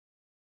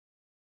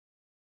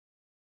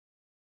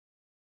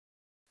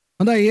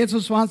හොඳයි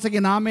යේසුස්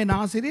වහන්සේගේ නාමයෙන්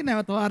ආසිරි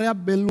නැවත වාරයක්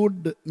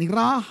බෙල්වුඩ්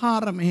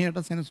නිරාහාර මෙහෙයට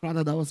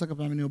සෙනසුරාදා දවසක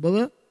පැමිණි ඔබව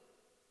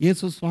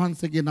යේසුස්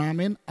වහන්සේගේ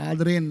නාමයෙන්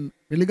ආදරයෙන්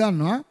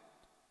පිළිගන්නවා.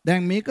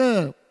 දැන් මේක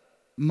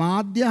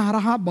මාධ්‍ය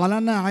හරහා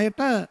බලන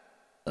අයට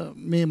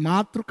මේ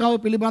මාතෘකාව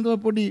පිළිබඳව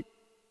පොඩි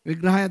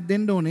විග්‍රහයක්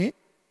දෙන්න ඕනේ.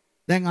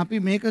 දැන් අපි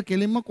මේක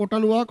කෙලින්ම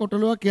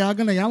කොටලුවා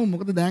කියාගෙන යමු.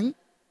 මොකද දැන්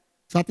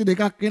සති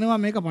දෙකක්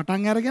වෙනවා මේක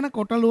පටන් අරගෙන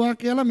කොටලුවා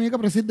කියලා මේක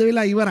ප්‍රසිද්ධ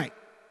වෙලා ඉවරයි.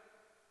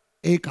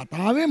 ඒ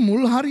කතාවේ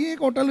මුල් හරියේ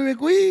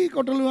කොටලුවෙකුයි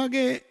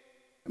කොටලුවගේ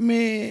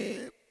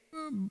මේ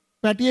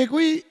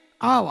පැටියෙකුයි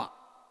ආවා.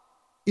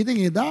 ඉතින්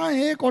එදා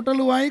ඒ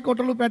කොටලුවයි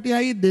කොටලු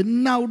පැටියයි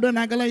දෙන්න උඩ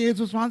නැගලා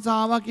යේසුස් වහන්සේ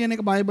ආවා කියන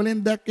එක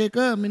බයිබලෙන් දැක්ක එක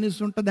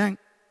මිනිස්සුන්ට දැන්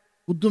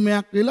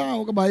උද්දුමයක් වෙලා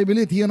ඕක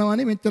බයිබලයේ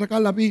තියෙනවනේ මෙච්චර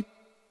කල් අපි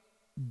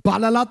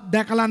බලලත්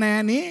දැකලා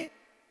නැහනේ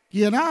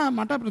කියන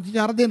මට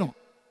ප්‍රතිචාර දෙනවා.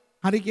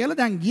 හරි කියලා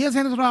දැන් ගිය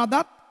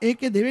සෙනසුරාදාත්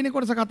ඒකේ දෙවෙනි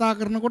කොටස කතා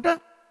කරනකොට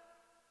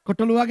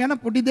කොටලුවා ගැන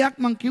පොඩි දෙයක්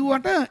මං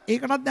කිව්වට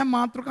ඒකටත් දැන්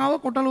මාතෘකාව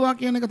කොටලුවා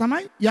කියන එක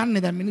තමයි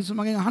යන්නේ. දැන් මිනිස්සු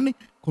මගෙන් අහන්නේ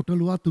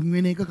කොටලුවා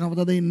තුන්වෙනි එක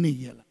කවදද එන්නේ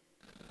කියලා.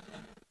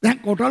 දැන්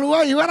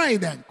කොටලුවා ඉවරයි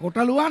දැන්.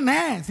 කොටලුවා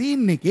නැහැ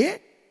සීන්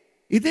එකේ.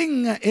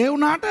 ඉතින් ඒ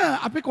වුණාට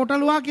අපි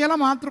කොටලුවා කියලා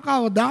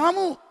මාතෘකාව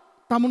දාමු.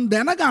 තමුන්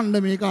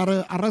දැනගන්න මේක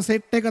අර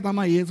සෙට් එක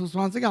තමයි යේසුස්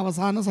වහන්සේගේ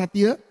අවසාන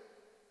සතිය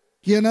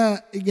කියන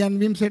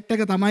ඉගැන්වීම් සෙට්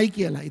එක තමයි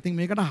කියලා. ඉතින්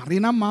මේකට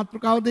හරිනම්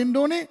මාතෘකාව දෙන්න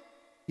ඕනේ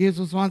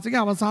යේසුස්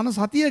වහන්සේගේ අවසාන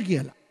සතිය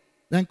කියලා.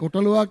 දැන්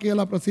කොටලුවා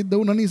කියලා ප්‍රසිද්ධ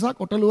වුණ නිසා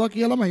කොටලුවා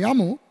කියලාම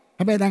යමු.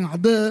 හැබැයි දැන්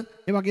අද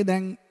ඒ වගේ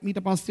දැන් ඊට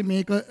පස්සේ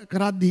මේක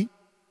කරද්දී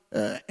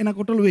එන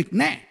කොටලුවෙක්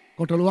නැහැ.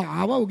 කොටලුවා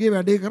ආවා උගේ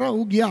වැඩේ කරා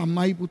ඌ ගියා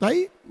අම්මයි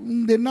පුතයි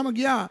දෙන්නම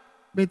ගියා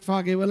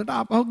බෙත්ෆාගේ වලට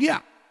ආපහු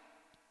ගියා.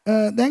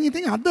 දැන්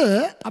ඉතින් අද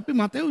අපි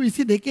මතෙව්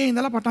 22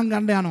 ඉඳලා පටන්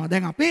ගන්න යනවා.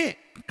 දැන් අපේ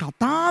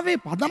කතාවේ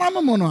පදනම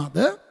මොනවද?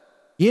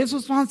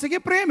 යේසුස් වහන්සේගේ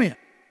ප්‍රේමය.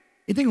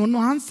 ඉතින්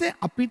උන්වහන්සේ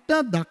අපිට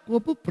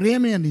දක්වපු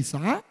ප්‍රේමය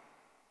නිසා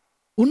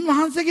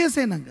උන්වහන්සේගේ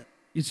සෙනඟ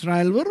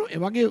ඉස්රායෙල්වරු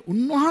එවගේ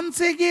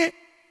උන්වහන්සේගේ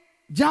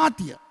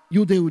ජාතිය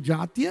යුදෙව්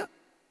ජාතිය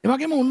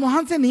එවගේම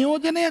උන්වහන්සේ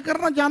නියෝජනය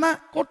කරන ජන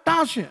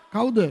කොට්ටාශය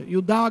කවුද?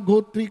 යුදා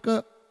ගෝත්‍රික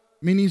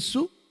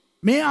මිනිස්සු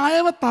මේ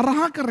අයව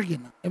තරහ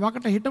කරගෙන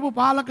එවකට හිටපු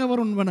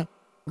පාලකවරුන් වන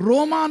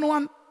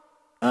රෝමානුවන්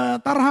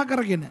තරහ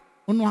කරගෙන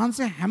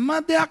උන්වහන්සේ හැම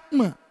දෙයක්ම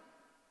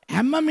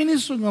හැම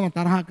මිනිස්සුන්ම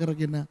තරහ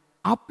කරගෙන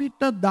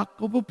අපිට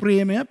දක්වපු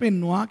ප්‍රේමය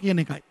පෙන්වුවා කියන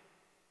එකයි.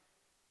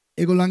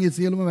 ඒගොල්ලන්ගේ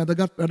සියලුම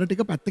වැදගත් වැඩ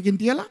ටික පැත්තකින්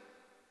තියලා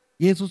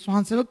යේසුස්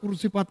වහන්සේව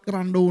කුරුසිපත්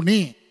කරන්න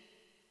ඕනේ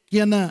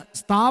කියන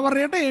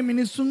ස්ථාවරයට මේ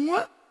මිනිස්සුන්ව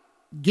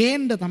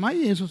ගේන්න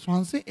තමයි යේසුස්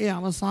වහන්සේ ඒ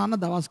අවසාන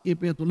දවස්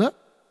කීපය තුල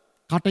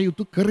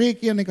කටයුතු කරේ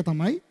කියන එක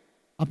තමයි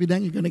අපි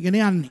දැන් ඉගෙනගෙන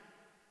යන්නේ.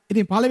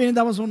 ඉතින් පළවෙනි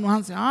දවස්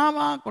උන්වහන්සේ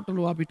ආවා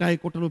කොටලුවා පිටයි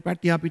කොටලු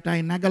පැටියා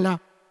පිටයි නැගලා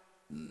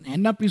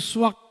එන්න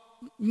පිස්සුවක්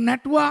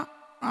නැටුවා.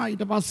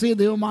 ඊට පස්සේ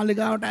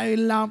දේවමාලිගාවට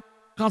ඇවිල්ලා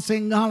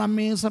කසෙන් ගහලා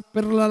මේස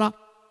පෙරලලා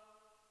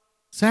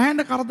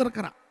සෑහෙන කරදර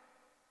කරා.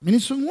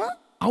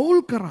 මිනිස්සුන්ව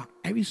අවුල් කරා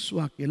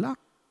ඇවිස්සුවා කියලා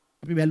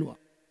අපි බැලුවා.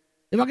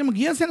 ඒ වගේම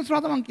ගිය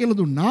සෙනසුරාදා මම කියලා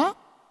දුන්නා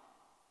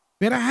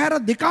පෙරහැර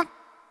දෙකක්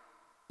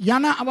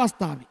යන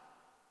අවස්ථාවේ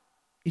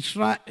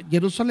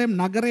ජෙරුසලම්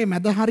නගරයේ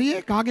මැද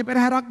හරියේ කාගේ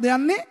පෙරහැරක්ද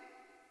යන්නේ?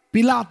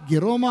 පිලාත්ගේ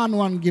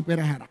රෝමානුවන්ගේ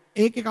පෙරහැරක්.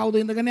 ඒකේ කවුද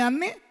ඉඳගෙන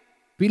යන්නේ?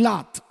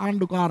 පිලාත්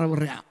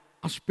ආණ්ඩුකාරවරයා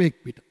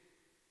අස්පෙක් පිට.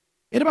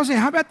 ඊට පස්සේ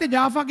එහා පැත්තේ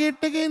ජාෆා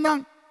ගේට් එකේ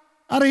ඉඳන්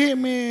අර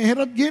මේ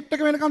හෙරොද් ගේට්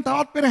එක වෙනකන්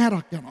තවත්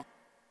පෙරහැරක් යනවා.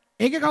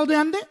 ඒකේ කවුද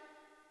යන්නේ?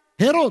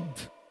 හෙරොද්.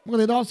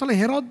 මොකද ඒ දවස්වල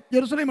හෙරොද්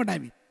ජෙරුසලමට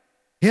ඇවිත්.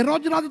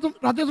 හෙරොද්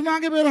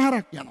රජතුමාගේ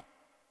පෙරහැරක් යනවා.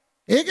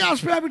 ඒකේ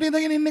අස්පෙයා පිට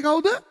ඉඳගෙන ඉන්නේ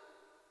කවුද?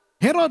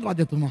 හෙරොද්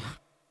රජතුමා.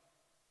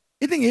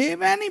 ඉතින් ඒ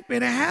වැනි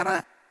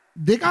පෙරහැර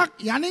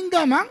දෙකක් යනින්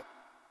ගමන්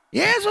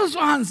යේසුස්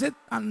වහන්සේත්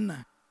අන්න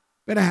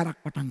පෙරහැරක්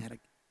පටන්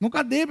අරගෙන.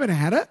 මොකද මේ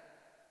පෙරහැර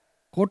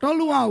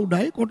කොටලුවා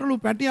උඩයි කොටලු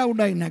පැටියා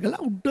උඩයි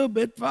නැගලා උඩ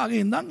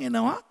බෙත්ෆාගේ ඉඳන්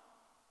එනවා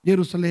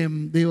ජෙරුසලම්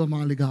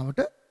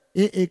දේවමාලිගාවට.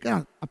 ඒක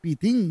අපි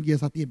ඉතින් ගිය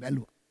සතියේ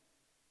බැලුවා.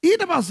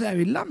 ඊට පස්සේ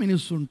ඇවිල්ලා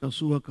මිනිස්සුන්ට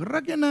සුව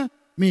කරගෙන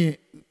මේ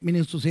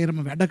මිනිස්සු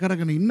සේරම වැඩ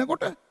කරගෙන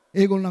ඉන්නකොට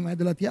ඒගොල්ලන්ම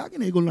ඇදලා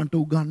තියාගෙන ඒගොල්ලන්ට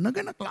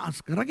උගන්වගෙන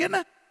ක්ලාස් කරගෙන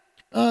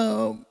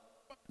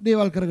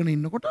දේවල් කරගෙන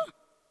ඉන්නකොට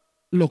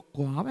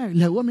ලොක්කෝ ආවා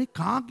ඇවිල්ලා මේ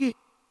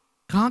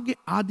කාගේ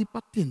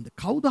ආධිපත්‍යෙන්ද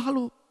කවුද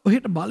හලෝ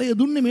ඔහෙට බලය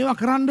දුන්නේ මේවා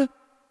කරන්න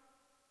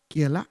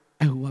කියලා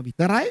ඇහුවා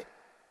විතරයි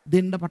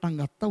දෙන්න පටන්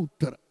ගත්ත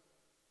උත්තර.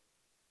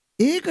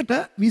 ඒකට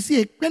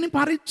 21 වෙනි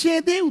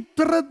පරිච්ඡේදයේ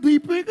උත්තර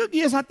දීපයක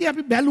ගිය සතිය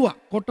අපි බැලුවා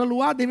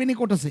කොටලුවා දෙවෙනි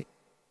කොටසේ.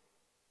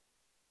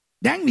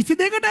 දැන්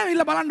 22ට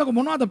ඇවිල්ලා බලන්නකො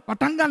මොනවද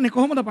පටන් ගන්නෙ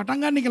කොහොමද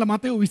පටන් ගන්නෙ කියලා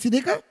මතෙව්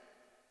 22.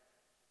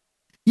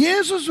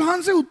 යේසුස්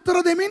වහන්සේ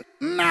උත්තර දෙමින්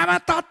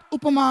නැවතත්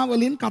උපමා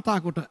වලින් කතා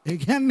කොට. ඒ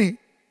කියන්නේ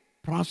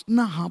ප්‍රශ්න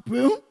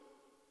අහපුවෝ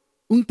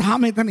උන්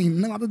තාම එතන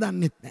ඉන්නවද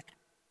දන්නෙත් නැහැ.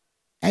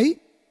 ඇයි?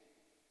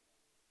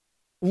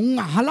 උන්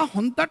අහලා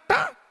හොන්දට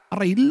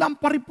අර ඉල්ලම්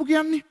පරිප්පු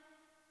කියන්නේ.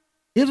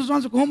 යේසුස්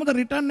වහන්සේ කොහොමද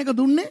රිටර්න් එක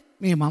දුන්නේ?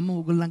 මේ මම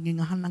ඕගොල්ලන්ගෙන්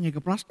අහන්නම් එක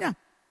ප්‍රශ්නයක්.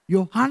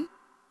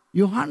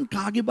 යොහන්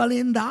කාගේ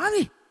බලයෙන්ද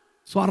ආවේ?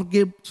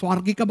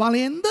 ස්වර්ගික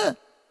බලයෙන්ද?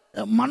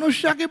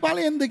 මනුෂ්‍යගේ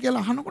බලයෙන්ද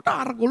කියලා අහනකොට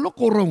අරගොල්ලෝ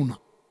කොර වුණා.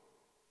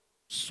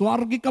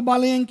 ස්වර්ගික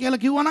බලයෙන්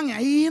කියලා කිව්වනම්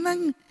ඇයි නම්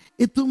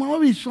එතුමව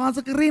විශ්වාස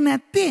කරේ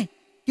නැත්තේ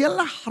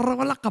කියලා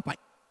හරවල කපයි.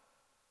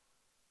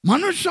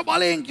 මනුෂ්‍ය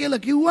බලයෙන්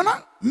කියලා කිව්වනම්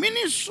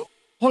මිනිස්සු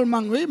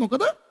හොල්මන් වෙයි.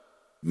 මොකද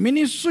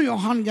මිනිස්සු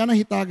යොහන් ගැන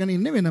හිතාගෙන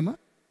ඉන්නේ වෙනම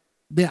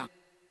දෙයක්.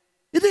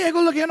 ඉතින්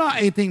ඒගොල්ලෝ කියනවා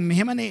ඉතින්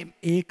මෙහෙමනේ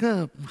ඒක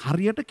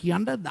හරියට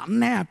කියන්න දන්නේ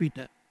නැහැ අපිට.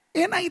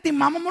 එහෙනම් ඉතින්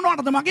මම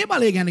මොනවටද මගේ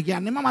බලය ගැන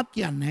කියන්නේ මමත්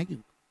කියන්නේ නැහැ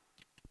කිව්වා.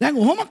 දැන්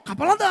ඔහොම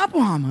කපලා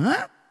දාපුවාම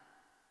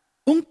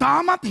උන්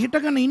තාමත්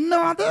හිටගෙන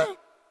ඉන්නවද?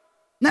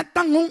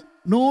 නැත්තම් උන්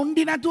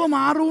නෝන්ඩි නැතුව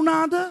මාරු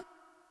වුණාද?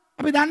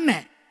 අපි දන්නේ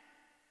නැහැ.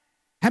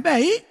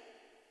 හැබැයි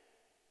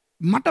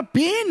මට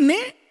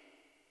පේන්නේ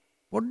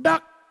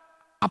පොඩ්ඩක්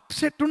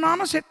අප්සෙට්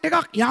වුණාම සෙට්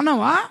එකක්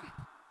යනවා.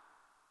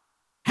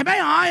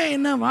 හැබැයි ආයෙ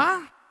එනවා.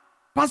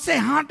 පස්සේ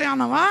එහාට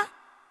යනවා.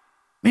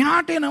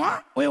 මෙහාට එනවා.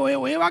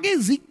 ඔය වගේ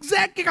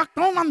zigzag එකක්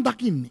තමයි මම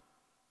දකින්නේ.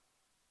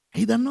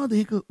 ඇයි දන්නවද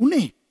ඒක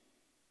උනේ?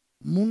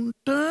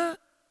 මුන්ට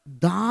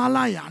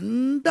දාලා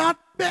යන්නත්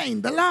බෑ.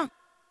 ඉඳලා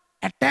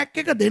ඇටැක්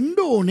එක දෙන්න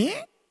ඕනේ.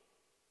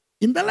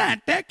 ඉඳලා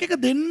ඇටැක් එක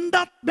දෙන්නත්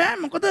බෑ.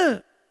 මොකද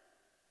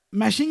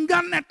මැෂින්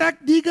ගන්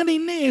ඇටැක් දීගෙන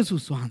ඉන්නේ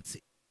යේසුස්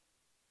වහන්සේ.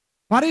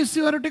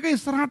 පරිසිවරු ටික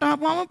ඉස්සරහට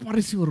ආපුවම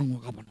පරිසිවරුන්ව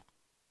කපනවා.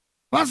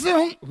 පස්සේ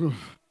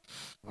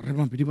අර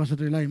මම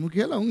පිටිපස්සට වෙලා ඉමු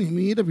කියලා උන්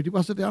එමීට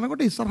පිටිපස්සට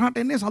යනකොට ඉස්සරහට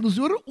එන්නේ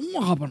සදුසිවරු උන්ව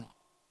කපනවා.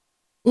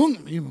 උන්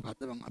මේ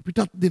මොකද්ද මං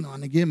අපිටත්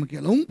දෙනවනේ ගේම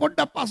කියලා. උන්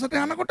පොඩ්ඩක් පස්සට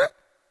යනකොට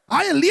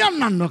ආයෙ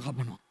ලියන්නන්ව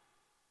කපනවා.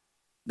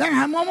 දැන්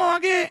හැමෝම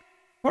වගේ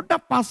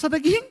පොඩ්ඩක් පස්සට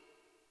ගිහින්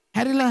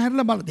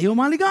හැරිලා බල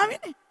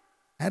දේවමාලිගාවේනේ.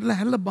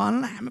 හැරිලා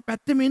බලන හැම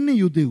පැත්තෙම ඉන්නේ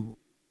යුදෙව්වෝ.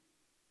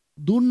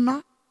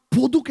 දුන්නා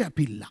පොදු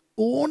කැපිල්ල.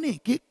 ඕනේ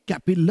එකෙක්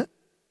කැපිල්ල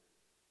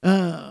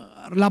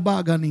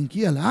ලබා ගනින්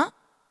කියලා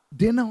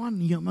දෙනවා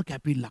නියම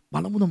කැපිල්ලක්.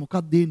 බලමුද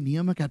මොකක්ද මේ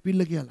නියම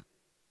කැපිල්ල කියලා.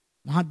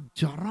 මහා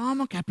ජරාම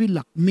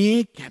කැපිල්ලක්.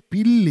 මේ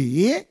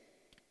කැපිල්ලේ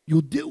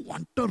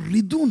යුදෙව්වන්ට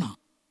රිදුණා.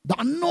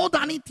 දන්නෝ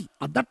දනිති.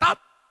 අදටත්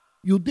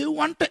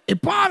යුදෙව්වන්ට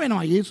එපා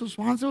වෙනවා. යේසුස්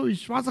වහන්සේව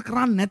විශ්වාස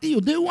කරන්නේ නැති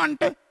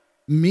යුදෙව්වන්ට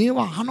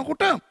මේවා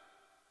අහනකොට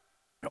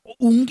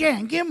උන්ගේ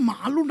ඇඟේ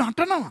මාළු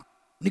නටනවා.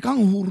 නිකන්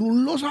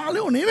හුරුල්ලෝ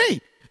සාලයෝ නෙවෙයි.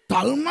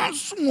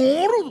 තල්මස්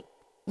මෝරු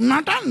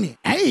නටන්නේ.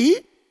 ඇයි?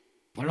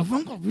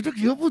 බලපං අපිට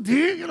කියපු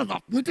දේ කියලා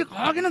දක්මිට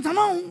කාගෙන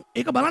තමයි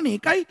ඒක බලන්නේ.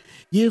 ඒකයි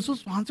යේසුස්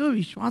වහන්සේව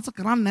විශ්වාස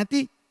කරන්නේ නැති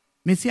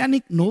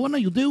මෙසියානික් නොවන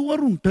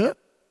යුදෙව්වරුන්ට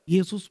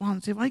යේසුස්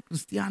වහන්සේවයි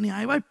ක්‍රිස්තියානි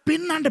අයවයි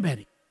පෙන්වන්න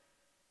බැරි.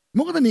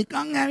 මොකද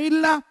නිකන්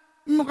ඇවිල්ලා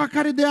මොකක්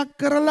හරි දෙයක්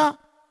කරලා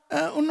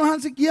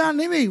උන්වහන්සේ කියා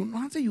නෙවෙයි.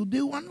 උන්වහන්සේ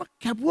යුදෙව්වන්ව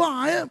කැපුවා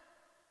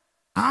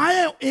ආය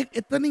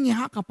එතනින්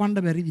එහා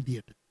කපන්න බැරි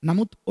විදියට.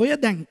 නමුත් ඔය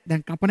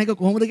දැන් කපන එක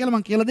කොහොමද කියලා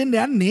මම කියලා දෙන්න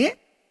යන්නේ.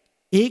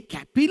 ඒ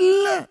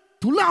කැපිල්ල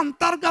තුල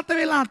අන්තර්ගත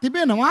වෙලා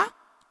තිබෙනවා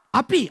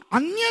අපි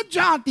අන්‍ය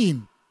ජාතීන්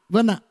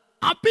වන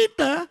අපිට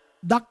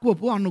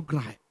දක්වපු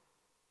අනුග්‍රහය.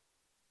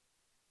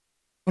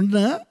 ඔන්න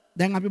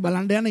දැන් අපි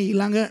බලන්න යන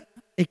ඊළඟ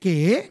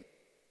එකේ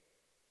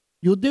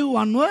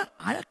යුදෙව්වන්ව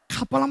අය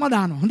කපලම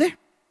දානවා. හොඳේ.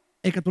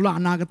 ඒක තුල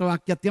අනාගත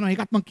වාක්‍යයක් තියෙනවා.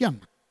 ඒකත් මම කියන්න.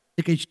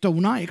 ඒක ඉෂ්ට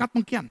වුණා. ඒකත්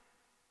මම කියන්න.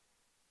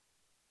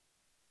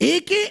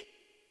 ඒකේ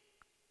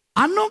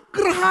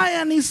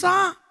අනුග්‍රහය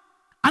නිසා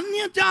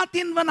අන්‍ය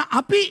ජාතීන් වන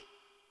අපි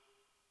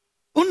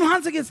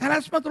උන්වහන්සේගේ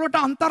සැලැස්ම තුළට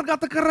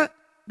අන්තර්ගත කර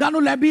ගනු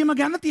ලැබීම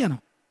ගැන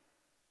තියෙනවා.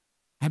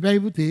 හැබැයි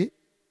පුතේ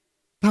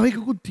තව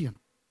එකකුත්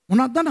තියෙනවා.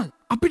 මොනවද දන්නවද?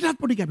 අපිටත්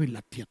පොඩි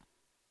කැපිල්ලක් තියෙනවා.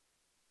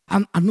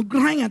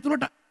 අනුග්‍රහයෙන්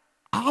ඇතුළට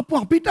ආපු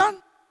අපිට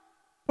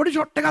පොඩි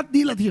ෂොට් එකක්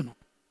දීලා තියෙනවා.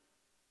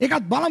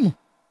 ඒකත් බලමු.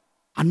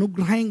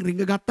 අනුග්‍රහයෙන්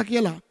රිංග ගත්තා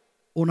කියලා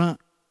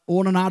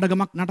ඕන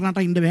නාඩගමක් නට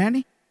ඉන්න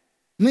බෑනේ.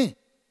 නේ?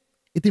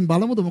 ඉතින්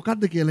බලමුද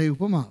මොකද්ද කියලා ඒ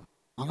උපමාව.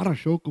 අර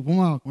ෂෝක්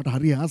උපමාවක් මට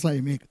හරි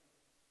ආසයි මේක.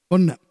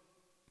 ඔන්න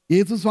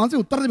යේසුස්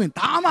වහන්සේ උත්තර දෙන්නේ.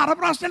 තාම අර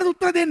ප්‍රශ්නෙට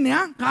උත්තර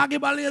දෙන්නේ කාගේ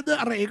බලයද?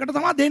 අර ඒකට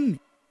තමයි දෙන්නේ.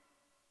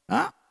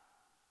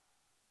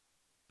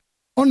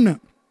 ඔන්න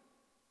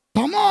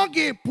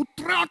තමාගේ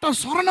පුත්‍රයාට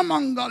සරණ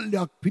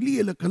මංගල්‍යයක්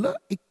පිළියෙල කළ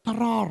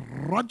එක්තරා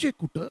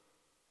රජෙකුට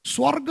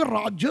ස්වර්ග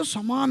රාජ්‍ය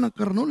සමාන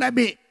කරනු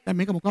ලැබේ. දැන්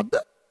මේක මොකද්ද?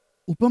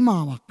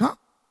 උපමාවක්.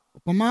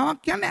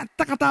 උපමාවක් කියන්නේ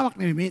ඇත්ත කතාවක්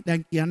නෙවෙයි. මේ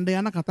දැන් කියන්න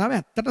යන කතාව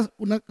ඇත්තට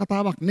උන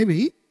කතාවක්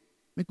නෙවෙයි.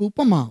 මේක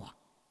උපමාවක්.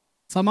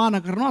 සමාන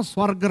කරනවා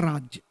ස්වර්ග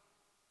රාජ්‍ය.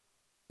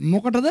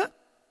 මොකටද?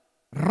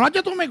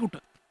 රජතුමෙකුට.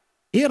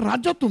 ඒ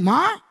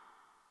රජතුමා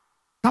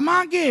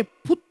තමාගේ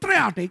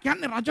පුත්‍රයාට, ඒ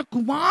කියන්නේ රජ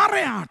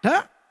කුමාරයාට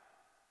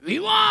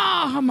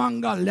විවාහ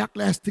මංගල්‍යයක්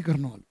ලෑස්ති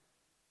කරනවලු.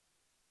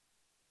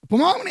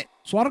 උපමාවනේ.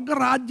 ස්වර්ග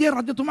රාජ්‍යයේ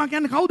රජතුමා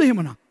කියන්නේ කවුද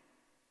එහෙමනම්?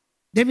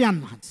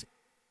 දෙවියන් වහන්සේ.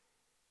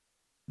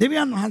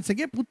 දෙවියන්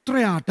වහන්සේගේ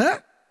පුත්‍රයාට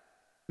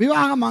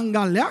විවාහ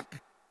මංගල්‍යයක්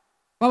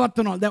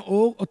පවත්වනවා. දැන්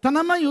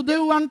ඔතනම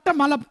යුදෙව්වන්ට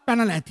මල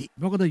පැනලා ඇති.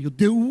 මොකද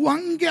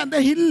යුදෙව්වන්ගේ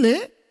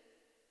අදහිල්ලේ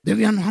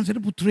දෙවියන්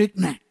වහන්සේට පුත්‍රයෙක්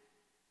නැහැ.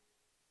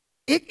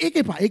 ඒක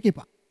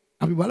එපා.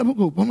 අපි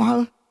බලමුකෝ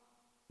උපමාව.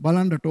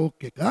 බලන්න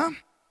ටෝක් එක.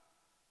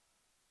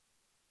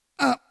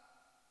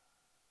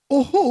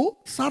 ඔහු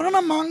සරණ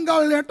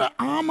මංගල්‍යයට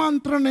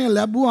ආමන්ත්‍රණය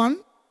ලැබුවන්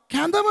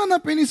කැඳවන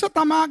පිණිස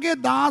තමාගේ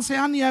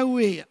දාසයන්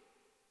යැව්වේය.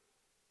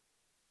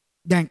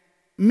 දැන්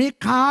මේ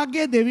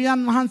කාගේ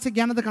දෙවියන් වහන්සේ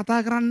ගැනද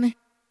කතා කරන්නේ?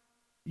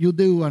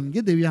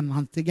 යුදෙව්වන්ගේ දෙවියන්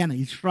වහන්සේ ගැන,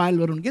 ඊශ්‍රායෙල්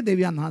වරුන්ගේ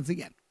දෙවියන් වහන්සේ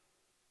ගැන.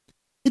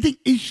 ඉතින්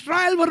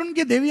ඊශ්‍රායෙල්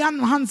වරුන්ගේ දෙවියන්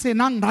වහන්සේ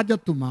නම්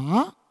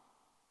රජතුමා,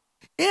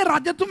 ඒ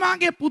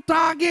රජතුමාගේ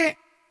පුතාගේ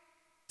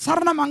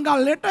සරණ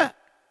මංගල්‍යයට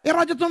ඒ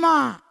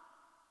රජතුමා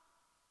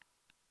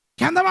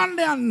කැඳවන්න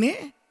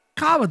යන්නේ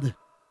කාවද?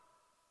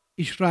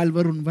 ඊශ්‍රායෙල්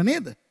වරුන්ව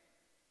නේද?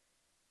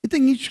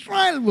 ඉතින්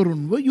ඊශ්‍රායෙල්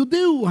වරුන්ව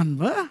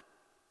යුදෙව්වන්ව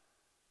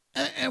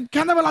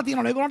කැඳවලා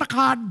තියෙනවා. ඒගොල්ලන්ට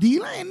කාඩ්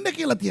දීලා එන්න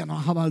කියලා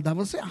තියෙනවා. හවල්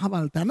දවසේ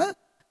හවල් තැන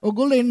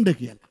ඔයගොල්ලෝ එන්න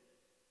කියලා.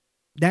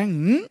 දැන්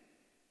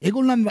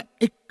ඒගොල්ලන්ව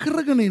එක්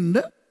කරගෙන එන්න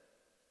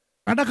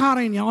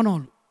වැඩකාරයින්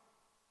යවනවලු.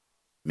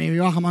 මේ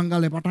විවාහ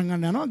මංගල්‍ය පටන්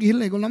ගන්න යනවා.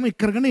 ගිහිල්ලා ඒගොල්ලන්ව එක්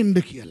කරගෙන එන්න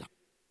කියලා.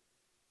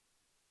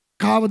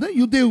 කාවද?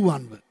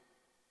 යුදෙව්වන්ව.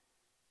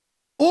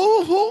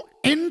 ඔහු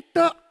එන්ට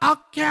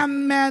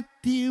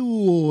අකමැති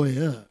වූය.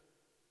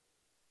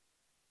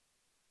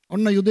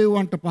 ඔන්න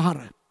යුදෙව්වන්ට පහර.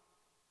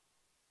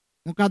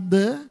 මොකද්ද?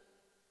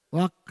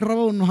 වක්‍රව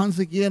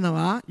උන්වහන්සේ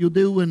කියනවා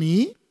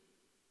යුදෙව්වනි,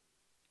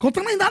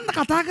 කොතන ඉඳන්ද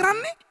කතා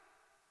කරන්නේ?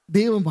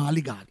 දේව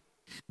මාලිගාවේ.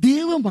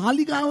 දේව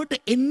මාලිගාවට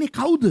එන්නේ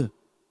කවුද?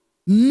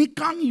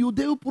 නිකන්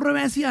යුදෙව්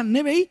පුරවැසියන්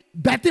නෙවෙයි,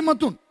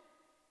 බැතිමතුන්.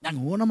 දැන්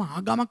ඕනම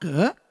ආගමක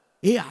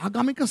ඒ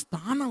ආගමික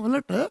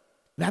ස්ථානවලට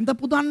වැඳ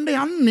පුදන්න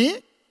යන්නේ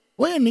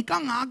ඔය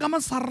නිකන් ආගම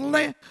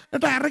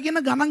සරලට අරගෙන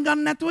ගණන්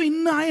ගන්න නැතුව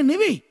ඉන්න අය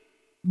නෙවෙයි.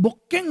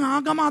 බොක්කෙන්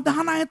ආගම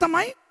අදහන අය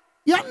තමයි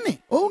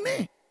යන්නේ.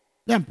 ඔව්නේ.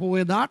 දැන්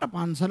පොයදාට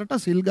පන්සලට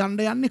සිල් ගන්න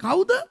යන්නේ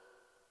කවුද?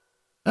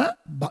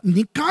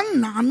 නිකන්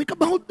නාමික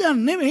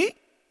බෞද්ධයන් නෙවෙයි.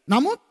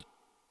 නමුත්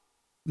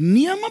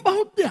නියම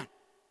බෞද්ධයන්.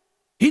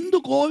 හින්දු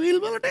කෝවිල්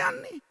වලට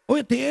යන්නේ.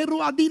 ඔය තේරු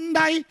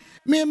අදින්නයි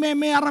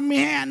මේ අර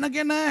මෙහෙ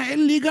යනගෙන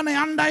එල්ලීගෙන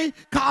යන්නයි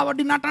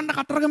කාවඩි නටන්න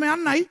කතරගම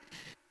යන්නයි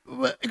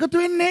එකතු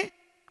වෙන්නේ.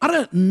 අර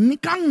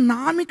නිකන්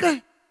නාමික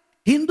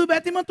හින්දු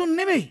බැතිමතුන්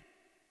නෙවෙයි.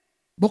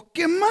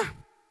 බොක්කෙම්ම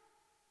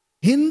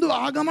හින්දු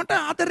ආගමට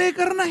ආදරය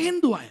කරන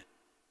හින්දු අය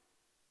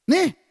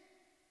නේ.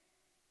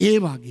 ඒ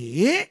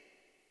වගේ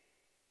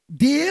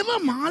දේව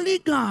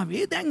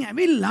මාලිගාවේ දැන්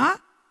ඇවිල්ලා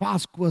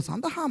පාස්කුව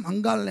සඳහා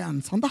මංගල්‍යයන්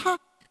සඳහා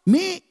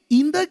මේ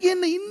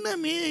ඉඳගෙන ඉන්න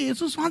මේ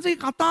යේසුස්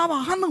වහන්සේගේ කතාව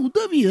අහන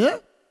උදවිය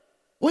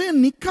ඔය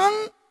නිකන්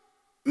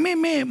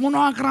මේ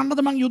මොනවා කරන්නද,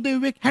 මං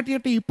යුදෙව්වෙක්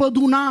හැටියට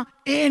ඉපදුනා,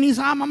 ඒ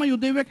නිසා මම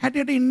යුදෙව්වෙක්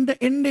හැටියට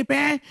එන්න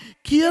එපෑ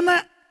කියන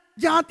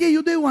ජාතිය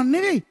යුදෙව්වන්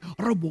නෙවෙයි.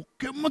 අර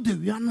බොක්කෙම්ම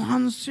දෙවියන්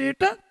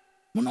වහන්සේට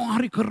මොනවා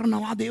හරි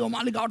කරනවා, දේව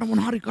මාලිගාවට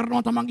මොනවා හරි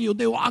කරනවා, තමන්ගේ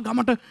යුදෙව්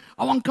ආගමට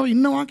අවංකව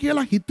ඉන්නවා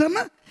කියලා හිතන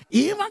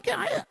ඒ වගේ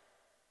අය.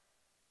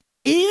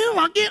 ඒ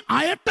වගේ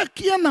අයට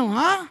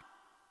කියනවා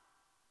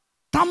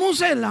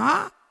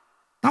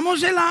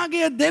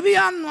තමුසෙලාගේ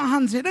දෙවියන්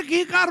වහන්සේට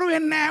කීකරු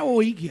වෙන්නේ නැහැ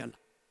ඕයි කියලා.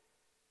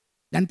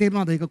 දැන්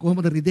තේරෙනවද ඒක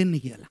කොහොමද රිදෙන්නේ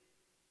කියලා?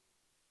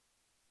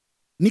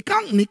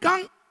 නිකන්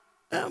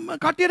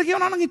කටියට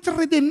කියනවා නම් ඉච්චර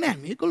රිදෙන්නේ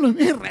නැහැ. මේගොල්ලෝ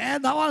මේ රෑ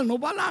දවල්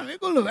නොබලා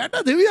මේගොල්ලෝ වැඩ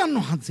දෙවියන්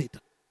වහන්සේට.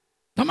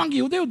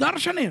 තමන්ගේ යුදෙව්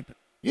දර්ශනයට.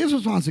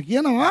 යේසුස් වහන්සේ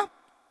කියනවා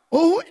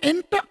ඔහු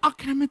එන්ට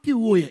අකමැති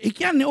වූය. ඒ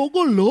කියන්නේ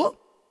ඕගොල්ලෝ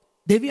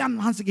දෙවියන්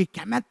වහන්සේගේ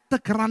කැමැත්ත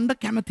කරන්න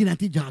කැමති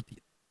නැති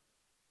ජාතිය.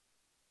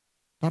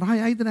 තරහ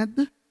යයිද නැද්ද?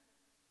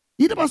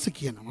 ඊට පස්සේ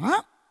කියනවා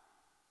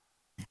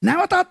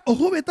නැවතත්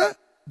ඔහු වෙත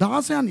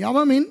දාසයන්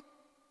යවමින්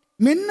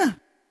මෙන්න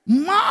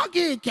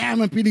මාගේ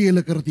කෑම පිළියෙල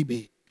කර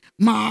තිබේ.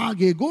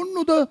 මාගේ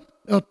ගොන්නුද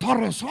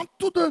තර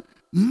සත්තුද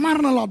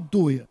මරණ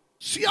ලද්දෝය.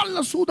 සියල්ල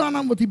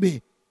සූදානම්ව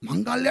තිබේ.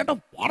 මංගල්‍යයට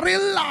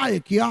වරෙල්ලාය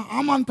කියා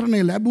ආමන්ත්‍රණය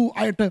ලැබූ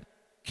අයට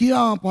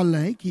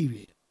කියාපල්ලයි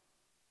කීවේ.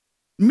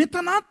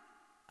 මෙතනත්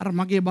අර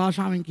මගේ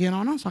භාෂාවෙන්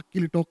කියනවා නම්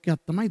සක්කිලි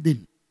ටොක්කයක් තමයි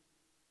දෙන්නේ.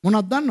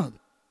 මොනවද දන්නවද?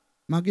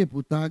 මගේ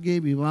පුතාගේ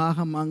විවාහ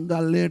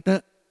මංගල්‍යයට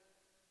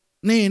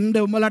නේ එන්න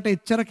උඹලට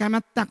එච්චර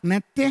කැමැත්තක්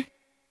නැත්තේ.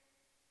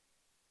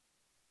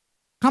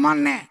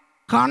 කමන්නේ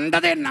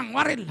කණ්ඩ දෙන්නම්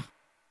වරෙල්ලා.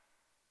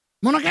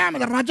 මොන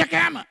කෑමද? රජ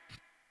කෑම.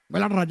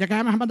 උඹලට රජ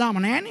කෑම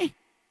හැමදාම නෑනේ.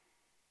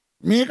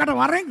 මේකට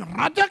වරෙන්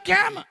රජ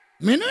කෑම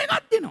මෙනු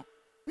එකක් දෙනවා.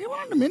 මේ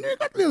වරන්න මෙනු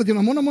එකක් ලියලා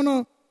තියෙනවා. මොන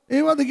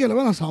ඒවද කියලා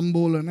බලන්න.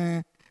 සම්බෝල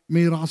නෑ,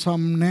 මේ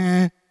රසම්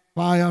නෑ,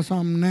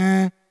 පායසම්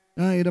නෑ,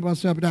 ඊට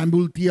පස්සේ අපිට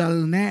ඇඹුල් තියල්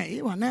නෑ,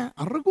 ඒවා නෑ.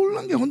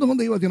 අරගොල්ලන්ගේ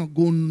හොඳ ඒවා තියෙනවා.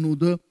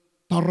 ගොන්නුද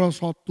තර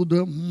සත්තුද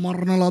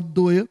මරණ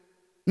ලද්දෝය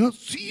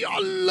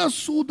සියල්ල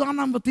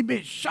සූදානම්ව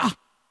තිබේ. ෂා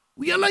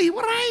උයලා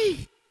ඉවරයි.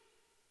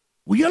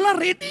 උයලා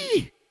රෙඩි.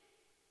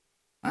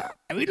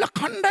 ඇවිල්ලා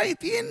කණ්ඩායි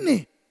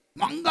තියෙන්නේ.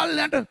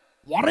 මංගල්‍යයට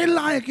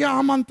වරෙල්ලාය කියා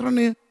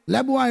ආමන්ත්‍රණය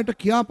ලැබුවා අයට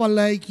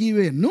කියාපල්ලයි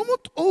කීවේ.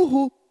 නමුත්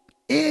ඔහු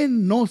ඒ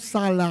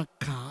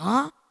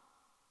නොසලකා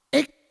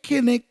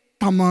එක්කෙනෙක්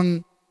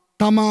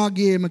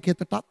තමාගේම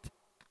කෙතටත්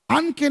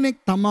අන් කෙනෙක්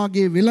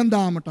තමාගේ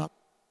වෙළඳාමටත්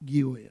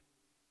ගියෝය.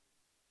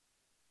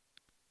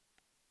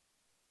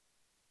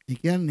 ඒ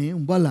කියන්නේ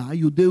උඹලා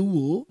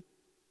යුදෙව්වෝ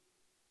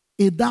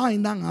එදා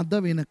ඉඳන් අද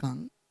වෙනකන්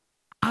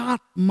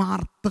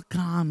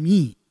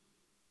ආත්මාර්ථකාමී.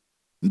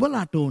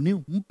 උඹලාට ඕනේ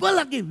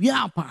උඹලගේ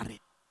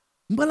ව්‍යාපාරේ.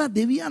 උඹලා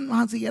දෙවියන්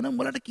වහන්සේ ගැන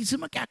උඹලට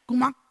කිසිම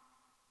කැක්කුමක්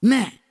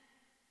නැහැ.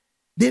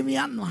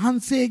 දෙවියන්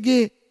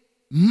වහන්සේගේ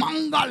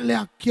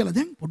මංගල්‍යයක් කියලා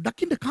දැන්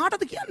පොඩ්ඩක් ඉන්න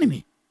කාටද කියන්නේ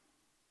මේ?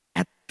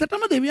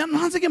 ඇත්තටම දෙවියන්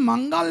වහන්සේගේ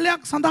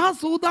මංගල්‍යයක් සඳහා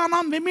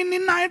සූදානම් වෙමින්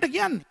ඉන්න අයට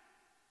කියන්නේ.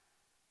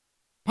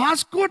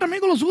 පාස්කුවට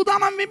මේගොල්ලෝ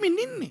සූදානම් වෙමින්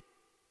ඉන්නේ.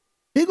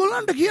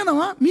 ඒගොල්ලන්ට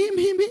කියනවා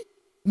මේ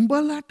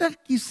උඹලට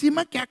කිසිම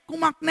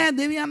කැක්කුමක් නැහැ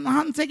දෙවියන්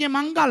වහන්සේගේ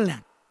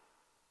මංගල්‍යයන්.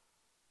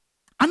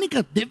 අනික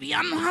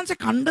දෙවියන්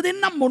වහන්සේ කණ්ඩ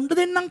දෙන්නම් බොණ්ඩ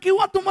දෙන්නම්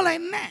කිව්වත් උඹලා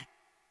එන්නේ නැහැ.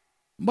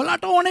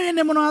 උඹලට ඕනේ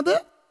වෙන්නේ මොනවද?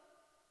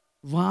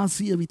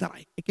 වාසිය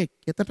විතරයි. එකෙක්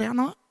එතට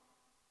යනවා.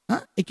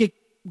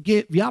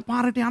 එකෙක්ගේ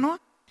ව්‍යාපාරයට යනවා.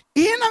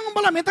 එහෙනම්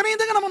උඹලා මෙතන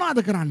ඉඳගෙන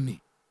මොනවද කරන්නේ?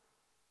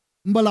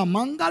 උඹලා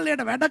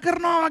මංගල්‍යයට වැඩ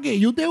කරනවා වගේ,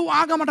 යුදෙව්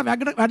ආගමට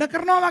වැඩ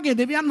කරනවා වගේ,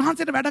 දෙවියන්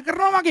වහන්සේට වැඩ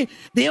කරනවා වගේ,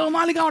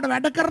 දේවමාලිගාවට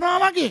වැඩ කරනවා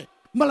වගේ.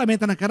 උඹලා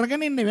මෙතන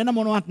කරගෙන ඉන්නේ වෙන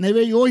මොනවත්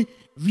නෙවෙයි ඔයි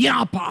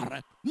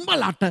ව්‍යාපාර.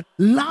 උඹලට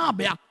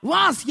ලාභයක්,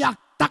 වාසියක්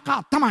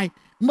තමයි.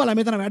 උඹලා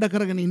මෙතන වැඩ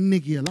කරගෙන ඉන්නේ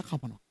කියලා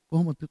කපනවා.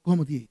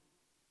 කොහොමද තියෙන්නේ?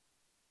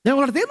 දැන්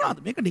ඔයාලට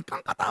තේරෙනවද? මේක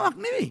නිකන් කතාවක්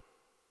නෙවෙයි.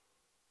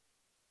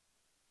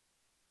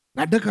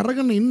 වැඩ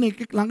කරගෙන ඉන්න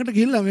එකෙක් ළඟට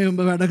ගිහිල්ලා මේ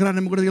උඹ වැඩ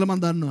කරන්නේ මොකටද කියලා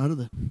මම දන්නවා.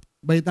 හරිද?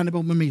 උඹ හිතන්නේ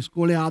උඹ මේ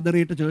ඉස්කෝලේ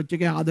ආදරේට, චර්ච්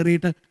එකේ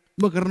ආදරේට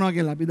උඹ කරනවා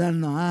කියලා අපි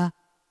දන්නවා.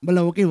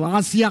 උඹලා ඔකේ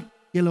වාසියක්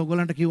කියලා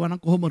ඔයගලන්ට කිව්වනම්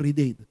කොහොම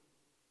රිදෙයිද?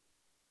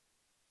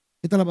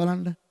 හිතලා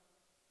බලන්න.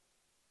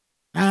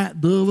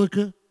 දවක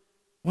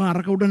මම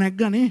අරක උඩ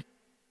නැග්ගනේ.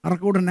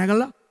 අරක උඩ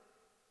නැගලා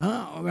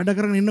වැඩ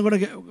කරගෙන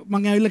ඉන්නකොට මම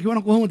ඇවිල්ලා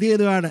කිව්වනම් කොහොම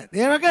තියේද ඔයාලට?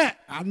 දේවක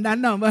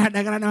අඬන්න උඹ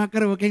වැඩ කරන්නේ මොකක්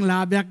කර ඔකෙන්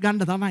ලාභයක්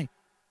ගන්න තමයි.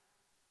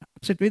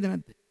 අප්සෙට් වෙයිද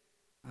නැද්ද?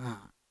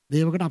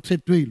 දේවකට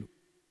අප්සෙට් වෙයිලු.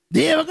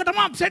 දේවකටම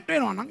අප්සෙට්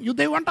වෙනවා නම්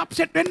යුදෙව්වන්ට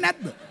අප්සෙට් වෙන්නේ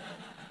නැද්ද?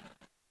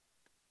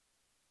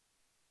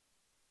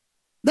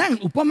 දැන්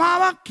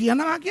උපමාවක්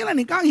කියනවා කියලා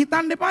නිකන්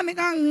හිතන්න එපා.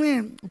 නිකන් මේ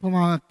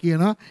උපමාවක්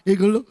කියනවා.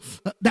 ඒගොල්ලෝ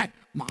දැන්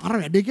මාර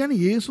වැඩේ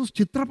කියන්නේ යේසුස්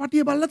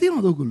චිත්‍රපටිය බලලා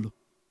තියෙනවද ඔයගොල්ලෝ?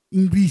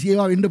 ඉංග්‍රීසි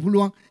ඒවා වෙන්න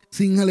පුළුවන්,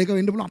 සිංහල එක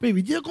වෙන්න පුළුවන්. අපේ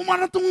විජය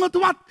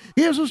කුමාරතුංගතුමත්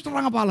යේසුස්ට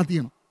රඟපාලා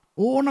තියෙනවා.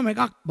 ඕනම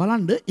එකක්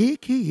බලන්න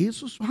ඒකේ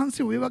යේසුස්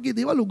වහන්සේ ওই වගේ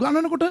දේවල්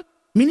උගන්වනකොට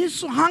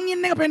මිනිස්සු අහන්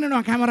ඉන්න එක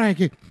පෙන්වනවා කැමරා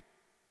එකේ.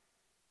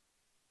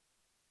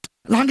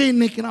 ළඟ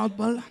ඉන්න කෙනාවත්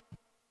බලලා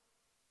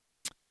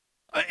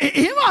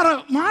එහෙම අර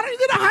මාර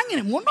විදිහට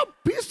අහන්නේ මොන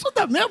පිස්සුද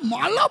මේ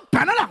මල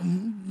පැනලා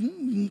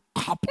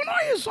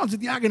කපනවා යේසුස්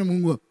තියාගෙන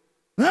මුංගව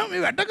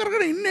මේ වැඩ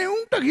කරගෙන ඉන්නේ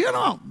උන්ට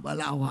කියනවා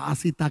බලා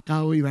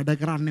වාසිතකෝයි වැඩ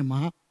කරන්නේ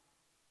මහා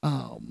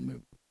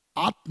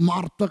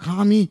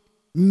ආත්මාර්ථකාමී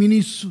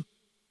මිනිස්සු.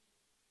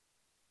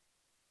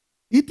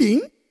 ඉතින්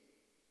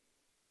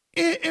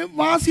ඒ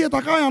වාසිය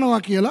තකා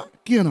යනවා කියලා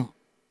කියනවා.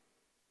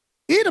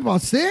 ඊට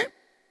පස්සේ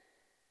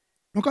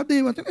මොකද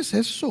ඒ වචනේ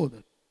සෙස්සෝද?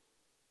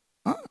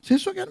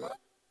 සෙස්සෝ කියන්නේ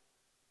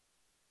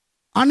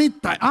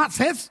අනිත් අය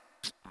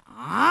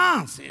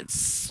සෙස්සෝ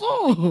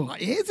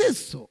ඒ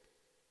සෙස්සෝ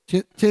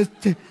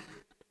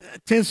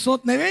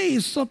සෙස්සොත් නෙවෙයි,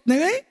 ඉස්සොත්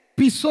නෙවෙයි,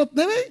 පිස්සොත්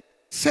නෙවෙයි,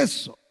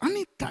 සෙස්සෝ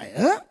අනිත් අය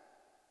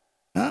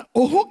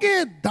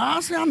ඔහුගේ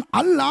දාසයන්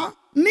අල්ලා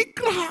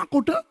නිග්‍රහ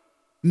කොට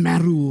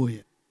මැරුවෝය.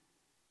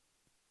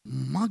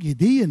 මගේ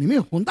දෙයියනේ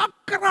මේ හොඳක්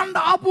කරන්න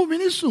ආපු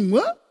මිනිස්සුන්ව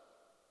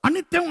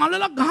අනිත් ඒවා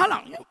අල්ලලා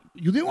ගහලා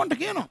යුදෙවන්ට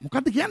කියනවා.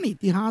 මොකද්ද කියන්නේ?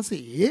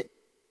 ඉතිහාසයේ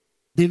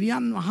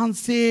දෙවියන්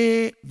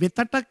වහන්සේ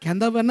වෙතට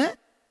කැඳවන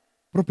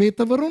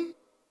ප්‍රොපේතවරුන්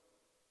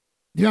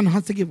දෙවියන්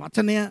වහන්සේගේ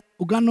වචනය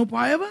උගන්වපු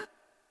අයව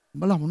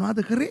උඹලා මොනවද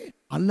කරේ?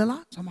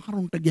 අල්ලලා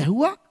සමහරුන්ට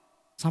ගැහුවා,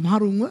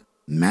 සමහරුන්ව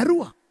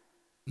මැරුවා.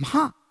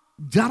 මහා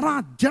ජරා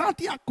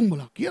ජාතියක්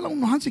උඹලා කියලා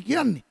උන්වහන්සේ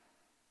කියන්නේ.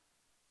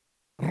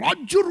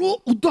 රජ්ජුරුව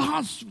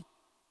උදහස්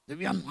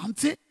දෙවියන්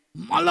වහන්සේ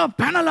මල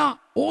පැනලා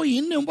ඕයි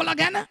ඉන්නේ උඹලා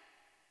ගැන.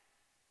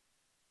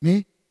 මේ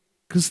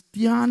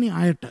ක්‍රිස්තියානි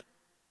අයට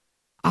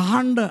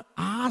අහන්න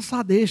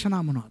ආසා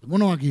දේශනා මොනවද?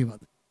 මොන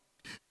වගේවද?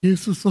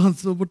 යේසුස්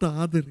වහන්සේ ඔබට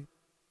ආදරේ.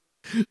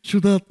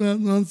 සුදාත්මයන්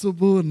වහන්සේ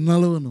ඔබව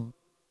නලවනවා.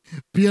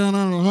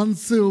 පියාණන්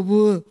වහන්සේ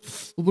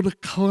ඔබට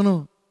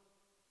කවනවා.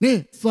 නේ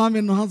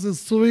ස්වාමීන් වහන්සේ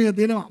සුවය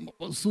දෙනවා.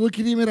 සුව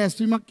කිරීමේ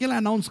රැස්වීමක් කියලා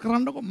අනවුන්ස්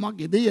කරන්නකො.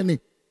 මගේ දෙයනේ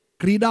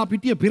ක්‍රීඩා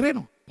පිටිය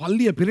පිරෙනවා.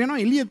 පල්ලිය පිරෙනවා.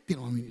 එළියෙත්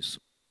තියෙනවා මිනිස්සු.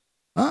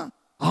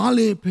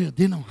 ආලේපය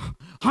දෙනවා.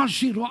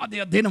 ආශිර්වාදය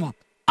දෙනවා.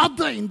 අද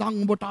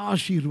ඉඳන් ඔබට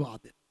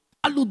ආශිර්වාදය.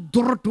 අලුත්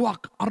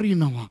දොරටුවක්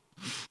අරිනවා.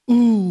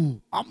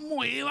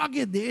 අම්මෝ ඒ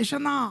වගේ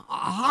දේශනා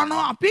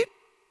අහනවා අපි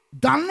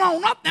දන්නවා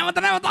වුණත් නැවත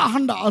නැවත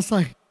අහන්න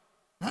ආසයි.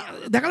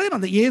 දැකලා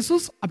තියෙනවද?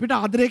 යේසුස් අපිට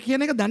ආදරය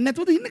කියන එක දන්නේ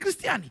නැතුවද ඉන්නේ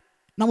ක්‍රිස්තියානි.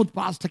 නමුත්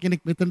පාස්ටර්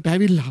කෙනෙක් මෙතනට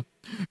ඇවිල්ලා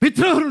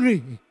මිත්‍රවරුනි,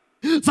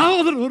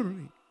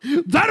 සහෝදරවරුනි,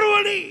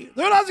 දරුවනි,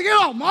 දවස්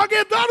කියනවා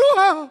මගේ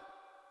දරුවා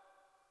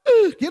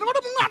කියනකොට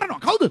මුන්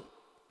අඬනවා. කවුද?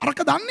 අරක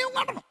දන්නේ උන්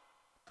අඬනවා.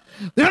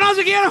 දවස්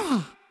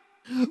කියනවා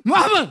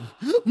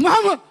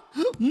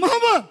මම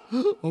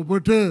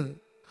ඔබට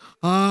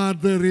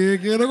ආදරය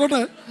කියනකොට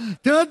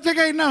චර්ච්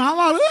එකේ ඉන්න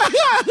හමාරු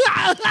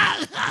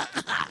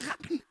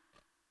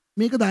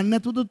මේක දන්නේ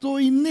නැතුවද තෝ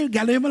ඉන්නේ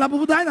ගැලවෙම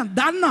ලැබපු දායි නම්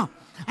දන්නා.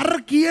 අර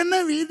කියන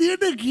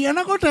විදියට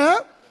කියනකොට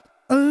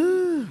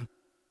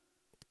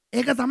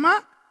ඒක තමයි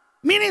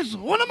මිනිස්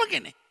ඕනම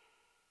කෙනෙක්.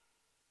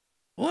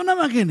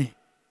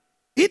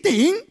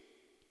 ඉතින්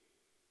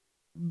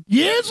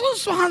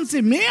යේසුස්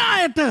වහන්සේ මේ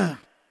අයට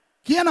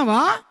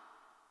කියනවා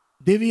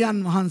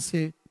දෙවියන්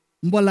වහන්සේ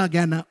උඹලා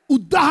ගැන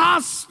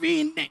උදහස් වී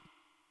ඉන්නේ.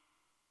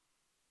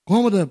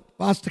 කොහොමද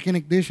පාස්ටර්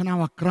කෙනෙක්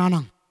දේශනාවක් කරා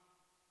නම්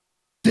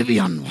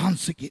දෙවියන්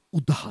වහන්සේගේ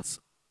උදහස.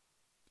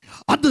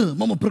 අද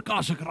මම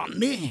ප්‍රකාශ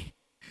කරන්නේ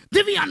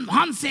දෙවියන්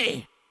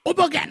වහන්සේ ඔබ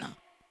ගැන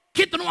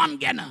කිතුනුවන්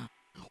ගැන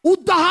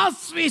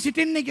උදහස් වී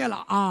සිටින්නේ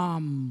කියලා.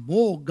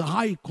 ආම්බෝ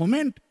ගහයි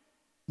කොමෙන්ට්.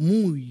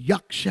 මූ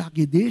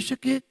යක්ෂයාගේ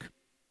දේශකයෙක්.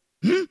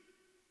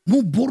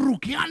 මූ බොරු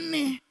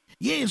කියන්නේ.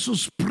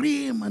 යේසුස්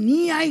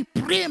ප්‍රේමණීයයි.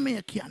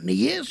 ප්‍රේමය කියන්නේ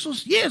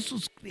යේසුස්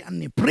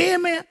කියන්නේ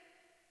ප්‍රේමය.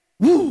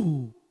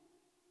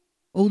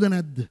 ඔව්ද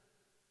නැද්ද?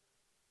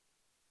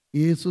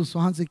 යේසුස්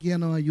වහන්සේ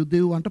කියනවා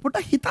යුදෙව්වන්ට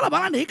පොඩ්ඩක් හිතලා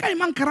බලන්න. ඒකයි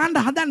මම කරන්න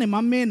හදන්නේ.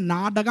 මම මේ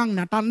නාඩගම්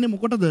නටන්නේ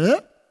මොකටද?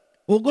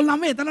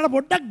 ඕගොල්ලන්ව එතනට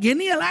පොඩ්ඩක්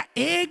ගෙනියලා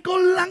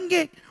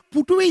ඒගොල්ලන්ගේ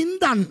පුටුවේ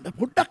ඉඳන්න.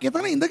 පොඩ්ඩක්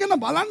එතන ඉඳගෙන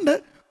බලන්න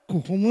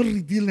කොහොම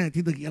රිදිල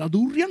නැතිද කියලා.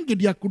 දූර්යන්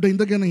ගෙඩියක් උඩ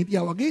ඉඳගෙන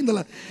හිටියා වගේ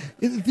ඉඳලා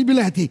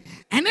තිබිලා ඇති.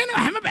 එනේන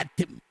හැම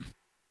පැත්තෙම.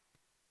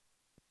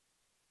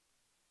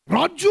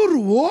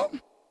 රජුරෝ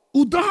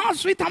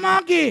උදහස්වි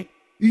තමාගේ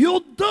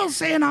යුද්ධ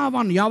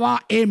සේනාවන් යවා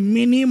ඒ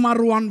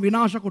මිනිමරුවන්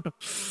විනාශ කොට.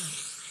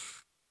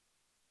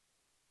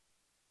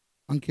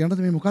 මං කියන්නද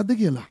මේ මොකද්ද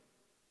කියලා?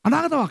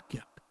 අනාගත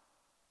වාක්‍යයක්.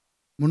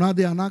 මොනවාද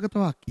අනාගත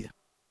වාක්‍ය?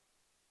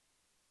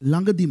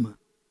 ළඟදිම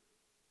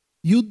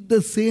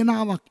යුද්ධ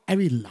සේනාවක්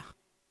ඇවිල්ලා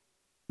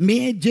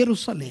මේ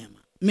ජෙරුසලේම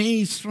මේ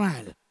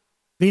ඊශ්‍රායල්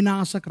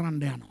විනාශ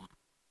කරන්න යනවා.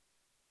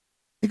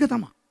 ඒක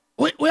තමයි.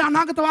 ඔය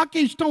අනාගත වාක්‍ය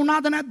ඉෂ්ට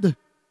වුණාද නැද්ද?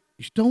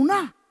 ඉෂ්ට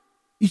වුණා.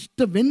 ඉෂ්ට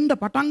වෙන්න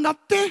පටන්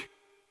ගත්තේ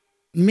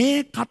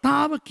මේ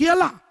කතාව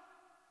කියලා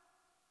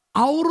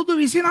අවුරුදු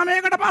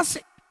 29කට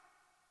පස්සේ.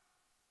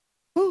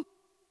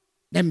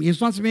 දැන්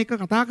යේසුස් වහන්සේ මේක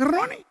කතා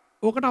කරනවානේ.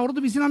 ඕකට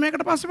අවුරුදු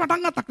 29කට පස්සේ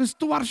පටන් ගත්තා.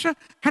 ක්‍රිස්තු වර්ෂ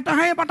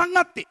 66 පටන්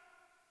ගත්තේ.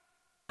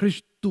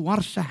 ක්‍රිස්තු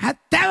වර්ෂ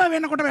 70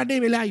 වෙනකොට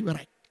වැඩේ වෙලා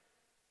ඉවරයි.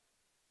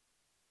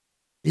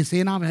 ඒ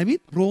සේනාව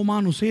ඇවිත්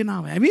රෝමානු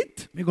සේනාව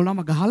ඇවිත්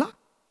මේගොල්ලම ගහලා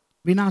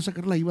විනාශ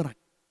කරලා ඉවරයි.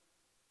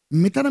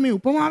 මෙතන මේ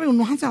උපමාවේ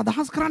උන්වහන්සේ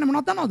අදහස් කරන්නේ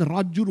මොනවද දන්නවද?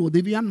 රජුරෝ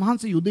දෙවියන්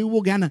වහන්සේ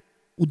යුදෙව්වෝ ගැන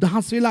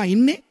උදහස් වෙලා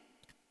ඉන්නේ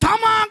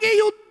තමාගේ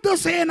යුද්ධ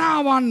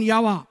සේනාවන්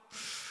යවා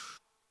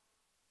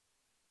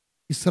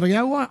ඉස්සර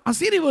යවුවා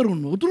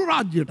අසිරිවරුන් උතුරු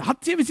රාජ්‍යයට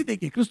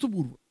 721 ක්‍රිස්තු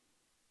පූර්ව.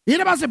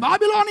 ඊට පස්සේ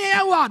බාබිලෝනිය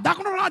යවුවා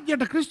දකුණු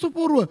රාජ්‍යයට ක්‍රිස්තු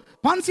පූර්ව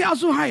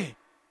 586.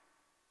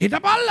 ඊට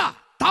පල්ලා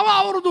තව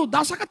අවුරුදු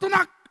දශක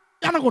 3ක්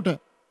යනකොට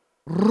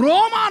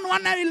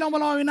රෝමානුවන් ඇවිල්ලා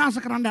උඹලව විනාශ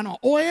කරන්න යනවා.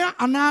 ඔය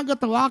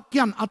අනාගත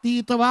වාක්‍යයන්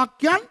අතීත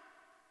වාක්‍යයන්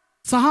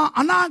සහ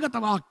අනාගත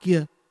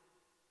වාක්‍ය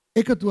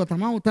එකතුව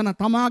තමයි උතන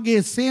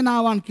තමාගේ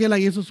සේනාවන් කියලා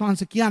යේසුස්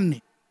වහන්සේ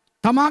කියන්නේ.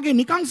 තමාගේ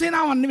නිකං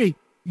සේනාවන් නෙවෙයි.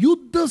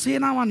 යුද්ධ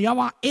සේනාවන්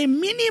යවා ඒ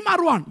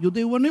මිනිමරුවන්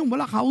යුදෙව්වනේ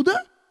උඹලා කවුද?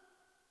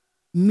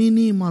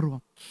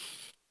 මිනිමරුවන්.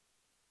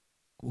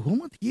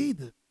 කොහොම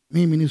තියෙයිද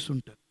මේ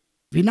මිනිස්සුන්ට?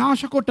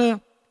 විනාශ කොට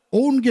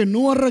ඔවුන්ගේ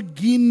නුවර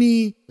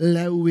ගිනි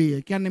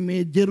ලැබුවේ. කියන්නේ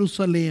මේ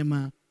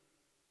ජෙරුසලේම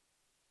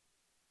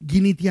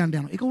ගිනි තියන්න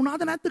යනවා. ඒක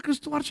වුණාද නැද්ද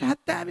ක්‍රිස්තු වර්ෂ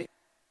 70?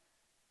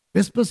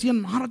 වෙස්පසියන්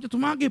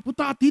මහරජතුමාගේ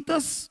පුතා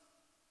තීතස්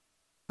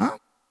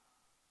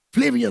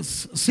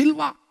ෆ්ලේවියස්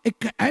සිල්වා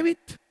එක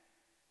ඇවිත්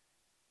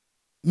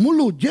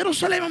මුළු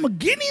ජෙරුසලේමම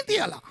ගිනි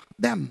තියලා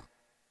දැම්ම.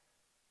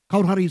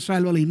 කවුරු හරි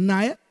ඊශ්‍රායල් වල ඉන්න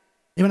අය,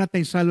 එහෙම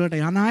නැත්නම් ඊශ්‍රායල් වලට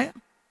යන අය,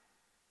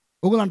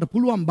 ඔයගලන්ට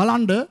පුළුවන්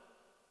බලන්න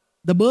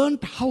the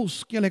burnt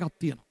house කියලා එකක්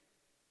තියෙනවා.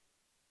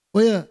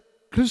 ඔය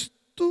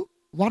ක්‍රිස්තු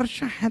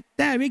වර්ෂ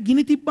 70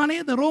 ගිනි තිබ්බා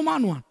නේද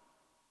රෝමානුවන්?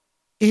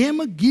 එහෙම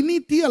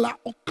ගිනි තියලා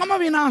ඔක්කොම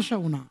විනාශ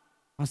වුණා.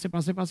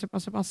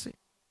 පස්සේ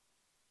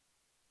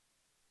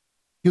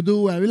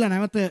යුදෙව්වෝ ඇවිල්ලා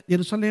නැවත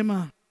ජෙරුසලේම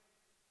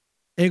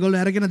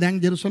ඒගොල්ලෝ අරගෙන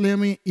දැන්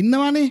ජෙරුසලේමේ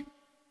ඉන්නවනේ.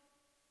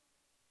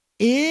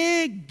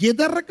 ඒ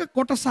ගෙදරක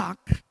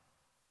කොටසක්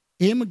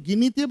එහෙම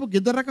ගිනි තියපු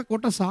ගෙදරක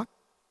කොටසක්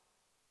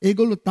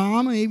ඒගොල්ලෝ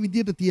තාම ඒ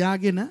විදියට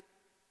තියාගෙන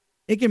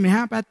ඒකේ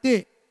මෙහා පැත්තේ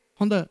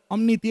හොඳ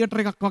ඔම්නි තියටර්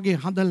එකක් වගේ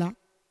හදලා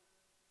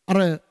අර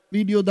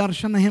වීඩියෝ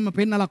දර්ශන එහෙම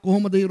පෙන්නලා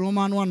කොහොමද මේ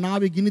රෝමානුවන්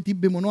ආවේ ගිනි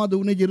තිබ්බේ මොනවද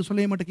උනේ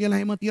ජෙරුසලේමට කියලා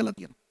එහෙම තියලා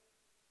තියෙනවා.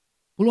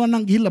 පුළුවන්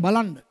නම් ගිහිල්ලා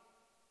බලන්න.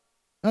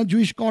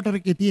 ජුයිෂ් කෝටර්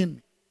එකේ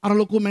තියෙන්නේ. අර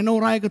ලොකු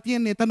මෙනෝරා එක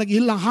තියෙන්නේ. එතන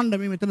ගිහිල්ලා අහන්න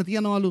මේ මෙතන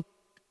තියනවලු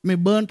මේ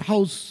බර්න්ට්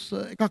හවුස්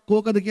එකක්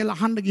කෝකද කියලා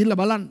අහන්න ගිහිල්ලා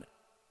බලන්න.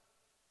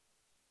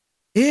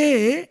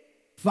 ඒ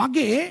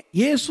වගේ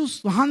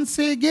යේසුස්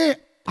වහන්සේගේ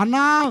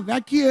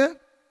අනාවැකිය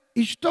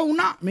ඉෂ්ට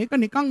වුණා. මේක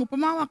නිකන්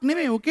උපමාවක්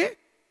නෙමෙයි. ඕකේ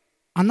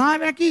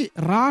අනාවැකි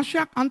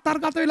රාශියක්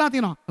අන්තර්ගත වෙලා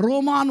තියෙනවා.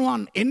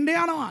 රෝමානුවන් එන්න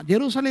යනවා.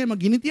 ජෙරුසලේම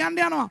ගිනි තියන්න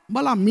යනවා.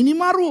 බලන්න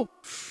මිනිමරුවෝ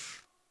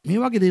මේ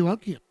වගේ දේවල්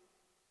කියන.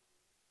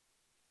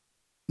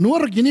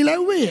 නුවර ගිනි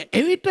ලැබුවේ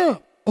එවිට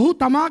ඔහු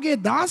තමාගේ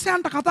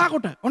දාසයන්ට කතා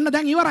කොට ඔන්න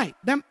දැන් ඉවරයි.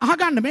 දැන්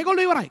අහගන්න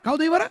මේගොල්ලෝ ඉවරයි.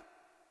 කවුද ඉවර?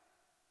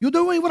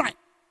 යුදෙව්වෝ ඉවරයි.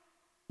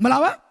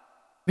 උඹලව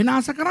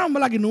විනාශ කරා.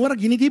 උඹලගේ නුවර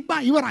ගිනි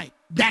තිබ්බා ඉවරයි.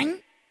 දැන්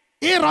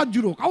ඒ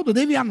රජුරෝ කවුද?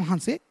 දෙවියන්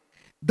වහන්සේ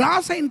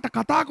දාසයන්ට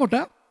කතා කොට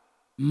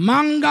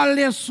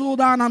මංගල්‍ය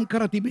සූදානම්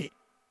කර තිබේ.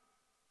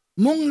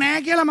 මුන්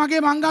නෑ කියලා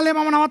මගේ මංගල්‍ය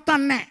මම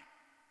නවත්තන්නේ නෑ.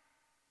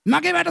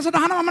 මගේ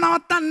වැඩසටහන මම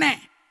නවත්තන්නේ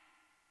නෑ.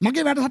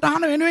 මගේ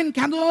වැඩසටහන වෙනුවෙන්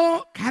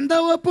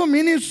කැඳවපු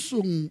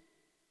මිනිස්සුන්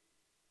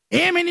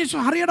ඒ මිනිස්සු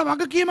හරියට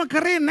වගකීම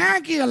කරේ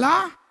නෑ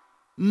කියලා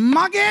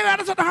මගේ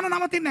වැඩසටහන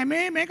නවතින්නේ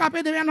නෑ. මේක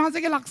අපේ දෙවියන්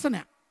වහන්සේගේ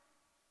ලක්ෂණයක්.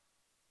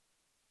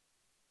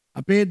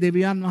 අපේ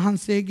දෙවියන්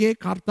වහන්සේගේ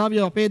කර්තව්‍ය,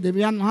 අපේ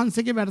දෙවියන්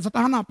වහන්සේගේ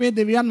වැඩසටහන, අපේ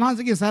දෙවියන්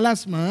වහන්සේගේ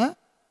සැලැස්ම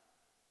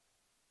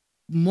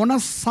මොන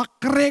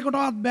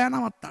සක්‍රේකටවත් බෑ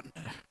නවත්තන්න.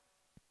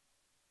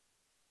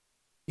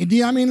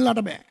 ඉඩි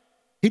අමීන්ලට බෑ.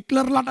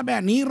 හිට්ලර්ලට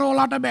බෑ.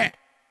 නීරෝලට බෑ.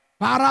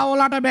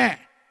 පාරාවෝලට බෑ.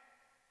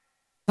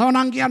 තව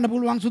නම් කියන්න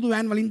පුළුවන් සුදු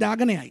වෑන් වලින්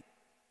දාගෙන යයි.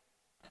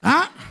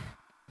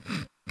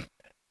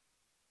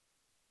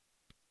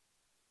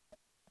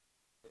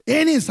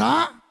 ඒ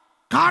නිසා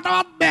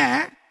කාටවත්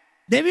බෑ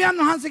දෙවියන්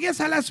වහන්සේගේ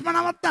සැලැස්ම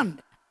නවත්තන්න.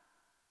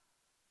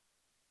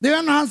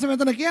 දෙවියන් වහන්සේ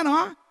මෙතන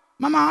කියනවා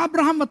මම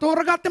ආබ්‍රහම්ව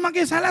තෝරගත්තේ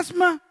මගේ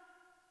සැලැස්ම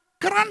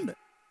කරන්න.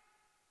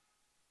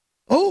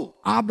 ඔව්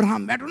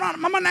ආබ්‍රහම් වැටුණා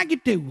මම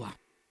නැගිටෙව්වා.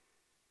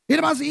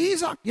 ඊට පස්සේ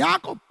ඊසාක්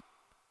යාකොබ්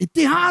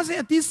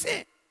ඉතිහාසය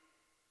තිස්සේ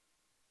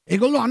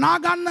ඒගොල්ලෝ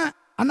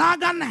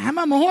අනාගන්න හැම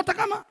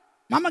මොහොතකම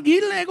මම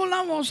ගිහිල්ලා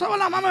ඒගොල්ලන්ව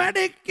ඔසවලා මම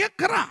වැඩේ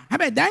කරා.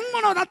 හැබැයි දැන්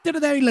මොනවද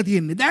අත්‍යයට දැවිලා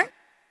තියෙන්නේ? දැන්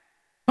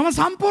මම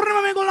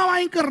සම්පූර්ණයෙන්ම මේගොල්ලන්ව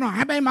අයින් කරනවා.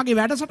 හැබැයි මගේ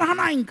වැඩසටහන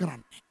අයින්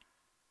කරන්නේ.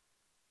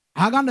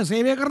 අහගන්න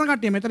සේවය කරන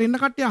කට්ටිය මෙතන ඉන්න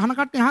කට්ටිය අහන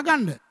කට්ටිය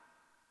අහගන්න.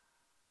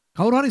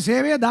 කවුරු හරි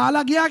සේවය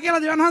දාලා ගියා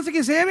කියලා දෙවියන්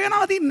වහන්සේගේ සේවය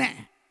නවතින්නේ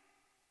නැහැ.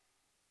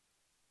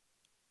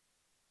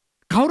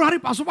 කවුරු හරි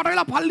පසුපට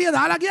වෙලා පල්ලිය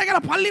දාලා ගියා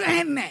කියලා පල්ලි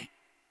වැහෙන්නේ නැහැ.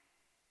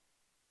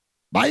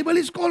 බයිබල්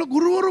ඉස්කෝල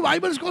ගුරුවරු,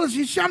 බයිබල් ඉස්කෝල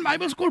ශිෂ්‍යයන්,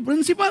 බයිබල් ඉස්කෝල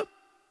ප්‍රින්සිපල්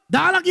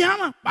දාලා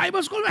ගියාම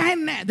බයිබල් ඉස්කෝල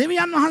වැහෙන්නේ නැහැ.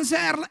 දෙවියන් වහන්සේ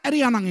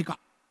ඇරියා නම් එක.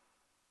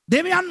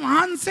 දෙවියන්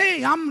වහන්සේ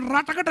යම්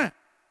රටකට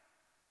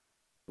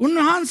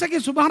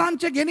උන්වහන්සේගේ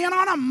සුභාරංචිය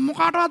ගෙනියනවා නම්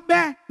මොකාටවත්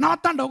බෑ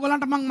නවත්තන්න.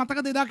 ඕගොල්ලන්ට මම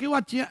මතකද එදා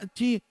කිව්වා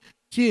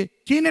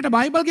චීනෙට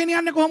බයිබල්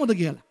ගෙනියන්නේ කොහොමද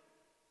කියලා.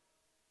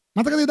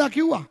 මතකද එදා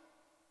කිව්වා.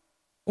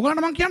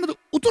 ඕගොල්ලන්ට මම කියන්නද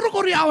උතුරු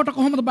කොරියාවට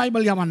කොහොමද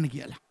බයිබල් යවන්නේ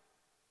කියලා.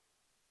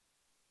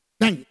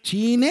 දැන්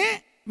චීනේ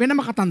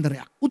වෙනම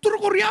කතන්දරයක්. උතුරු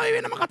කොරියාවේ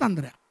වෙනම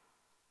කතන්දරයක්.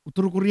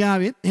 උතුරු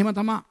කොරියාවෙත් එහෙම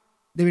තමයි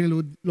දෙවෙනි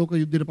ලෝක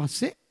යුද්ධයට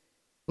පස්සේ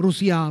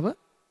රුසියාව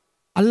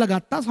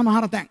අල්ලගත්තා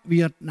සමහර තැන්.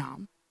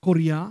 වියට්නාම්,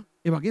 කොරියා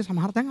ඒ වගේ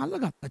සමහර තැන්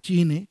අල්ලගත්තා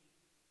චීනේ.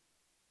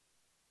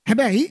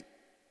 හැබැයි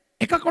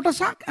එක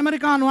කොටසක්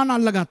ඇමරිකානුවන්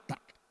අල්ලගත්තා.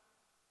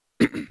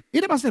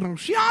 ඊට පස්සේ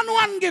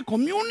රුසියානුවන්ගේ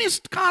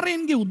කොමියුනිස්ට්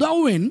කාරයන්ගේ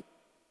උදව්වෙන්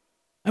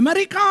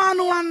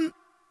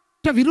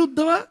ඇමරිකානුවන්ට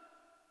විරුද්ධව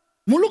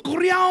මුළු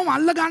කොරියාවම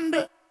අල්ලගන්න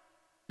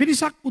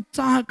පිරිසක්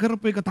උත්සාහ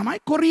කරපු එක තමයි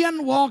කොරියන්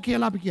වෝ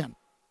කියලා අපි කියන්නේ.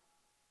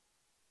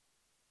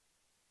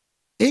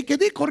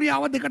 ඒකෙදි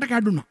කොරියාව දෙකට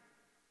කැඩුනා.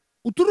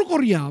 උතුරු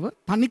කොරියාව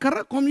තනිකර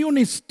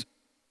කොමියුනිස්ට්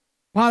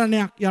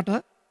පාලනයක් යට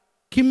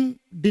කිම්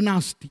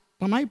ඩිනාස්ටි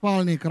තමයි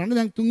පාලනය කරන්නේ.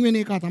 දැන්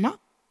තුන්වෙනි එක තමයි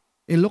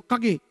ඒ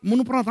ලොක්කගේ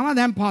මුණුපුරා තමයි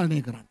දැන්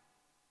පාලනය කරන්නේ.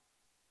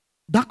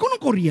 දකුණු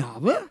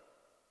කොරියාව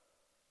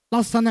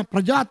ලස්සන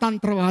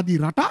ප්‍රජාතන්ත්‍රවාදී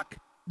රටක්.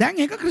 දැන්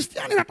ඒක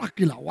ක්‍රිස්තියානි රටක්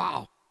කියලා.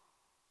 වාව්.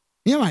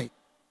 එහෙමයි.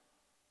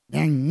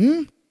 දැන්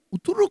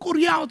උතුරු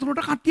කොරියාව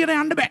තුරට කට්ටියට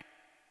යන්න බෑ.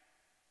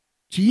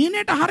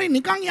 චීනෙට හරි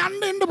නිකන්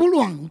යන්න එන්න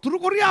පුළුවන්. උතුරු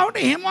කොරියාවට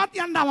එහෙමවත්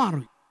යන්න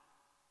අමාරුයි.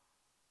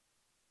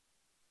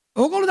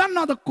 ඕගොල්ලෝ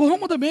දන්නවද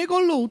කොහොමද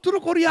මේගොල්ලෝ උතුරු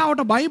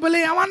කොරියාවට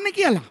බයිබලේ යවන්නේ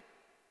කියලා?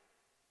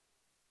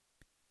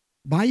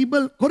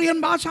 Bible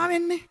Korean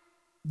භාෂාවෙන්නේ.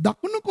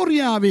 දකුණු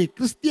කොරියාවේ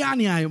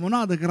ක්‍රිස්තියානි අය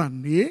මොනවද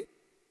කරන්නේ?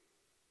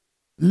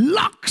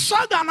 ලක්ෂ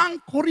ගණන්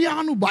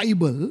කොරියානු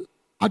බයිබල්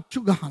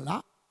අච්චු ගහලා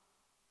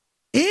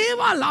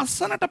ඒවා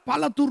ලස්සනට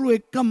පළතුරු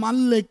එක්ක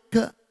මල් එක්ක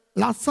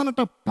ලස්සනට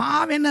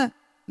පාවෙන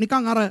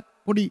නිකන් අර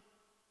පොඩි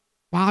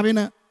පාවෙන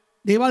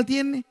දේවල්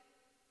තියෙන්නේ.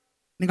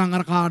 නිකන්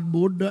අර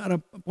කාඩ්බෝඩ් අර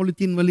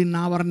පොලිතින් වලින්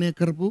ආවරණය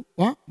කරපු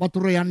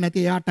වතුර යන්නේ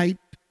නැති එයා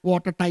ටයිට්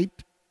වෝටර්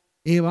ටයිට්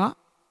ඒවා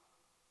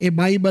ඒ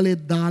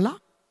බයිබලෙත් දාලා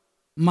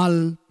මල්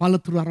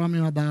පළතුරු අරම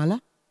ඒවා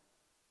දාලා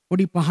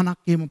පොඩි පහනක්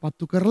එහෙම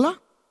පත්තු කරලා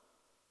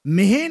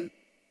මෙහෙන්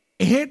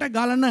එහෙට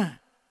ගලන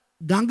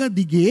ගඟ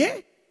දිගේ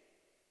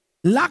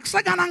ලක්ෂ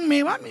ගණන්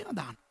මේවා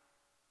දාන.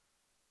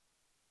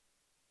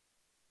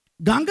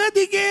 ගඟ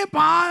දිගේ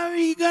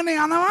පාවිගෙන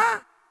යනවා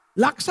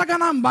ලක්ෂ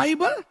ගණන්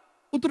බයිබල්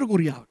උතුරු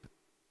කොරියාවට.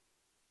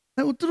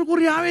 උතුරු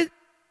කොරියාවේ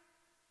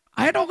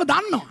අයට ඕක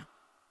දන්නවා.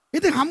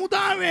 ඉතින්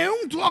හමුදාවේ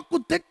උන්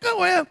තුවක්කුත් එක්ක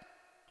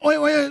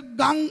ඔය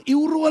ගම්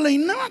ඉවුරු වල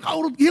ඉන්නවා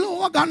කවුරුත් ගිහලා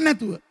ඕවා ගන්න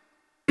නැතුව.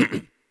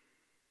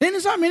 ඒ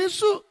නිසා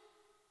මිනිස්සු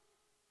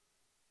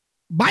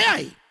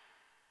බයයි.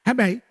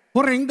 හැබැයි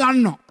හොරෙන්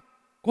ගන්නවා.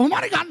 කොහොම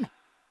හරි ගන්නවා.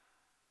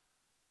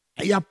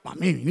 ඇයි අප්පා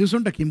මේ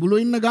මිනිස්සුන්ට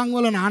කිඹුලෝ ඉන්න ගම්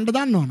වල නාන්න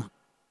දන්නවනම්.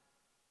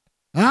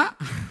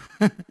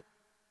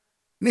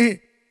 නේ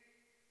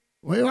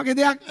ඔය වගේ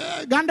දෙයක්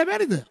ගන්න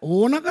බැරිද?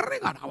 ඕන කරන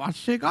එකට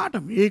අවශ්‍ය කාට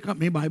මේක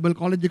මේ බයිබල්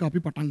කොලෙජ් එක අපි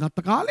පටන්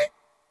ගත්ත කාලේ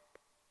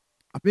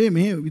අපේ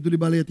මේ විදුලි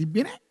බලය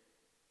තිබ්බේ නැහැ.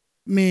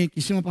 මේ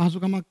කිසිම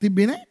පහසුකමක්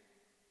තිබ්බේ නැහැ.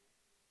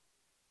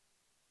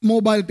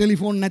 මොබයිල්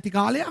ටෙලිෆෝන් නැති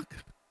කාලයක්.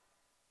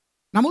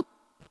 නමුත්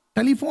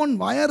ටෙලිෆෝන්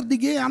වයර්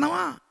දිගේ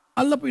යනවා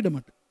අල්ලපු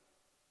ඉඩමට.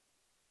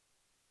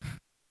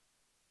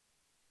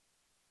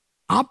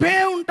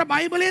 අපේ උන්ට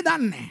බයිබලේ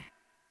දන්නේ නැහැ.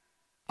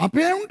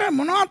 අපේ උන්ට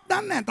මොනවත්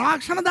දන්නේ නැහැ.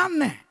 තාක්ෂණ දන්නේ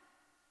නැහැ.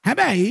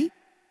 හැබැයි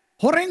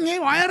හොරෙන් ඒ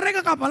වයර්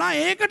එක කපලා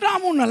ඒකට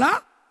අමුණලා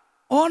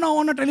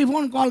ඕන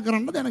ටෙලිෆෝන් කෝල්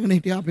කරන්න දැනගෙන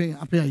හිටියා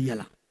අපේ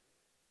අයියලා.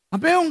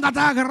 අපේ උන්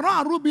කතා කරනවා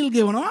අරු බිල්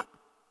ගෙවනවා.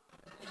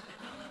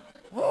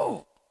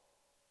 ඕ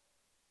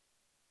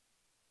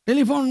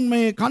ටෙලිෆෝන්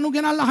මේ කණු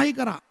ගෙනල්ලා හයි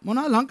කරා.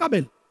 මොනවා ලංකා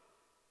බෙල්.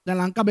 දැන්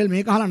ලංකා බෙල්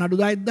මේක අහලා නඩු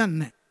දායිද දන්නේ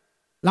නැහැ.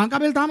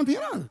 ලංකාවේ තාම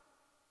තියනවද?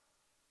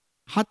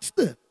 හත්ස්ද?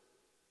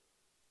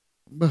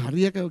 ඔබ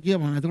හරියක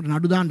කියපන්. එතකොට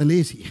නඩු දාන්න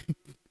ලේසි.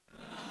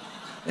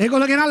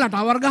 ඒගොල්ලෝ ගෙනල්ලා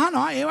ටවර්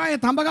ගහනවා. ඒවායේ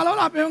තඹ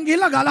ගලවලා අපේ උන්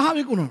ගිහිල්ලා ගලහා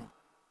විකුණනවා.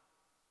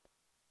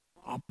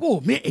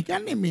 අපෝ මේ ඒ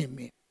කියන්නේ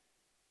මේ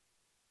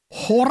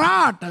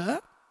හොරාට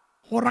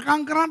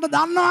හොරකම් කරන්න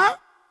දන්නවා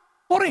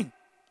හොරෙන්.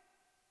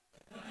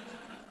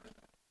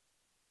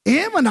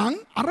 එහෙමනම්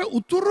අර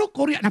උතුරු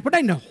කොරියා අපිට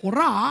ඉන්න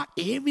හොරා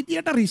ඒ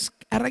විදියට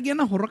රිස්ක්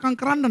අරගෙන හොරකම්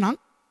කරන්න නම්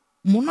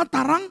මොන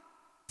තරම්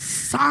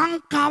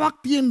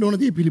සංකාවක් තියෙන්න ඕනද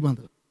මේ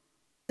පිළිබඳව.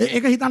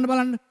 ඒක හිතන්න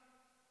බලන්න.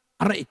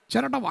 අර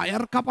එච්චරට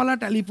වයර් කපලා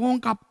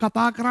ටෙලිෆෝන්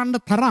කතා කරන්න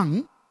තරම්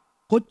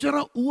කොච්චර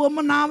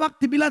උවමනාවක්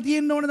තිබිලා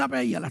තියෙන්න ඕනද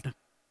අපේ අයියලට.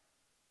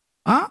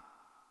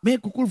 මේ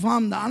කුකුල්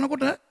ෆාම්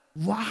දානකොට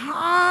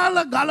වහාල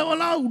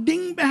ගලවලා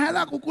උඩින්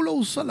බහැලා කුකුල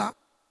උස්සලා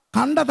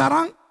කණ්ඩ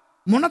තරම්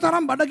මොන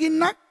තරම්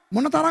බඩගින්නක්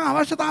මොන තරම්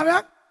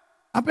අවශ්‍යතාවයක්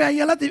අපේ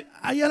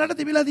අයියලට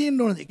තිබිලා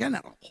තියෙන්න ඕනද. ඒ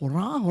කියන්නේ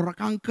හොරා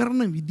හොරකම්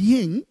කරන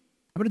විදිහෙන්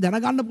අපිට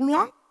දැනගන්න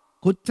පුළුවන්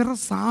කොච්චර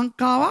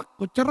සාංකාවක්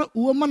කොච්චර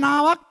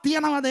උවමනාවක්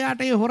තියනවද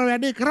යාට ඒ හොර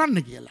වැඩේ කරන්න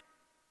කියලා.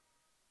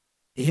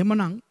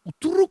 එහෙමනම්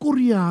උතුරු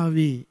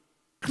කොරියාවේ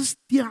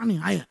ක්‍රිස්තියානි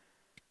අය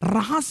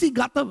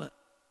රහසිගතව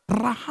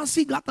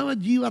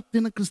ජීවත්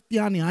වෙන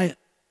ක්‍රිස්තියානි අය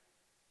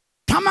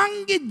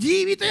තමන්ගේ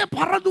ජීවිතය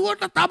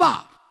පරදුවට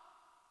තබා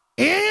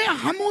ඒ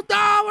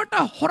හමුදාවට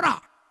හොරා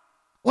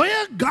ඔය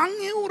ගම්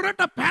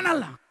ඉවුරට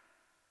පැනලා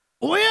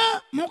ඔය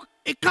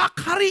එකක්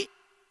හරි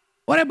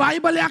ඔය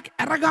බයිබලයක්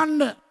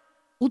අරගන්න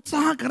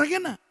උත්සාහ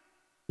කරගෙන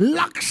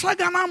ලක්ෂ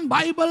ගණන්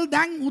බයිබල්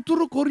දැන්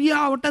උතුරු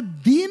කොරියාවට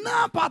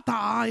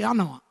දිනපතා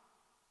යනවා.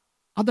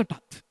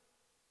 අදටත්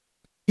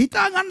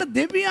හිතාගන්න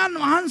දෙවියන්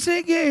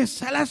වහන්සේගේ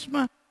සැලැස්ම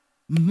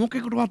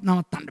මොකෙකුටවත්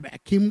නවත්තන්න බෑ.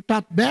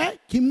 කිම්ටත් බෑ,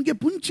 කිම්ගේ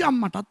පුංචි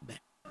අම්මටත්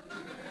බෑ.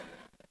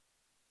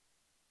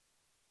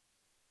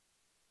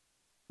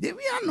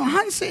 දෙවියන්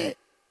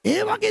වහන්සේ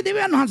ඒ වගේ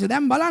දෙවියන් වහන්සේ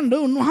දැන් බලන්න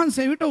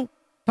උන්වහන්සේ විට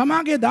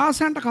තමාගේ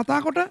දාසයන්ට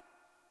කතා කොට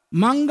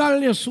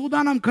මංගල්‍ය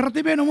සූදානම් කර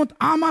තිබේ. නමුත්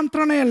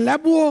ආමන්ත්‍රණය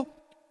ලැබුවෝ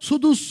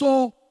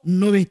සුදුස්සෝ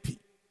නොවෙති.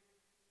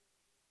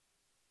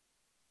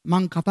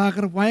 මං කතා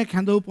කරපු අය,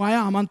 කැඳවපු අය,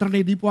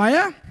 ආමන්ත්‍රණය දීපු අය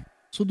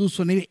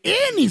සුදුස්සෝ නෙවෙයි.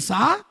 ඒ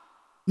නිසා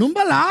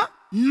නුඹලා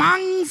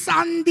මං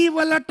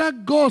සන්දිවලට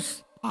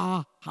ගොස්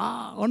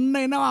ඔන්න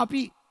එනවා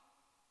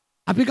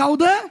අපි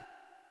කවුද?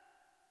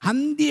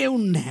 හන්දියේ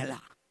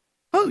උන්නැලා.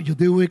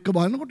 යුදෙව් එක්ක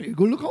බලනකොට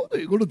ඒගොල්ලෝ කවුද?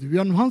 ඒගොල්ලෝ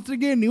දෙවියන්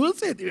වහන්සේගේ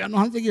නිවසේ, දෙවියන්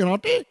වහන්සේගේ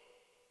රටේ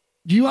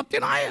ජීවත්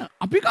වෙන අය.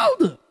 අපි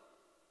කවුද?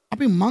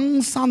 අපි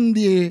මං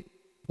සන්දියේ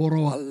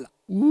පොරවල්.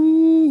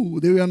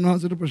 දෙවියන්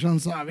වහන්සේට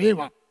ප්‍රශංසා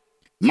වේවා.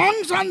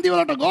 මං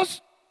සන්දිවලට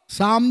ගොස්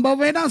සම්භව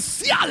වෙන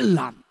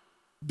සියල්ලන්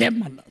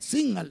දෙමළ,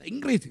 සිංහල,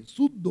 ඉංග්‍රීසි,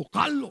 සුද්දෝ,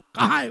 කල්ලෝ,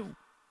 කහයෝ,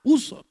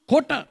 උස,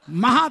 කොට,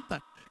 මහත,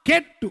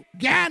 කෙට්ටු,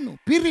 ගෑනු,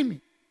 පිරිමි,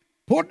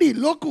 පොඩි,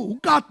 ලොකු,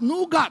 උගත්,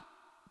 නූගත්,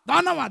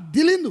 ධනවත්,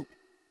 දිලිඳු,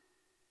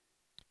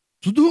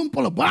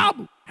 සුදුහුම්පොළ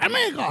බාබු හැම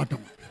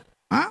එකටම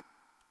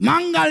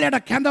මංගල්‍යයට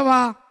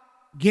කැඳවා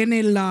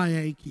ගෙනෙල්ලා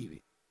යයි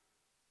කීවේ.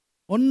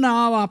 ඔන්න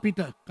ආවා අපිට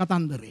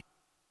කතන්දරේ.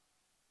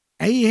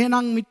 ඇයි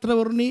එහෙනම්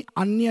මිත්‍රවරුනි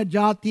අන්‍ය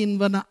ජාතීන්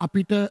වන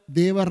අපිට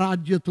දේව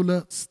රාජ්‍ය තුල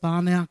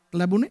ස්ථානයක්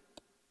ලැබුණේ?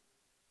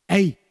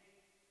 ඇයි?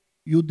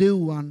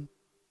 යුදෙව්වන්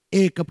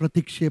ඒක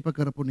ප්‍රතික්ෂේප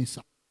කරපු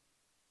නිසා.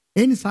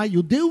 ඒ නිසා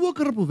යුදෙව්ව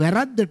කරපු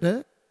වැරද්දට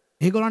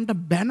ඒගොල්ලන්ට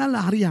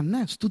බැනලා හරියන්නේ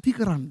නැහැ. ස්තුති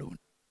කරන්න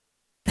ඕනේ.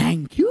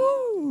 thank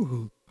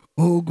you.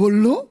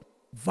 ඕගොල්ලෝ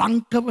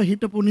වංකව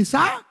හිටපු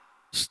නිසා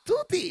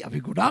ස්තුතියි. අපි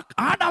ගොඩක්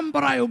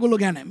ආඩම්බරයි ඕගොල්ලෝ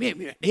ගැන. මේ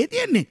වැඩේ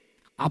තියෙන්නේ.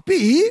 අපි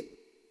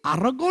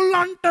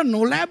අරගොල්ලන්ට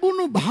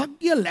නොලැබුණු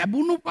භාග්‍ය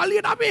ලැබුණු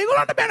පළියට අපි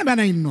ඒගොල්ලන්ට බැන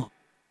ඉන්නවා.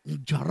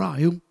 ජරා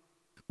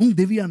උන්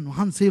දෙවියන්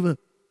වහන්සේව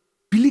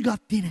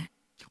පිළිගත්තේ නැහැ.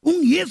 උන්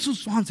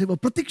යේසුස් වහන්සේව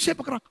ප්‍රතික්ෂේප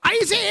කරා.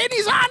 අයිසේ ඒ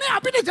නිසානේ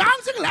අපිට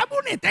chance එක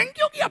ලැබුණේ. thank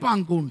you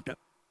කියපන්කුන්ට.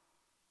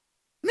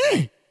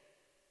 නේ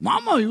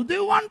මම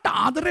යුදෙව්වන්ට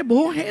ආදරේ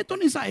බොහෝ හේතු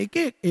නිසා ඒක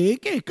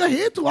එක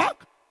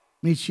හේතුවක්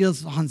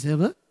මෙසියස්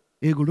වහන්සේව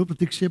ඒගොල්ලෝ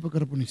ප්‍රතික්ෂේප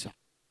කරපු නිසා.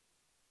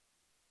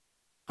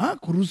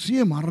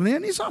 කුරුසියේ මරණය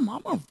නිසා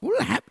මම full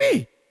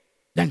happy.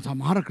 දැන්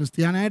සමහර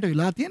ක්‍රිස්තියානයිට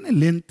වෙලා තියෙන්නේ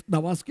ලෙන්ත්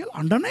දවස් කියලා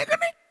අඬන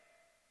එකනේ.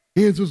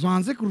 යේසුස්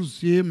වහන්සේ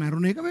කුරුසියේ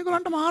මැරුණ එක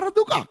මේගොල්ලන්ට මාර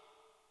දුකක්.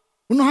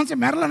 උන්වහන්සේ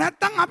මැරලා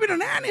නැත්තම් අපිට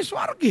නෑනේ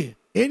ස්වර්ගය.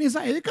 ඒ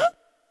නිසා ඒක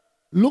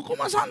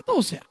ලොකුම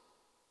සන්තෝෂයක්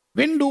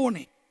වෙන්න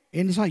ඕනේ.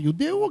 ඒ නිසා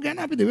යුදෙව්ව ගැන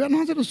අපි දෙවියන්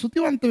වහන්සේට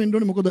ස්තුතිවන්ත වෙන්න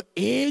ඕනේ. මොකද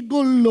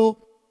ඒගොල්ලෝ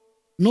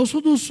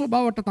නොසුදුසු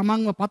බවට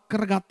තමන්ව පත්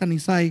කරගත්ත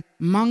නිසායි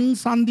මං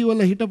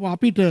සන්දිවල හිටපු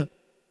අපිට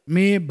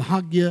මේ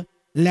භාග්‍ය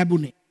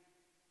ලැබුණේ.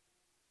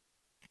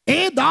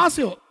 ඒ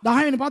 10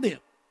 වෙනි පදය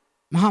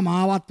මහා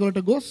මාවත්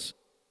වලට ගොස්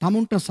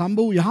තමුන්ට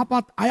සම්භව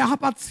යහපත්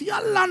අයහපත්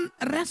සියල්ලන්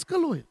රැස්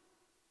කළෝය.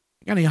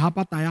 ඒ කියන්නේ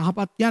යහපත්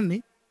අයහපත්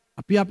කියන්නේ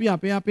අපි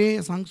අපේ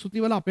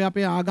සංස්කෘතිවල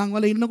අපේ ආගම්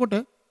වල ඉන්නකොට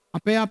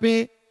අපේ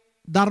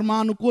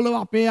ධර්මානුකූලව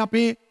අපේ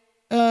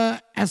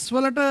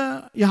ඇස්වලට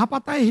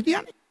යහපත් අය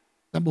හිටියනේ.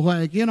 දැන් බොහෝ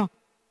අය කියනවා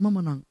මම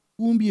නම්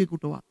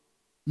කූඹියෙකුටවත්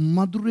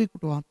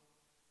මදුරේකටවත්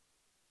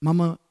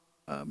මම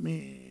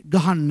මේ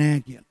ගහන්නේ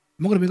නැහැ කියලා.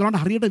 මොකද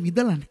මේගොල්ලන්ට හරියට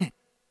විදලා නැහැ.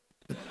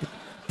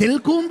 තෙල්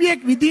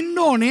කූඹියෙක් විදින්න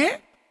ඕනේ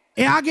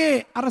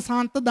එයාගේ අර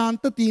සාන්ත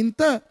දාන්ත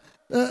තීන්ත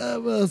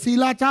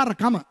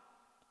සීලාචාරකම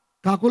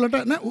කකුලට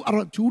අර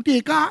චූටි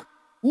එක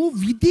ඌ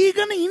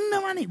විදීගෙන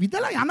ඉන්නවනේ.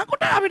 විදලා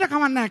යනකොට අපිට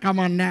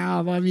කමන්නේ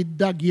ආවා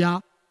විද්දා ගියා.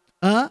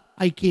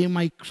 I came,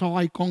 I saw,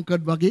 I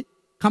conquered වගේ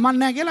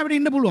කමන්නේ කියලා අපිට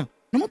ඉන්න පුළුවන්.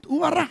 නමුත්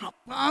ඌ අර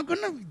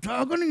හපාගෙන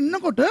විදාගෙන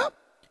ඉන්නකොට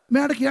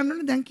මෙයාට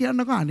කියන්නනේ දැන්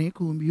කියන්නකෝ අනේ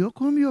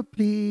කුඹියෝ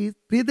ප්ලීස්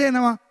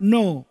පිදෙනවා.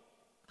 no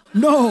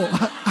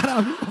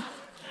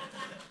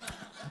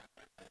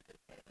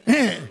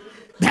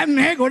දැන්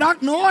මේ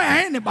ගොඩක් නෝ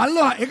ඇහෙන්නේ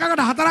බල්ලෝ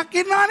එකකට 4ක්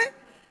ඉන්නවානේ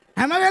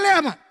හැම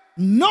වෙලේම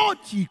no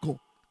chico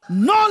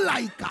no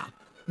laika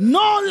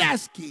no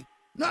lasky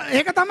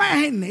ඒක තමයි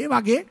ඇහෙන්නේ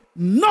වගේ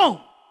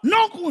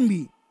no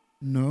කුඹි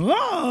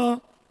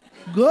no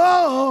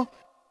go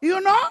you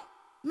know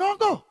no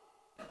go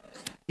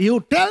you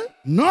tell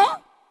no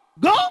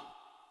go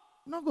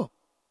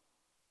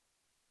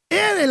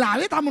ඒ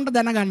වෙලාවේ තමුන්ට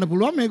දැනගන්න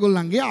පුළුවන්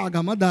මේගොල්ලන්ගේ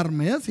ආගම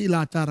ධර්මය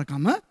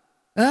සීලාචාරකම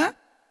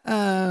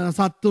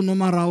සත්තු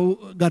නොමරව්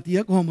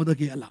ගතිය කොහොමද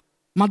කියලා.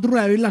 මදුරු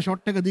ඇවිල්ලා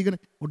ෂොට් එක දීගෙන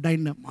පොඩ්ඩක්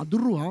ඉන්න.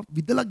 මදුරුවා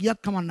විදලා ගියත්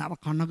කමන්නේ අර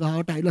කන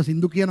ගාවට ඇවිල්ලා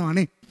සින්දු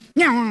කියනවානේ.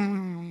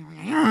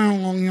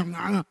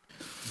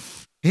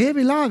 ඒ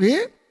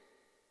වෙලාවේ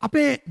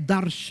අපේ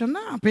දර්ශන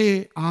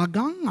අපේ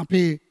ආගම්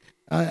අපේ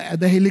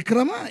ඇදහිලි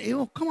ක්‍රම ඒ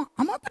ඔක්කොම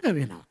අමතක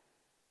වෙනවා.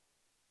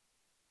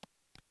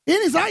 ඒ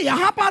නිසා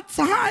යහපත්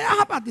සහ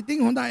අයහපත්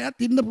ඉතින් හොඳ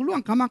අයත් ඉන්න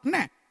පුළුවන් කමක්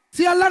නැහැ.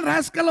 සියල්ලන්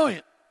රැස්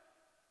කළෝය.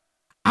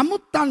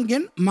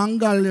 අමුත්තන්ගෙන්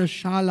මංගල්‍ය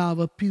ශාලාව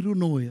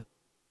පිරුණෝය.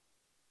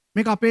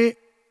 මේක අපේ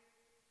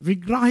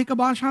විග්‍රාහික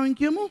භාෂාවෙන්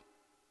කියමු.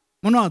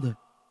 මොනවද?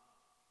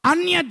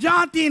 අන්‍ය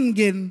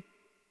ජාතීන්ගෙන්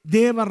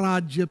දේව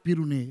රාජ්‍ය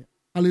පිරුණේය.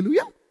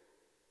 හලෙලුයා.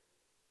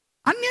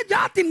 අන්‍ය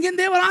ජාතීන්ගෙන්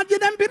දේව රාජ්‍ය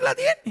දැන් පිරලා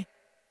තියෙන්නේ.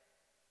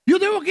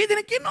 යුදෙවෝ කී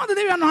දෙනෙක් ඉන්නවද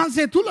දෙවියන්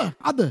වහන්සේ තුල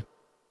අද?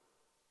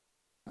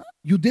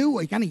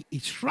 යුදෙව්වෝ කියන්නේ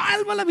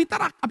ඊශ්‍රායල් වල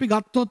විතරක් අපි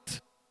ගත්තොත්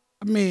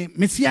මේ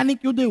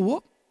මෙසියානික් යුදෙව්වෝ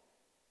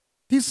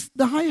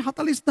 30,000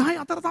 40,000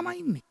 අතර තමයි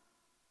ඉන්නේ.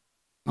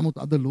 නමුත්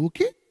අද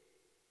ලෝකේ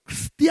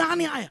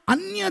ක්‍රිස්තියානි අය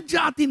අන්‍ය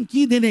ජාතීන්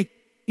කී දෙනෙක්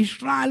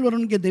ඊශ්‍රායල්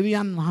වරුන්ගේ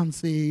දෙවියන්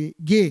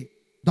වහන්සේගේ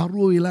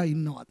දරුවෝ වෙලා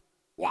ඉන්නවද?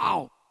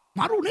 වව්!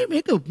 මරුනේ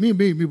මේක මේ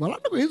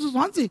බලන්නකෝ යේසුස්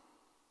වහන්සේ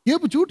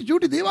කියපු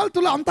චූටි දේවල්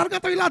තුල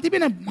අන්තර්ගත වෙලා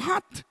තිබෙන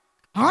මහත්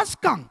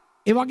ආස්කම්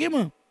ඒ වගේම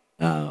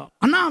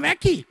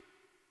අනාවැකි.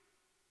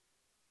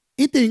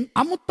 ඉතින්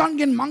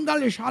අමුත්තන්ගෙන්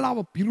මංගල්‍ය ශාලාව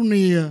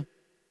පිරුණේය.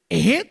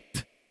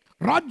 එහෙත්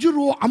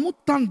රජුරෝ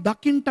අමුත්තන්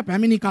දකින්ට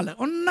පැමිණි කල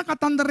ඔන්න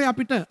කතන්දරේ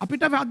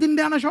අපිට වදින්න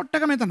යන ෂොට්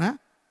එක මෙතන.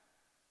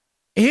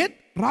 එහෙත්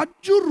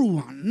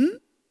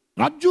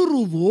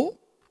රජුරුවෝ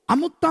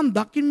අමුත්තන්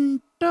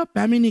දකින්ට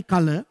පැමිණි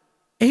කල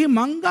එහි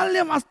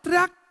මංගල්‍ය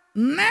වස්ත්‍රයක්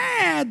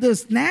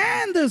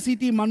නෑද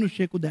සිටි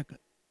මිනිසෙකු දැක.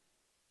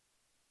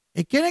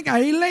 එක්කෙනෙක්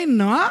ඇවිල්ලා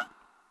ඉන්නවා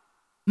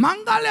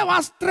මංගල්‍ය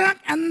වස්ත්‍රයක්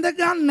ඇඳ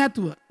ගන්න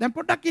නැතුව. දැන්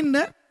පොඩ්ඩක් ඉන්න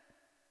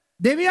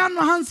දෙවියන්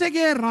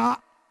වහන්සේගේ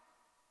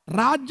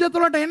රාජ්‍ය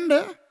තුලට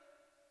එන්න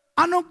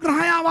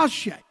අනුග්‍රහය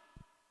අවශ්‍යයි.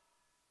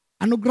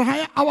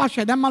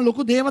 දැන් මම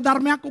ලොකු දේව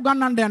ධර්මයක්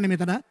උගන්වන්න යන්නේ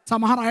මෙතන.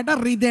 සමහර අයට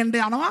රිදෙන්න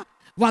යනවා,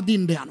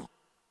 වදින්න යනවා.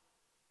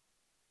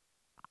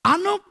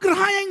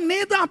 අනුග්‍රහයෙන්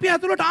නේද අපි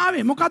ඇතුළට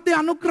ආවේ. මොකද්ද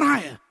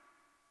අනුග්‍රහය?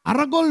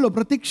 අරගොල්ලෝ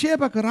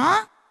ප්‍රතික්ෂේප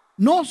කරා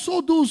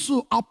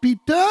නොසුදුසු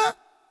අපිට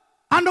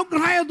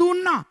අනුග්‍රහය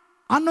දුන්නා.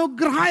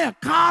 අනුග්‍රහය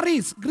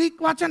කාරිස් ග්‍රීක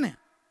වචනය.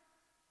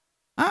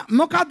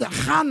 මොකද්ද?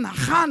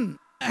 ඛන්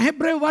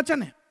හෙබ්‍රේව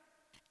වචනය.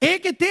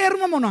 ඒකේ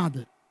තේරුම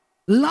මොනවාද?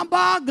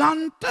 ලබා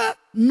ගන්නට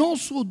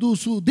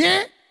නොසුදුසු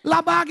දේ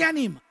ලබා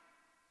ගැනීම.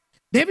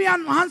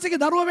 දෙවියන් වහන්සේගේ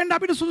දරුවෝ වෙන්න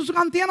අපිට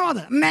සුදුසුකම්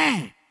තියනවද?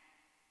 නැහැ.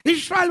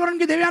 ඊශ්‍රායල්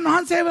වරුන්ගේ දෙවියන්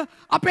වහන්සේව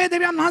අපේ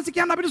දෙවියන් වහන්සේ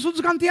කියන්න අපිට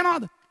සුදුසුකම්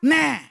තියනවද?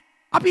 නැහැ.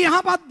 අපි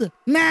යහපත්ද?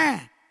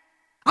 නැහැ.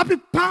 අපි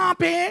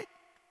පාපේ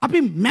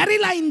අපි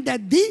මැරිලා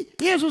ඉඳද්දී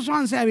යේසුස්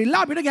වහන්සේ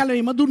ඇවිල්ලා අපිට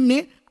ගැලවීම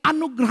දුන්නේ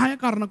අනුග්‍රහය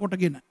කරන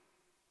කොටගෙන.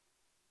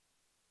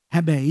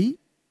 හැබැයි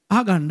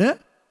අහගන්න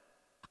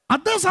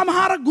අද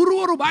සමහර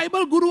ගුරුවරු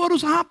බයිබල් ගුරුවරු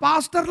සහ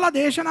පාස්ටර්ලා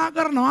දේශනා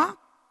කරනවා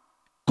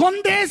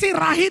කොන්දේසි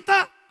රහිත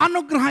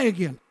අනුග්‍රහය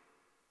කියලා.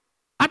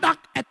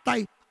 අඩක්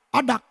ඇත්තයි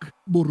අඩක්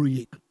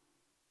බොරුයි එක.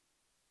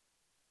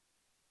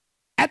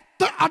 ඇත්ත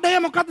අඩය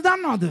මොකද්ද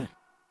දන්නවද?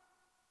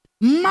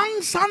 මං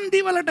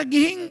සන්දිවලට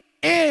ගිහින්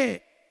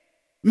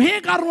මේ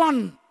කරුවන්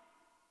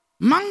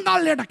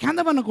මංගල්‍යයට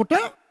කැඳවනකොට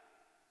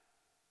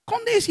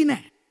කොන්දේසි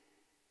නෑ.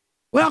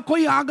 ඔයා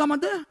කොයි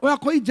ආගමද? ඔයා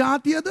කොයි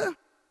ජාතියද?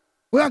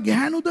 ඔයා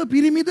ගැහැණුද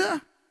පිරිමිද?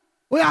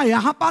 ඔයා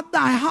යහපත්ද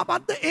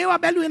අයහපත්ද? ඒවා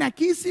බැලුවේ නෑ.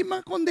 කිසිම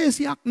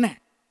කොන්දේසියක් නෑ.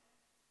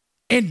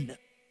 එන්න.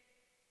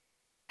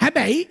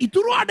 හැබැයි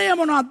ඉතුරු අඩය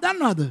මොනවද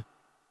දන්නවද?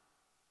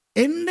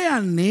 එන්න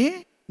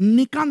යන්නේ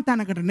නිකන්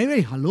තැනකට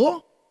නෙවෙයි හලෝ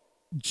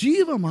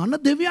ජීවමාන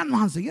දෙවියන්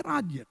වහන්සේගේ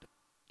රාජ්‍යයට.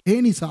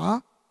 ඒ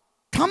නිසා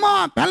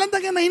තමා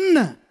පැළඳගෙන ඉන්න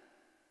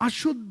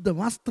අශුද්ධ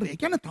වස්ත්‍රය.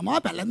 කියන්නේ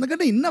තමා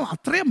පැළඳගෙන ඉන්න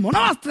වස්ත්‍රය මොන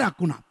වස්ත්‍රයක්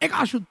වුණා ඒක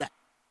අශුද්ධයි.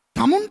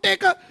 තමුන්ට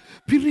ඒක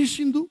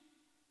පිරිසිදු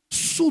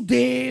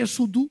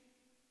සුදු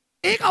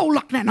ඒක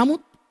අවුලක් නෑ.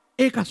 නමුත්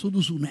ඒක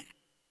සුදුසු නෑ.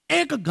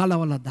 ඒක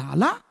ගලවලා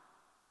දාලා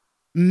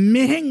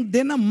මෙහෙන්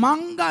දෙන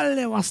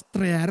මංගල්‍ය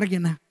වස්ත්‍රය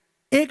අරගෙන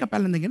ඒක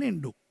පැළඳගෙන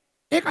එන්න.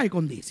 ඒකයි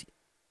කොන්දේසිය.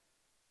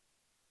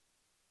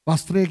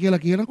 වස්ත්‍රය කියලා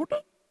කියනකොට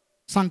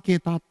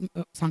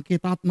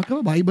සංකේතාත්මකව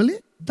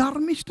බයිබලයේ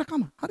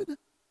ධර්මිෂ්ඨකම. හරිද?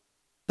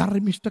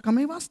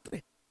 ධර්මිෂ්ඨකමේ වස්ත්‍රය.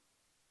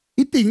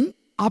 ඉතින්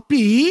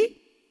අපි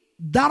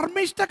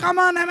ධර්මිෂ්ඨකම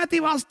නැමැති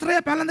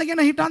වස්ත්‍රය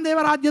පැළඳගෙන හිටන් දේව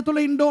රාජ්‍ය තුල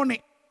ඉන්න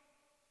ඕනේ.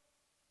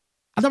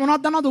 අද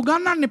මොනවද දන්නවද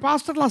උගන්වන්නේ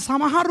පාස්ටර්ලා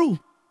සමහරු?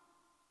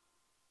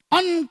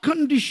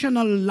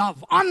 unconditional love,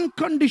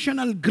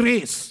 unconditional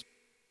grace.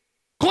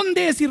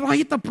 කොන්දේසි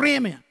රහිත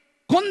ප්‍රේමය,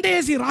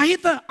 කොන්දේසි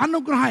රහිත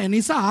අනුග්‍රහය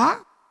නිසා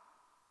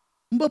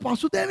උඹ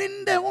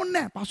පසුතැවෙන්න ඕනේ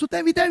නැහැ.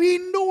 පසුතැවි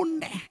ඉන්න ඕනේ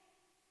නැහැ.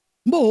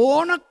 උඹ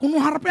ඕන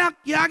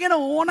කුණුහරුපයක් කියාගෙන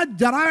ඕන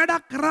ජරා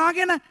වැඩක්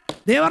කරාගෙන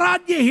දේව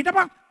රාජ්‍යයේ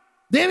හිටපන්.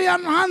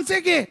 දේවයන්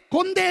වහන්සේගේ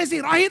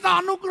කොන්දේසි රහිත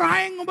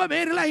අනුග්‍රහයෙන් ඔබ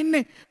බේරිලා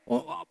ඉන්නේ.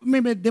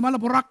 මේ දෙමළ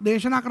පොරක්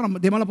දේශනා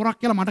කරන දෙමළ පොරක්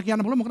කියලා මට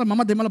කියන්න පුළුවන්. මොකද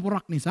මම දෙමළ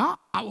පොරක් නිසා.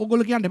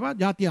 ඕගොල්ලෝ කියන්න එපා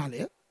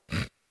ජාතියාලය.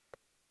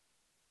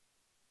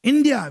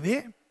 ඉන්දියාවේ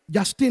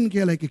ජස්ටින්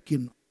කියලා එකෙක්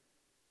ඉන්නවා.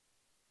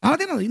 අහලා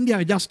තියෙනවද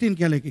ඉන්දියාවේ ජස්ටින්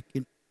කියලා එකෙක්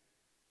ඉන්නවා.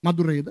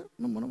 මදුරේද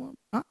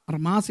මොනවා අර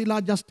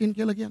මාසිලා ජස්ටින්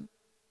කියලා කියන්නේ.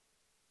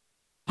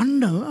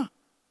 අන්න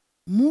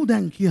මූ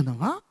දැන්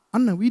කියනවා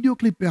අන්න වීඩියෝ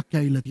ක්ලිප් එකක්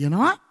ඇවිල්ලා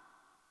තියෙනවා.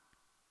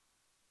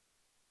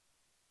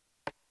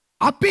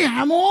 අපි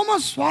හැමෝම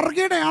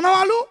ස්වර්ගයට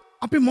යනවලු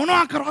අපි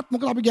මොනවා කරත්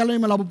මොකද අපි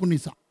ගැලවීම ලැබපු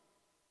නිසා.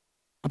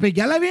 අපේ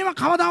ගැලවීම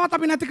කවදාවත්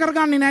අපි නැති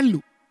කරගන්නේ නැල්ලු.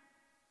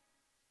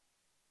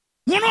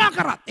 මොනවා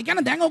කරත්. ඒ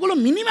කියන්නේ දැන් ඔයගොල්ලෝ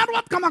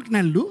මිනිමරුවත් කමක්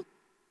නැල්ලු.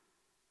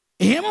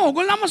 එහෙම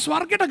ඔයගොල්ලෝම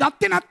ස්වර්ගයට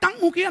ගත්තේ නැත්තම්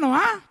ඌ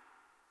කියනවා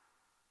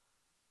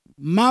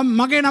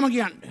මගේ නම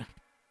කියන්නේ.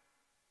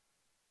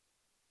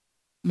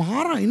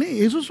 මහරයිනේ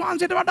යේසුස්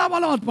වහන්සේට වඩා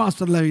බලවත්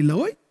පාස්ටර්ලා ඇවිල්ලා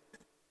ඔයි.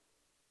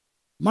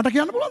 මට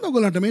කියන්න පුළුවන්ද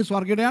ඔයගොල්ලන්ට මේ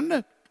ස්වර්ගයට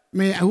යන්න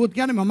මේ ඇහුවොත්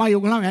කියන්නේ මමයි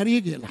ඔයගොල්ලන්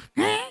හැරියේ කියලා.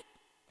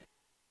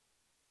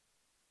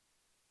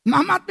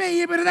 මමත් මේ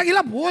ඊයේ පෙරේදා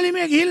ගිහලා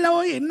පොලිමේ ගිහිල්ලා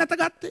ඔය එන්නත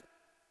ගත්තේ.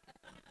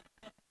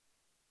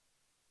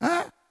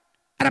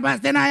 අර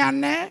පස්සේ නා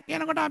යන්නේ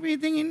කියනකොට අපි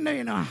ඉතින් ඉන්න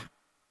වෙනවා.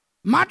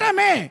 මට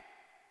මේ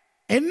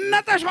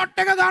එන්නත ෂොට්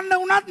එක ගන්න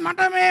වුණත්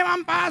මට මේ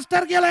මම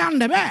පාස්ටර් කියලා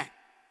යන්න බෑ.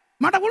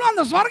 මට පුළුවන්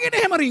ද ස්වර්ගයට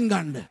එහෙම රින්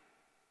ගන්න.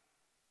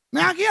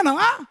 මෙයා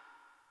කියනවා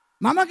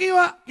මම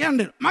කිව්වා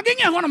කියන්නේ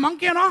මගෙන් ඇහුවන මං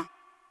කියනවා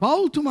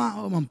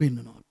පෞල්තුමාව මම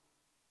පෙන්නනවා.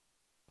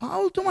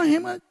 පෞල්තුමා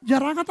එහෙම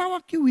ජරා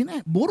කතාවක් කිව්වේ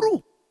නෑ. බොරු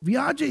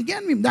ව්‍යාජ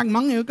ඉගැන්වීම්. දැන්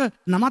මං ඒක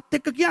නමත්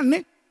එක්ක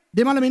කියන්නේ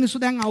දෙමළ මිනිස්සු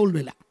දැන් අවුල්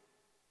වෙලා.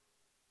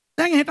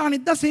 දැන් හෙට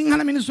අනිද්දා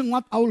සිංහල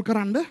මිනිස්සුන්වත් අවුල්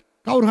කරන්න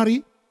කවුරු හරි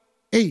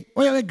එයි.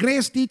 ඔය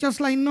ග්‍රේස්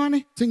ටීචර්ස්ලා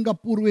ඉන්නවනේ.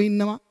 සිංගප්පූරුවේ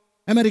ඉන්නවා,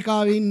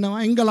 ඇමරිකාවේ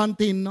ඉන්නවා,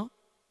 එංගලන්තේ ඉන්නවා.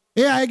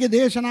 ඒ අයගේ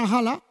දේශනා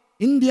අහලා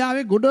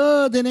ඉන්දියාවේ ගොඩ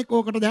දෙනෙක්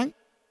ඕකට දැන්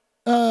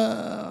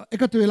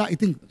එකතු වෙලා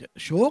ඉතින්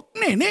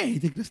ෂෝක්නේ නේ.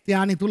 ඉතින්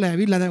ක්‍රිස්තියානි තුල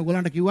ඇවිල්ලා දැන්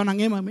ඔයගලන්ට කිව්වා නම්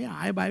එහෙම මේ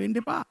ආයෙ බය වෙන්න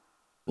එපා.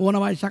 ඕන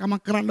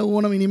වෛශකමක් කරන්න,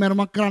 ඕන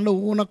මිනිමරුමක් කරන්න,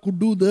 ඕන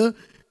කුඩුද,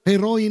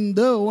 හෙරෝයින්ද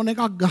ඕන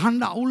එකක්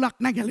ගහන්න අවුලක්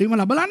නැහැ. ගැලවීම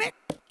ලැබලානේ.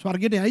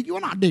 ස්වර්ගයට යයි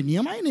කියවන අඩේ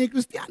නියමයි නේ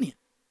ක්‍රිස්තියානිය.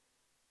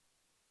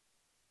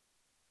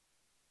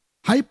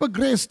 hyper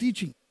grace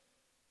teaching.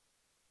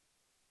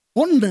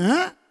 ඔන්න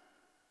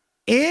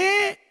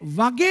ඒ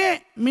වගේ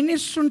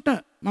මිනිස්සුන්ට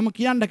මම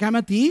කියන්න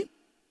කැමති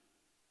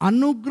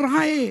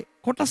අනුග්‍රහයේ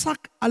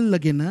කොටසක්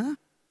අල්ලගෙන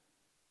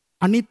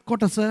අනිත්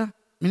කොටස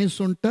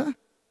මිනිස්සුන්ට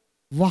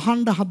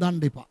වහන්න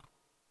හදන්න එපා.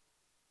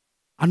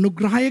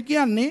 අනුග්‍රහය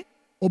කියන්නේ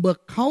ඔබ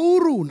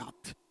කවුරු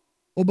වුණත්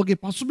ඔබගේ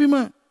පසුබිම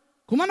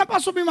කුමන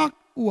පසුබිමක්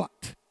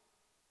වුවත්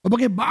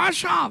ඔබගේ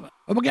භාෂාව,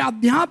 ඔබගේ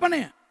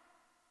අධ්‍යාපනය,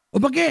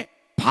 ඔබගේ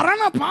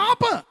පරණ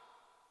පාප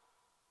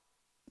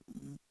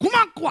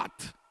කුමක්වත්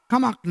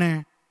කමක්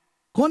නැහැ.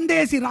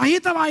 කොන්දේසි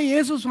රහිතවයි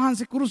යේසුස්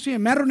වහන්සේ කුරුසියේ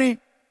මැරුණේ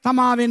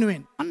තමා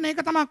වෙනුවෙන්. අන්න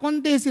ඒක තමයි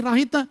කොන්දේසි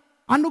රහිත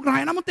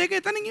අනුග්‍රහය. නමුත් ඒක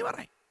එතනින්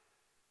ඉවරයි.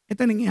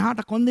 එතනින්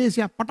එහාට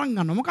කොන්දේසියක් පටන්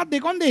ගන්නවා. මොකක්ද ඒ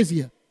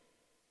කොන්දේසිය?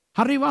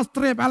 හරි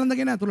වස්ත්‍රය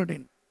පැළඳගෙන ඇතුළට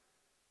එන්න.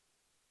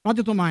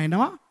 රජතුමා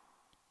එනවා.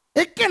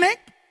 එක්කෙනෙක්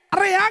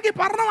අර එයාගේ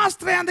පරණ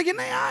වස්ත්‍රය ඇඳගෙන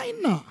එයා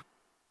ඉන්නවා.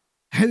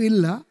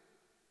 හැවිල්ලා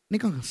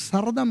නිකන්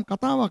සරදම්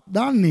කතාවක්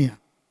දාන්නේ.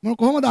 මොන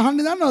කොහොමද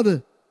අහන්නේ දන්නවද?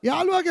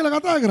 යාළුවා කියලා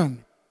කතා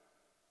කරන්නේ.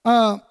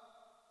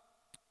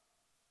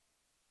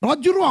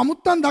 රජුරු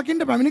අමුත්තන්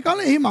දකින්න පැමිණි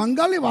කාලේ එහි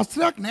මංගල්‍ය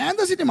වස්ත්‍රයක් නැඳ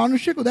සිටි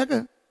මිනිහෙකු දැක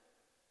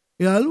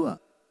යාළුවා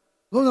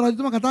කොහොමද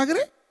රජතුමා කතා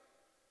කරේ?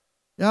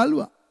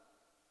 යාළුවා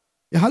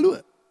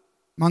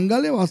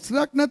මංගල්‍ය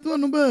වස්ත්‍රයක් නැතුව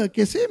නුඹ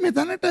කෙසේ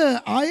මෙතනට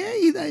ආයේ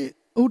ඉදයි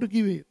ඔහුට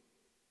කිව්වේ.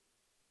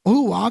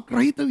 ඔහු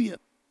වාක්‍රහිත විය.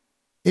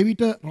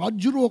 එවිට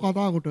රජුරෝ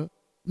කතා කොට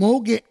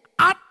මොහුගේ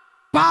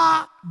අත්පා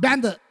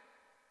බැඳ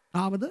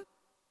ආවද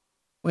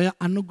ඔය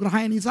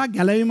අනුග්‍රහය නිසා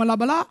ගැලවීම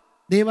ලැබලා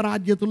දේව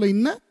රාජ්‍ය තුල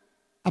ඉන්න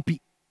අපි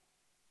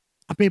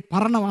අපේ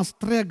පරණ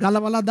වස්ත්‍රය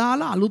ගලවලා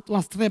දාලා අලුත්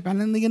වස්ත්‍රය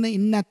පැනඳගෙන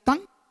ඉන්න නැත්තම්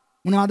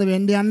මොනවද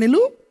වෙන්නේ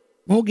යන්නේලු?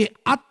 මොහුගේ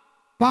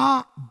අත්පා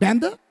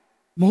බැඳ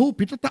මොහු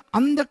පිටත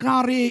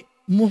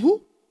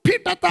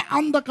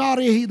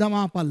අන්ධකාරයේ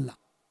දමාපල්ලා.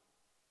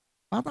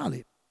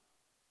 පාතාලේ.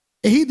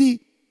 එහිදී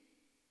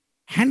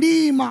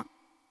හැඬීමක්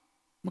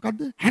මොකද්ද?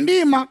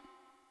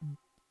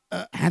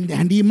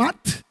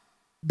 හැඬීමත්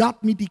දත්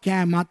මිටි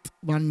කෑමත්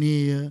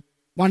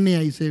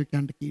වන්නේයි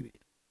සේවකයන්ට කීවේ.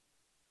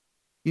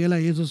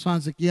 කියලා යේසුස්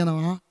වහන්සේ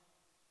කියනවා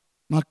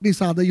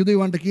මක්නිසාද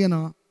යුදෙවන්ට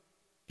කියනවා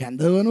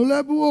කැඳවනු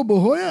ලැබුවෝ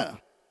බොහෝය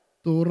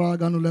තෝරා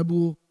ගනු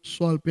ලැබූ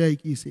ස්වල්පයයි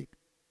කීසේක.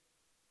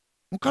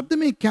 මොකද්ද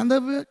මේ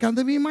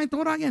කැඳවීමයි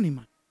තෝරා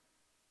ගැනීමයි.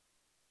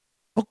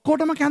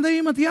 ඔක්කොටම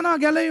කැඳවීම තියනවා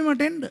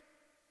ගැලවීමට එන්න.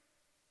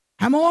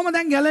 හැමෝම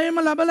දැන් ගැලවීම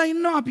ලැබලා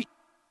ඉන්නවා අපි.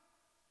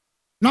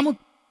 නමුත්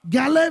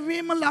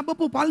ගැලවීම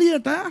ලැබපු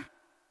පළියට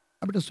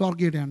අපිට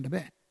ස්වර්ගයට යන්න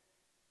බෑ.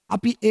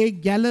 අපි ඒ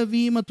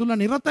ගැලවීම තුල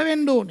නිරත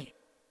වෙන්න ඕනේ.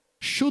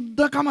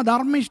 ශුද්ධකම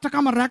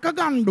ධර්මිෂ්ඨකම රැක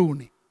ගන්න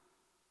ඕනේ.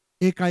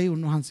 ඒකයි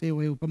උන්වහන්සේ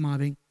ওই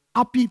උපමාවෙන්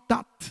අපිටත්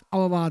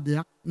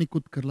අවවාදයක්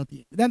නිකුත් කරලා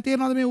තියෙන්නේ. දැන්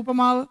තේරෙනවද මේ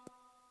උපමාව?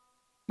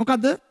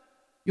 මොකද්ද?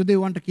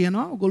 යුදෙව්වන්ට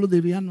කියනවා ඔයගොල්ලෝ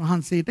දෙවියන්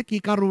වහන්සේට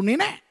කීකරුුනේ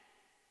නැහැ.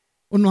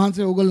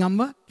 උන්වහන්සේ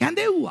ඕගොල්ලන්ව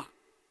කැඳෙව්වා.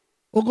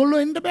 ඕගොල්ලෝ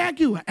එන්න බෑ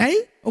කිව්වා.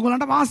 ඇයි?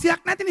 ඕගොල්ලන්ට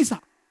වාසියක් නැති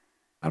නිසා.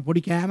 අර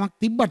පොඩි කෑමක්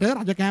තිබ්බට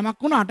රජ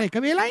කෑමක් වුණාට එක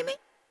වේලයිනේ.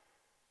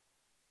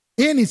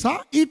 ඒ නිසා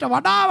ඊට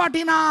වඩා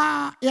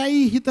වටිනා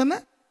යයි හිතන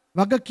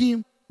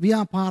වගකීම්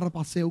ව්‍යාපාර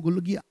පස්සේ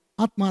ඕගොල්ලෝ ගියා.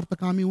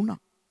 ආත්මార్థකාමී වුණා.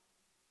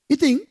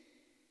 ඉතින්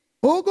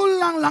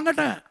ඕගොල්ලන්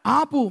ළඟට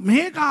ආපු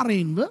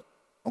මෙහෙකාරයින්ව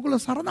ඕගොල්ලෝ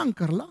සරදම්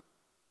කරලා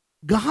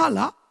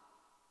ගහලා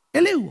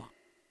එලෙව්වා.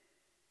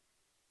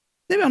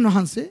 දෙවියන්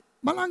වහන්සේ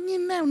බලන්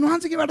ඉන්නේ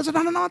උන්වහන්සේගේ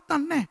වැඩසටහන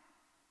නවත්තන්නේ නැහැ.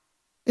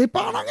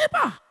 එපා නම්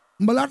එපා.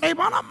 උඹලට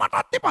එපා නම්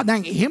මටත් එපා.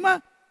 දැන් එහෙම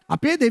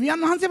අපේ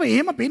දෙවියන් වහන්සේව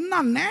එහෙම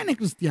පෙන්වන්නේ නැහැනේ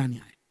ක්‍රිස්තියානි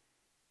අය.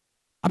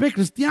 අපේ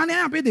ක්‍රිස්තියානි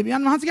අය අපේ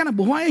දෙවියන් වහන්සේ ගැන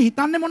බොහෝ අය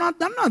හිතන්නේ මොනවද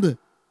දන්නවද?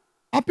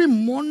 අපි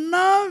මොන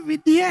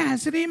විදිහේ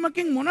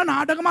හැසිරීමකින් මොන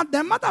නාටකමක්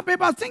දැම්මත් අපේ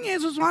පස්සෙන්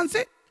යේසුස්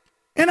වහන්සේ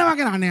එනවා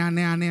කියන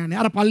අනේ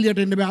අර පල්ලියට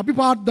එන්න බෑ අපි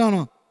පාත්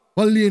දානවා.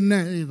 පල්ලිය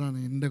එන්නේ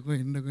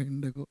නැහැ.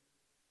 එන්නකෝ.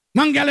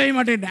 මං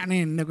ගැලවීමට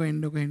එන්නේ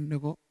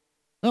එන්නකෝ.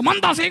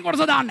 මං දසේ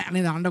කොටස දාන්නේ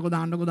නැහැ.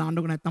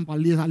 දාන්නකෝ නැත්තම්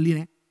පල්ලිය සල්ලි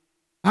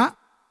නැහැ.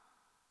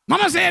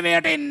 මම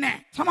සේවයට එන්නේ.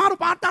 සමහර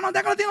පාත් දානවා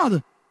දැකලා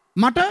තියෙනවද?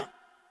 මට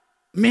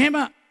මෙහෙම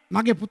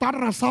මගේ පුතාට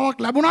රස්සාවක්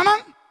ලැබුණා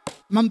නම්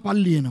මං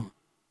පල්ලිය එනවා.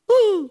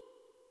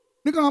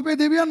 නිකන් අපේ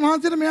දෙවියන්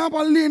වහන්සේට මෙයා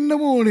පල්ලිය එන්න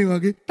ඕනේ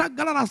වගේ. ටක්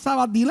ගාලා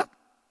රස්සාවක් දීලා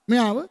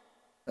මෙයාව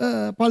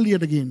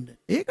පල්ලියට ගේන්න.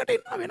 ඒකට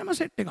ඉන්න වෙනම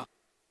සෙට් එකක්.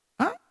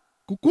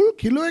 කුකුල්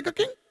කිලෝ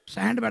එකකින්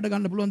සෑහෙන වැඩ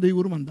ගන්න පුළුවන්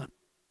දෙවිවරු මන් දන්නවා.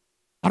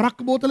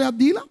 අරක්ක බෝතලයක්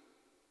දීලා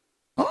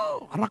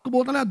අරක්ක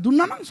බෝතලයක්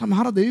දුන්නා නම්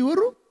සමහර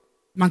දෙවිවරු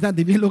මම දැන්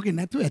දිව්‍ය ලෝකේ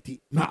නැතුව ඇති.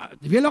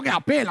 දිව්‍ය ලෝකේ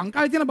අපේ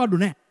ලංකාවේ තියෙන බඩු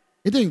නෑ.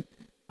 ඉතින්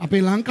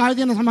අපේ ලංකාවේ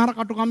තියෙන සමහර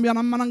කටුකම්බියා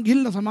නම් මනම්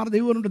ගිහිල්ලා සමහර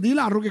දෙවිවරුන්ට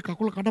දීලා අරුගේ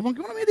කකුල කටපන්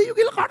කියනවා මේ දෙවියෝ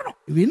කියලා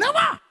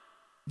කටනවා.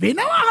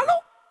 වෙනවා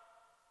හලෝ.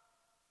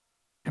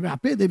 හැබැයි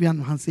අපේ දෙවියන්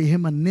වහන්සේ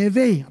එහෙම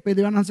නෙවෙයි. අපේ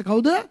දෙවියන් වහන්සේ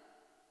කවුද?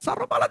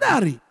 සර්ව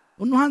බලධාරී.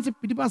 උන්වහන්සේ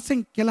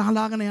පිටිපස්සෙන්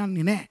කෙලහලාගෙන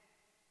යන්නේ නැහැ.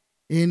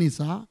 ඒ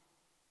නිසා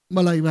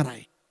උඹලා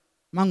ඉවරයි.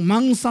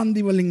 මං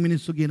සන්දි වලින්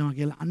මිනිස්සු කියනවා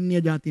කියලා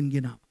අන්‍ය ජාතින්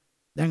කියනවා.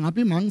 දැන්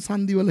අපි මං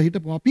සන්දි වල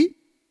හිටපු අපි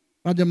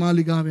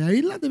රජමාලිගාවේ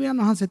ඇවිල්ලා දෙවියන්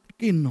වහන්සේත්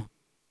එක්ක ඉන්නවා.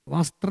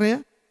 වස්ත්‍රය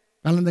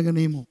පැළඳගෙන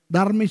ඉමු.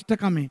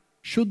 ධර්මිෂ්ඨකමේ,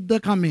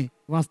 ශුද්ධකමේ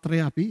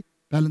වස්ත්‍රය අපි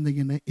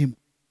පැළඳගෙන ඉමු.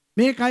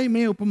 මේකයි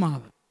මේ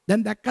උපමාව.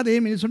 දැන් දැක්කද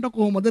මේ මිනිසුන්ට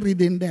කොහොමද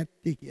රිදෙන්න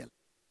ඇත්තේ කියලා.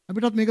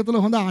 අපිටත් මේක තුළ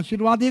හොඳ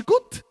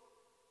ආශිර්වාදයකුත්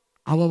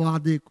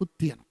අවවාදයකුත්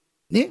තියෙනවා.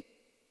 නේ?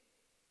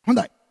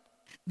 හොඳයි.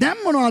 දැන්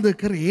මොනවද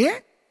කරේ?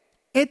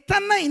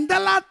 එතන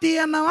ඉඳලා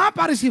තියෙනවා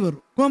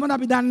පරිසිවරු. කොහොමද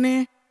අපි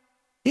දන්නේ?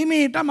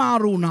 හිමීට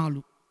මාරු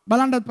වුණාලු.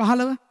 බලන්නත්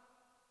 15.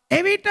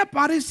 එවිට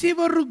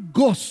පරිසිවරු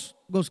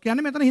ගොස්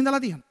කියන්නේ මෙතන හිඳලා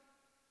තියෙනවා.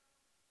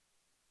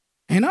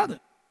 එහෙනවද?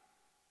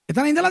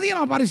 එතන ඉඳලා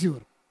තියෙනවා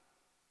පරිසිවරු.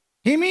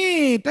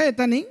 හිමීට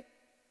එතනින්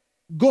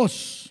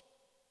ගොස්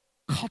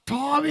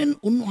කතාවෙන්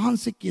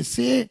උන්වහන්සේ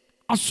කෙසේ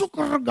අසු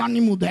කර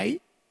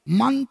ගනිමුදැයි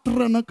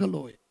මන්ත්‍රණ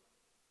කළෝය.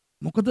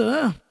 මොකද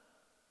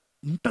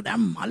උන්ට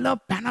දැන් මල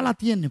පැනලා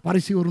තියෙන්නේ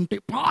පරිසිවරුන්ට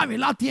එපා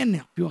වෙලා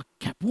තියෙන්නේ. අපිව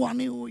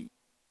කැපුවානේ ඕයි.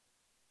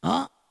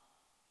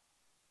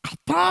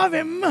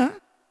 කතාවෙන්ම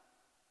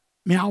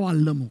මෙයාව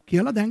අල්ලමු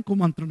කියලා දැන්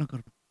කුමන්ත්‍රණ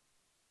කරනවා.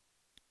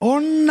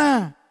 ඔන්න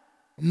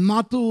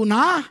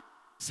මතුනා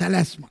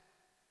සැලැස්ම.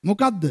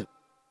 මොකද්ද?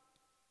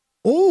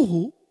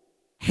 ඔව්හු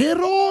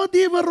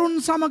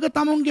හෙරෝදිවරුන් සමග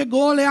තමුන්ගේ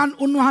ගෝලයන්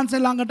උන්වහන්සේ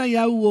ළඟට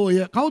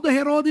යව්වෝය. කවුද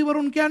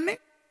හෙරෝදිවරුන්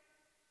කියන්නේ?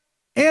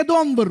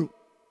 ඒදොම්වරු.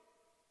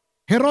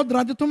 හෙරෝද්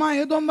රජතුමා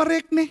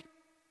ඒදොම්වරයෙක්නේ.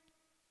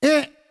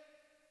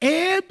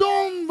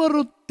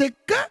 ඒදොම්වරුත්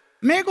එක්ක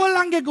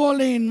මේගොල්ලන්ගේ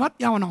ගෝලයින්වත්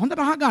යවනවා. හොඳට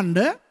අහගන්න.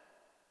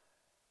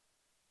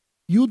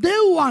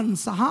 යුදෙව්වන්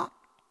සහ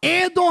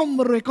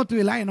ඒදොම්වරු එකතු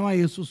වෙලා එනවා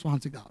යේසුස්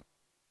වහන්සේ ගාවට.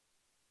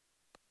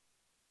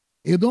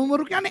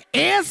 ඒදොම්වරු කියන්නේ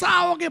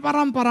ඒසාවගේ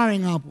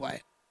පරම්පරාවෙන් ආපු අය.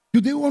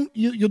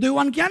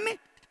 යුදෙව්වන් කියන්නේ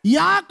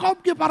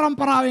යාකෝබ්ගේ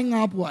පරම්පරාවෙන්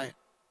ආපු අය.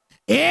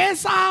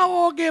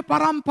 ඒසාවෝගේ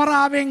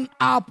පරම්පරාවෙන්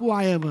ආපු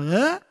අයව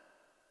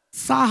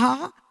සහ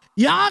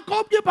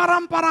යාකෝබ්ගේ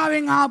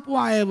පරම්පරාවෙන් ආපු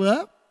අයව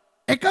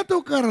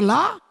එකතු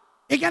කරලා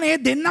ඒ කියන්නේ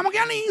ඒ දෙන්නම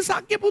කියන්නේ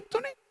ඊසාක්ගේ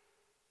පුතුනේ.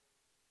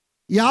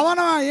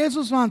 යවනවා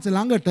යේසුස් වහන්සේ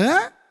ළඟට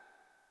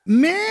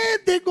මේ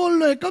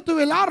දෙගොල්ලෝ එකතු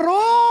වෙලා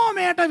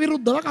රෝමයට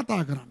විරුද්ධව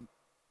කතා කරන්න.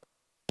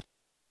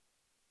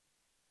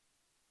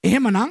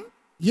 එහෙමනම්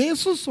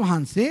යේසුස්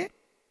වහන්සේ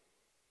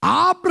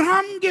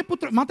ආබ්‍රහම්ගේ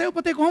පුත්‍ර මතේ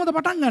උපතේ කොහොමද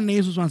පටන් ගන්න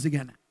යේසුස් වහන්සේ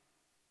ගැන?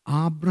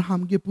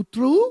 ආබ්‍රහම්ගේ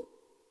පුත්‍ර වූ,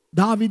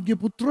 දාවිද්ගේ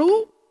පුත්‍ර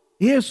වූ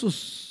යේසුස්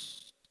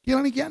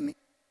කියලානේ කියන්නේ.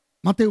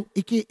 මතෙව්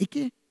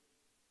 1:1.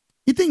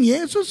 ඉතින්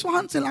යේසුස්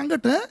වහන්සේ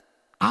ළඟට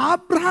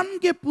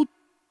ආබ්‍රහම්ගේ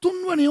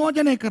පුතුන්ව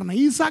නියෝජනය කරන,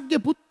 ඊසාක්ගේ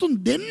පුතුන්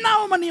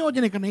දෙන්නවම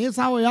නියෝජනය කරන,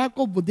 ඒසාව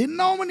යාකෝබ්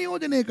දෙන්නවම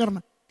නියෝජනය කරන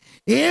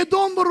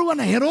ඒදෝම්වරු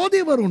වන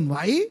හෙරෝදිවරුන්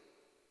වයි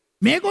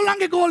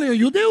මේගොල්ලන්ගේ ගෝලයෝ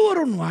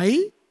යුදෙව්වරුන් වයි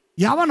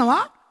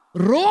යවනවා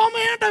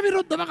රෝමයට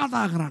විරුද්ධව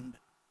කතා කරන්න.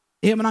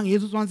 එහෙමනම්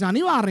යේසුස් වහන්සේ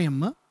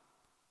අනිවාර්යයෙන්ම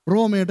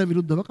රෝමයට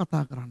විරුද්ධව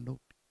කතා කරන්න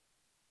ඕනේ.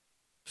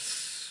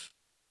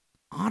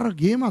 ආර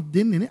ගේමක්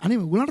දෙන්නේ නේ. අනේ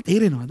ඔයගොල්ලන්ට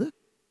තේරෙනවද?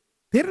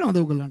 තේරෙනවද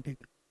ඔයගොල්ලන්ට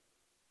ඒක?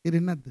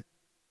 තේරෙන්නේ නැද්ද?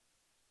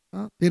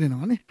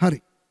 තේරෙනවනේ. හරි.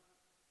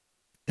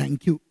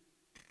 thank you.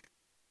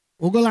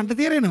 ඔයගොල්ලන්ට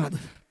තේරෙනවද?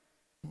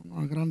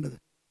 මොනවා කරන්නද?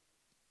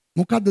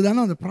 මොකද්ද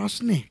දන්නවද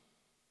ප්‍රශ්නේ?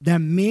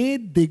 දැන් මේ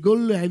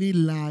දෙගොල්ලෝ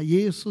ඇවිල්ලා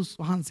යේසුස්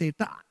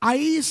වහන්සේට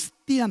අයිස්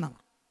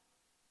තියනවා.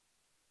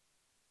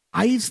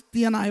 අයිස්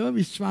තියන අයව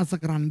විශ්වාස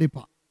කරන්න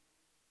එපා.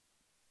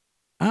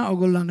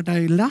 ඔයගොල්ලන්ට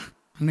ඇවිල්ලා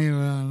අනේ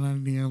ඔයාලා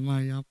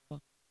නියමයි අප්පා.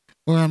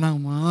 ඔයා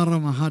නම් මාර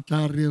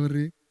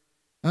මහාචාර්යවරේ.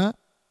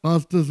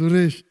 පාස්ටර්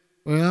සුරේෂ්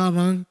ඔයා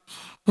නම්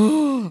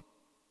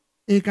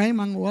ඒකයි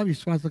මම ඔයා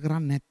විශ්වාස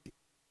කරන්නේ නැත්තේ.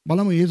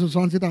 බලමු යේසුස්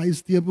වහන්සේට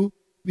අයිස් තියපු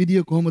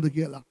විදිය කොහොමද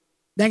කියලා.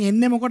 දැන්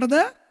එන්නේ මොකටද?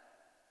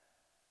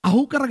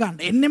 අහු කරගන්න.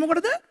 එන්නේ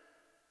මොකටද?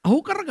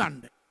 අහු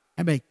කරගන්න.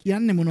 හැබැයි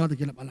කියන්නේ මොනවද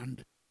කියලා බලන්න.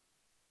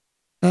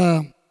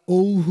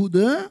 ඔව්හුද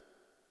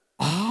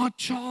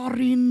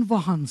ආචාර්යින්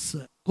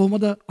වහන්සේ.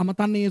 කොහොමද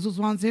අමතන්නේ යේසුස්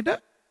වහන්සේට?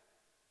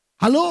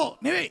 හලෝ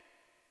නෙවෙයි.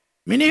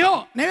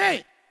 මිනිහෝ නෙවෙයි.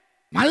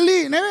 මල්ලි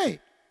නෙවෙයි.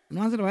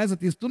 උන්වහන්සේට වයස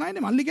 33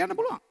 නේ මල්ලි කියන්න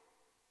පුළුවන්.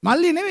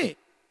 මල්ලි නෙවෙයි.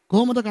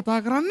 කොහොමද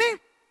කතා කරන්නේ?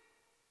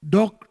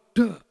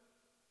 ડોක්ටර්.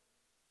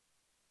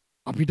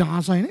 අපිට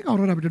ආසයිනේ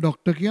කවුරුහරි අපිට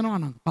ડોක්ටර් කියනවා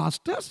නම්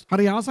පාස්ටර්ස්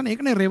හරි ආසනේ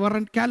ඒකනේ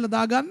රෙවරන්ට් කැල්ල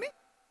දාගන්නේ.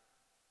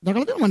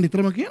 දැකලා තියෙනවද මම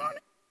නිතරම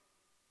කියනවානේ.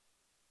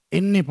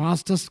 එන්නේ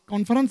පාස්ටර්ස්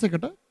කොන්ෆරන්ස්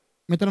එකට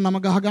මෙතන නම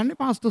ගහගන්නේ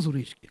පාස්ටර්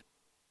සුරේෂ් කියලා.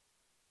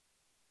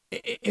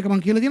 ඒක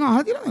මම කියලා තියෙනවා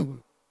අහලා තියෙනවද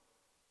ඔයගොල්ලෝ?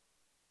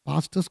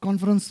 පාස්ටර්ස්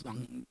කොන්ෆරන්ස්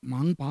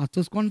මං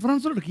පාස්ටර්ස්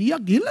කොන්ෆරන්ස් වලට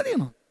කීයක් ගිහිල්ලා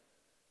තියෙනවද?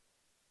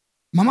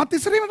 මමත්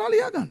ඉස්සරේම තමයි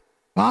ලියාගන්න.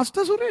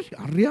 පාස්ටර් සුරේෂ්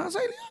හරි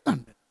ආසයි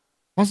ලියාගන්න.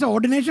 පස්සේ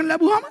ඕඩිනේෂන්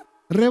ලැබුවාම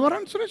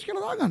රෙවරන්ට් සුරේෂ්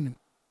කියලා දාගන්න.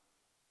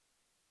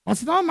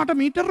 පස්සේ තමයි මට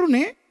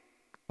මීටරුනේ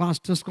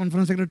පාස්ටර්ස්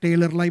කොන්ෆරන්ස් එකට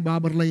ටේලර්ලයි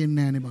බාබර්ලයි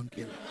එන්නේ නැහනේ බං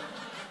කියලා.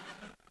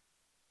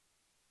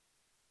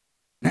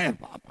 නෑ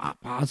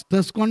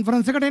පාස්ටර්ස්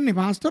කොන්ෆරන්ස් එකට එන්නේ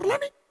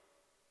පාස්ටර්ලානේ.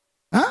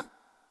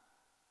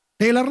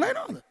 ටේලර්ලා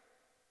එනවද?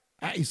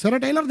 ඉස්සර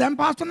ටේලර් දැන්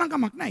පාස්ටර් නම්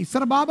කමක් නෑ.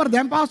 ඉස්සර බාබර්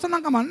දැන් පාස්ටර්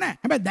නම් කමක් නෑ.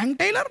 හැබැයි දැන්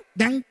ටේලර්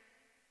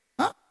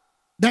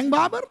දැන්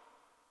බාබර්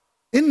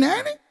එන්නේ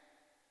නෑනේ.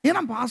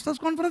 එහෙනම් පාස්ටර්ස්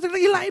කොන්ෆරන්ස්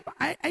එකට ගිහලා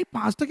අයි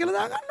පාස්ටර් කියලා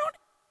දාගන්න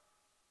ඕනේ.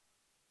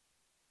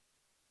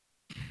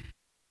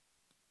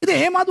 ඉතින්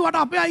එහෙම අදුවට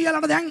අපේ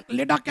අයියාලට දැන්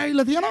ලෙඩක්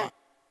ඇවිල්ලා තියෙනවා.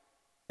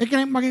 ඒ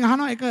කෙනෙක් මගෙන්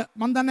අහනවා ඒක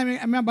මම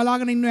දන්නේ මම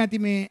බලාගෙන ඉන්නවා ඇති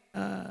මේ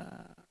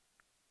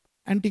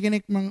ඇන්ටි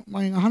කෙනෙක්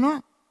මගෙන් අහනවා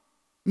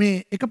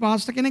මේ එක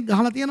පාස්ටර් කෙනෙක්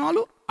ගහලා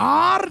තියනවලු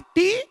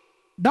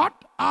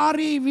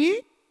rt.rev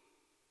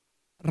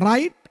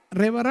right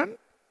reverend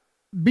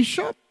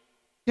bishop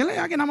කියලා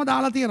යාගේ නම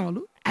දාලා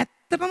තියනවලු.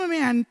 ඇත්තටම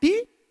මේ ඇන්ටි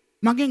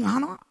මගෙන්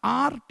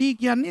අහනවා rt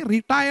කියන්නේ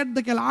retired ද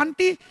කියලා.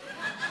 ආන්ටි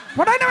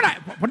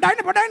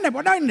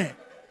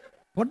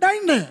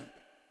පොඩ්ඩයින්න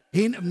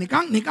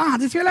නිකන්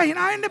හදිසි වෙලා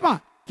hina වෙන්න එපා.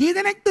 කී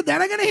දෙනෙක්ද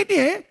දැනගෙන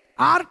හිටියේ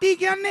rt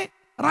කියන්නේ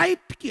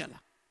right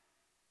කියලා.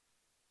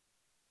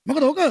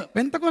 මොකද ඕක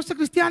පෙන්තකොස්ත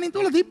ක්‍රිස්තියානීන්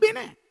තුල තිබ්බේ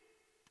නෑ.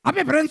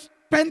 අපේ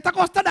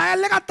පෙන්තකොස්ත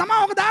ඩයල් එකක් තමයි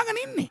ඕක දාගෙන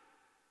ඉන්නේ.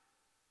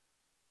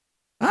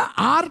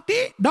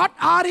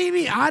 rt.rev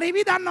rev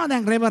දන්නවා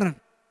දැන් රෙවරන්.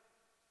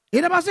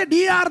 ඊට පස්සේ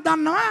dr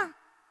දන්නවා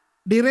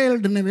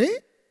derailed නෙවෙයි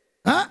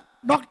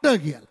ડોක්ටර්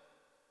කියලා.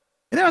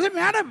 ඊට පස්සේ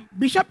මෙයාට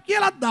බිෂප්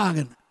කියලාත්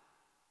දාගෙන.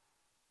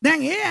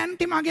 දැන් ඒ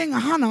ඇන්ටි මගෙන්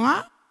අහනවා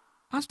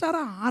පාස්ටර්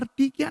rt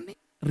කියන්නේ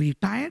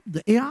රිටයර්ඩ්ද?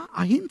 එයා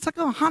අහිංසකව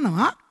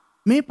අහනවා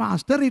මේ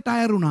පාස්ටර්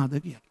රිටයර් වුණාද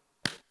කියලා.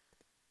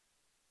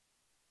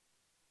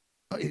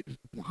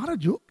 මාර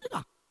ජෝක් එකක්.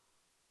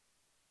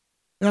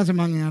 ඊට පස්සේ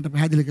මම එයාට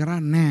පැහැදිලි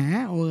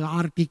කරන්නේ ඔය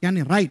rt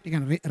කියන්නේ රයිට්. ඒ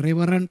කියන්නේ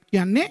රෙවරන්ට්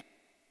කියන්නේ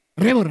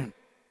රෙවරන්ට්.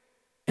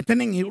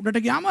 එතනින්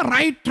උඩට ගියාම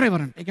රයිට්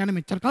රෙවරන්ට්. ඒ කියන්නේ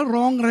මෙච්චර කල්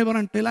රෝංග්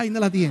රෙවරන්ට් වෙලා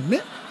ඉඳලා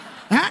තියෙන්නේ.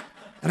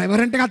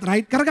 රෙවරන්ට් එකත්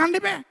රයිට් කරගන්න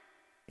එපා.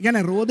 ඒ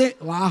කියන්නේ රෝදේ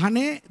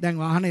වාහනේ දැන්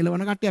වාහන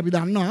එලවන කට්ටිය අපි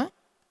දන්නවා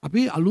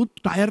අපි අලුත්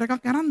ටයර්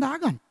එකක් අරන්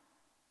දාගන්න.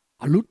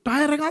 අලුත්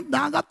ටයර් එකක්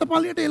දාගත්ත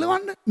පළියට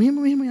එලවන්න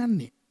මෙහෙම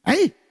යන්නේ.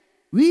 ඇයි?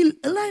 වීල්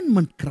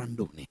ඇලයින්මන්ට් කරන්න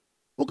ඕනේ.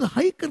 ඔක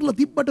හයි කරලා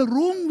තිබ්බට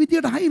රෝං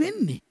විදියට හයි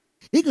වෙන්නේ.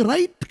 ඒක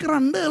රයිට්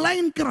කරන්න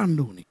ඇලයින් කරන්න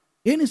ඕනේ.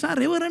 ඒ නිසා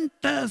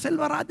රෙවරන්ට්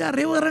සෙල්වරාජා,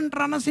 රෙවරන්ට්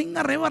රණසිංහ,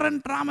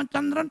 රෙවරන්ට්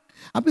රාමචන්ද්‍රන්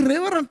අපි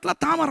රෙවරන්ට්ලා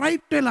තාම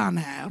රයිට් වෙලා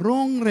නැහැ.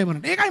 රෝං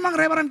රෙවරන්ට්. ඒකයි මම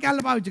රෙවරන්ට්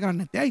කැල්ල පාවිච්චි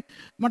කරන්නේ නැත්තේ. ඇයි?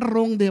 මට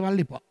රෝං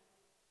දේවල් එපා.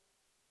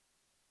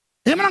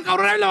 එහෙමනම්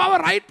කවුරු හරි ආව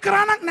රයිට්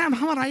කරා නම් නෑ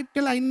මම රයිට්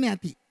වෙලා ඉන්නේ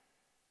ඇති.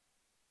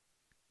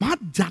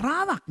 මහත්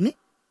ජරාවක් නේ.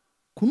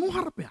 කුණු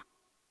හරපයක්.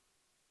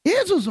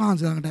 යේසුස්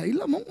වහන්සේ ළඟට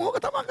ඇවිල්ලා මම ඕක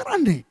තමයි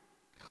කරන්නේ.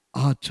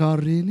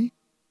 ආචාර්යනි,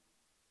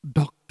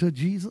 ડોක්ටර්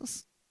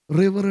ජීසස්,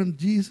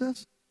 රෙවරන්ට්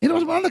ජීසස්. ඊට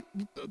පස්සේ බලන්න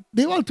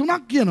දේවල්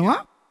තුනක් කියනවා.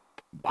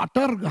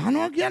 බටර්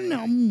ගහනවා කියන්නේ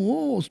අම්මෝ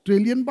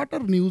ඕස්ට්‍රේලියන්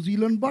බටර්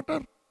නිව්සීලන්ඩ්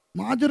බටර්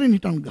මාජරින්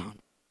හිටන් ගහන.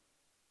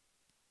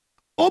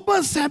 ඔබ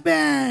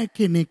සැබෑ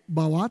කෙනෙක්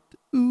බවත්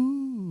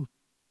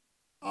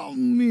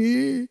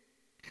අම්මේ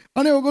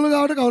අනේ ඔයගොල්ලෝ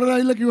ගාවට කවුරු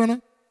ආවිල්ලා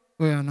කිව්වනම්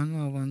ඔයා නම්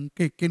අවංක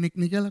එක්කෙනෙක්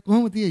නේ කියලා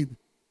කොහොම තියෙයිද?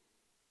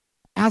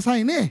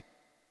 ආසයිනේ.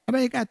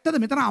 හැබැයි ඒක ඇත්තද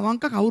මෙතන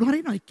අවංක කවුරු හරි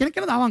ඉන්නවා එක්කෙනෙක්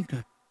කියලාද අවංක?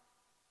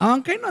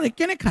 අවංක ඉන්නවද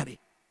එක්කෙනෙක් හරි?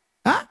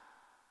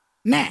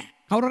 නෑ.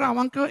 කවුරු හරි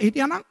අවංක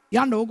හිටියානම්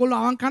යන්න ඕගොල්ලෝ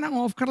අවංක නම්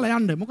ඕෆ් කරලා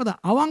යන්න. මොකද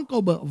අවංක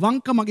ඔබ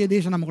වංක මගේ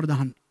දේශනාව මොකටද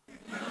අහන්නේ?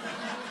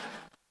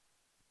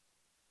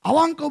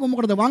 අවංක ඔබ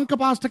මොකටද වංක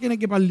පාස්ටර්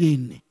කෙනෙක්ගේ පල්ලියේ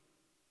ඉන්නේ?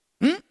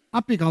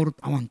 අපි කවුරුත්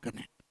අවංක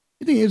නෑ.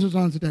 ඉතින් යේසුස්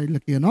වහන්සේට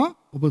ඇවිල්ලා කියනවා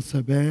ඔබ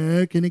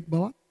සැබෑ කෙනෙක්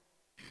බවත්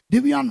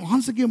දෙවියන්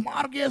වහන්සේගේ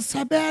මාර්ගය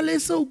සැබෑ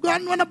ලෙස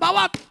උගන්වන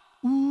බවත්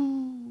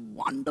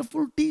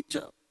wonderful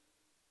teacher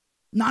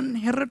non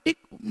heretic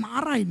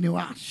මාරයිනේ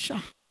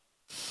වාෂා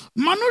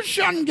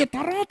මනුෂ්‍යයන්ගේ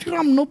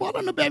තරාතිරම්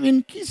නොබලන බැවින්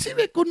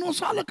කිසිවෙකු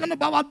නොසලකන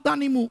බවත්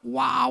දනිමු.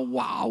 වා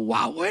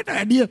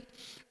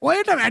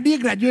ඔයට වැඩිය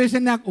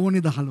ග්‍රැජුවේෂන් එකක්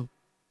ඕනේ දහලු.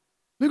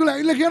 මේගොල්ලෝ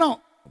ඇවිල්ලා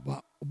කියනවා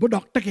ඔබ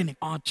ඩොක්ටර් කෙනෙක්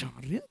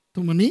ආචාර්ය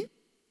තුමනි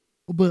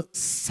ඔබ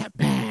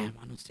සැබෑ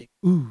මිනිසෙක්.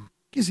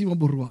 කිසිම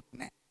බොරුවක්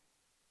නැහැ.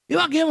 ඒ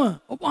වගේම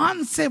ඔබ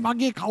වහන්සේ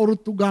වගේ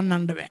කවුරුත්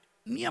උගන්වන්න බෑ.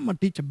 නියම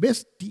ටීචර්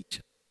බෙස්ට්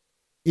ටීචර්.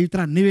 ඒ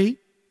විතර නෙවෙයි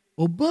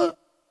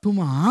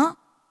ඔබතුමා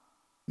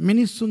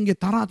මිනිස්සුන්ගේ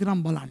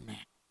තරාතිරම්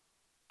බලන්නේ.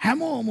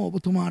 හැමෝම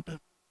ඔබතුමාට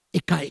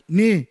එකයි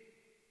නේ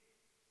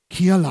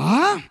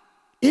කියලා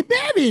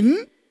එබැවින්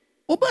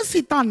ඔබ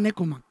සිතන්නේ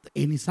කුමක්ද?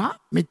 ඒ නිසා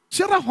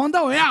මෙච්චර හොඳ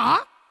ඔයා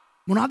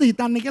මොනවද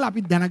හිතන්නේ කියලා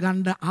අපි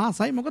දැනගන්න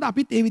ආසයි. මොකද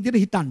අපිත් ඒ විදිහට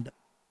හිතන්න.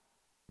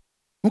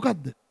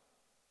 මොකද්ද?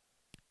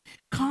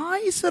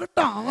 කායිසරට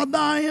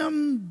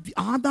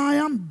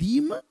ආදායම්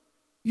දීම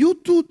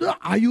යුතුයද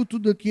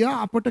අයුතුයද කියා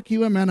අපට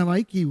කිව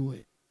මැනවයි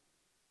කිව්වේ.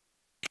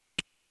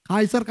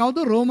 කායිසර් කවුද?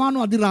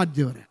 රෝමානු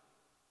අධිරාජ්‍යවරයා.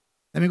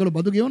 දැන් මේගොල්ලෝ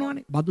බදු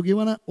ගෙවනවානේ. බදු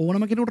ගෙවන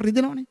ඕනම කෙනෙකුට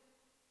රිදෙනවානේ.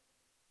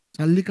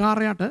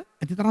 සල්ලිකාරයාට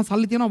ඇති තරම්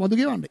සල්ලි තියනවා බදු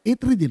ගෙවන්න.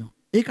 ඒත් රිදෙනවා.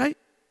 ඒකයි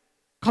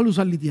කළු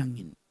සල්ලි තියන්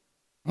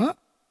ඉන්නේ.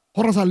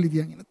 හොර සල්ලි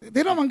තියන් ඉන්නේ.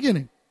 තේරෙනවද මං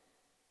කියන්නේ?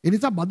 ඒ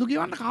නිසා බදු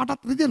ගෙවන්න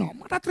කාටත් රිදෙනවා.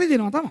 මටත්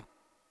රිදෙනවා තමයි.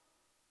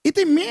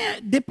 ඉතින් මේ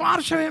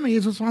දෙපාර්ශ්වයේම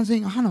යේසුස්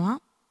වහන්සේගෙන් අහනවා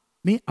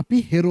මේ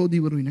අපි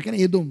හෙරෝදිවරු ඉන්න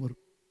කියන්නේ ඒදොම්වරු.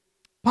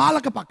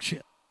 පාලක පක්ෂය.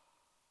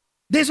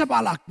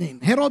 දේශපාලඥයින්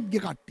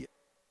හෙරෝද්ගේ කට්ටිය.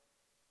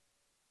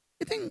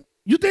 ඉතින්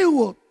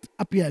යුදෙව්වෝ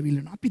අපි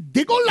ඇවිල්ලා අපි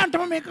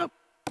දෙගොල්ලන්ටම මේක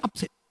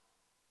අප්සෙට්.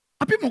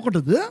 අපි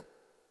මොකටද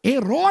ඒ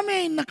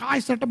රෝමේ ඉන්න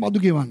කායිසර්ට බදු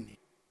ගෙවන්නේ?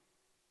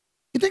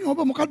 ඉතින්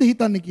ඔබ මොකද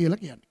හිතන්නේ කියලා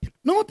කියන්නේ.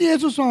 නමුත්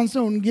යේසුස්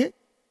වහන්සේ උන්ගේ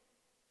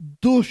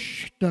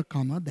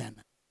දුෂ්ටකම දැන.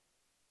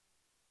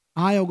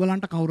 ආය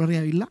ඔයගලන්ට කවුරු හරි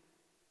ඇවිල්ලා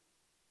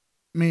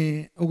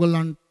මේ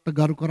ඔයගලන්ට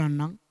ගරු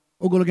කරන්නම්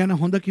ඔයගොල්ලෝ ගැන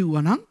හොඳ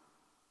කිව්වනම්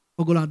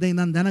ඔයගොල්ලෝ අද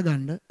ඉඳන්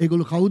දැනගන්න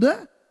ඒගොල්ලෝ කවුද?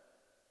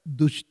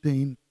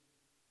 දුෂ්ටයින්.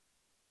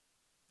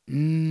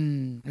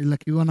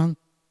 ඇවිල්ලා කිව්වනම්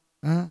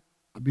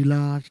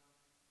අභිලාෂ්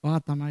වා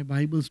තමයි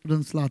බයිබල්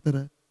ස්ටුඩන්ට්ස්ලා අතර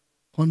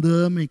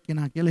හොඳම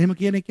එක්කෙනා කියලා. එහෙම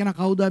කියන එක්කෙනා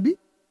කවුද අභි?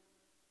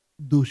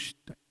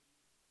 දුෂ්ට.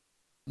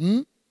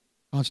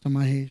 පාස්ටර්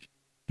මහේෂ්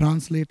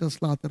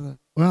ට්‍රාන්ස්ලේටර්ස්ලා අතර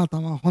ඔයා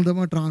තමයි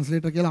හොඳම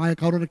ට්‍රාන්ස්ලේටර් කියලා ආයෙ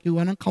කවුරුර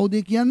කිව්වනම් කවුද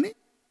කියන්නේ?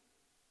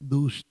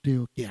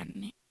 දුෂ්ටයෝ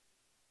කියන්නේ.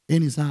 ඒ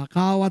නිසා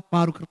කාවත්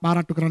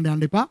පාරට්ටු කරන්න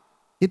යන්න එපා.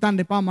 හිතන්න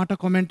එපා මට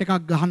කමෙන්ට් එකක්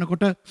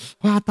ගහනකොට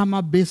ඔයා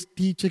තමයි බෙස්ට්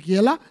ටීචර්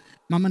කියලා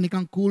මම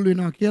නිකන් කූල්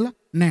වෙනවා කියලා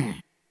නෑ.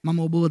 මම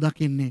ඔබව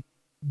දකින්නේ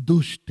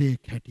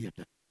දුෂ්ටයෙක් හැටියට.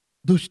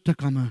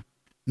 දුෂ්ටකම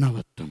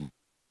නවත්තමු.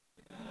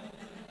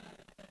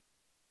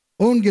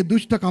 ඔවුන්ගේ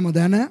දුෂ්ටකම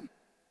දැන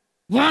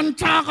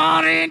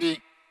වංචාකාරයනි.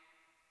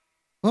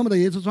 කොහමද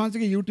යේසුස්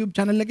වහන්සේගේ YouTube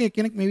channel එකේ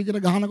කෙනෙක් මේ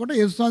විදිහට ගහනකොට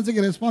යේසුස්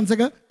වහන්සේගේ response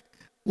එක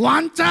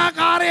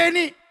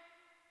වංචාකාරයනි.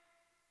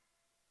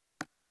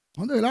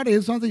 හොඳ වෙලාවට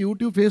යේසුස් වහන්සේ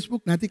YouTube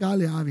Facebook නැති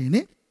කාලේ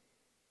ආවේනේ.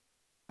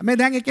 මේ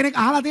දැන් එක්කෙනෙක්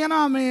අහලා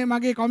තියෙනවා මේ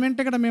මගේ කමෙන්ට්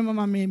එකට මේ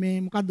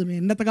මොකද්ද මේ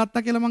එන්නත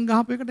ගත්තා කියලා මං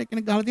ගහපු එකට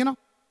එක්කෙනෙක් ගහලා තියෙනවා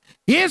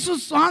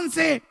යේසුස්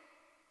වහන්සේ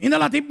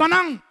ඉඳලා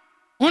තිබ්බනම්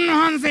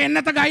උන්වහන්සේ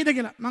එන්නත ගයිද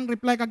කියලා. මං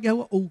රිප්ලයි එකක්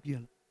ගැහුවා ඔව්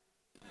කියලා.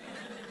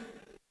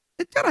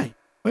 එච්චරයි.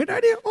 ඔය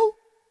ඩැඩිය ඔව්.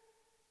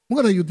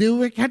 මොකද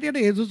යුදෙව්වෙක් හැටියට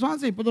යේසුස්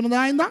වහන්සේ ඉපදුන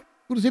දා ඉඳන්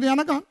කුරුසියට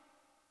යනකම්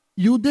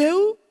යුදෙව්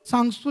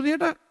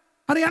සංස්කෘතියට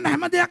හරියන්න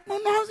හැම දෙයක්ම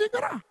උන්වහන්සේ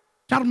කරා.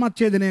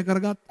 චර්මච්ඡේදනය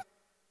කරගත්තා.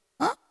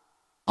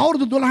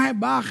 අවුරුදු 12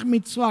 බාහ්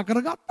මිත්ස්වා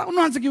කරගත්තා.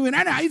 උන්වහන්සේ කිව්වේ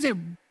නෑ අයිසේ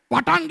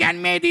පටන්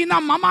ගැනීමේදී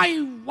නම් මමයි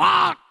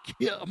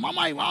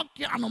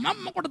වාක්‍ය අනු මම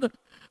මොකටද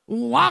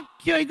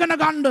වාක්‍ය ඉගෙන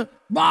ගන්න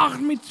බාහ්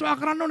මිත්ස්වා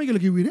කරන්න ඕනේ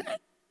කියලා කිව්වේ නෑ.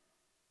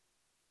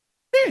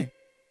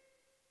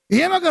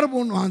 එහෙම කරපු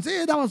උන්වහන්සේ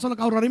ඒ දවස්වල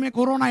කවුරු හරි මේ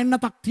කොරෝනා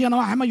එන්නතක්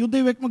තියනවා හැම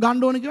යුදෙවෙක්ම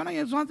ගන්න ඕනේ කියනවා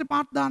යේසුස් වහන්සේ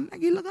පාත් දාන්න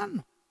ගිහිල්ලා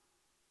ගන්නවා.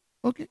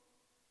 ඕකේ.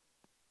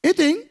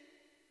 ඉතින්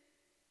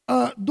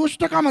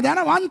දුෂ්ටකම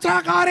දැන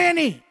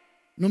වංචාකාරයනි.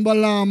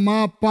 නුඹලා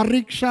මා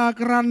පරීක්ෂා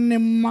කරන්නේ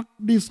මක්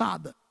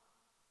නිසාද?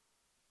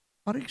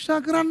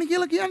 පරීක්ෂා කරන්න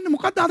කියලා කියන්නේ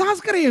මොකද්ද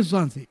අදහස් කරේ යේසුස්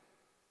වහන්සේ?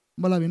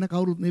 උඹලා වෙන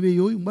කවුරුත් නෙවෙයි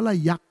යෝයි උඹලා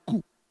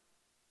යක්කු.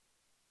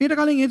 ඊට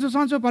කලින් යේසුස්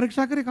වහන්සේ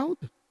පරීක්ෂා කරේ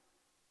කවුද?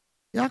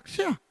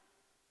 යක්ෂයා.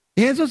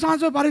 යේසුස්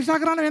වහන්සේ පරීක්ෂා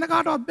කරන්න වෙන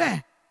කාටවත්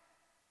බෑ.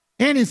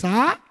 ඒ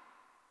නිසා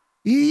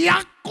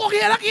යක්කෝ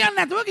කියලා කියන්නේ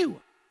නැතුව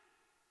කිව්වා.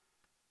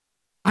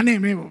 අනේ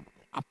මේ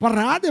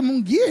අපරාධෙ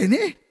මුන් ගියේ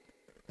නේ.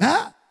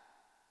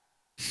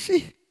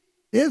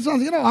 ඒ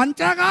සංසිකන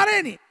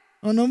වංචාකාරයනේ.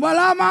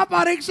 නුඹලා මා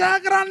පරීක්ෂා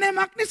කරන්නේ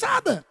මක්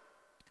නිසාද?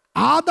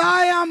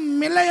 ආදායම්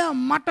මිලය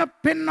මට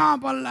පෙන්වා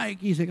බලයි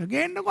කීස එක.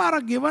 ගේන්නකෝ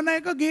අර ගෙවන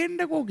එක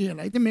ගේන්නකෝ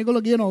කියලා. ඉතින්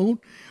මේගොල්ලෝ කියන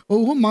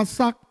ඔවුන්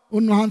මස්සක්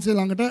උන්වහන්සේ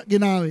ළඟට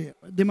ගෙනාවේ.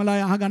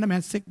 දෙමළා අහගන්න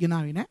මැස්සෙක්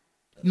ගෙනාවේ නෑ.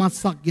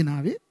 මස්සක්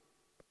ගෙනාවේ.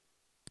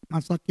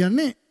 මස්සක්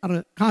කියන්නේ අර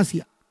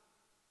කාසියා.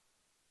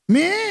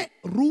 මේ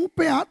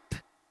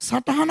රූපයත්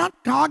සටහනක්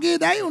කාගේ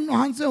දැයි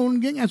උන්වහන්සේ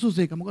උන්ගෙන්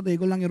ඇසුසේක. මොකද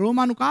ඒගොල්ලන්ගේ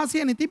රෝමානු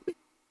කාසියනේ තිබ්බේ.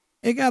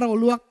 ඒක අර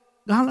ඔළුවක්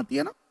ගහලා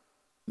තියෙනවා.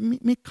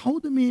 මේ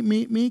කවුද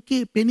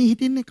මේකේ පෙනී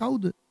හිටින්නේ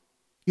කවුද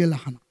කියලා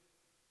අහනවා.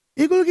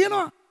 ඒගොල්ලෝ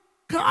කියනවා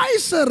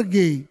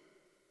කායිසර්ගේ.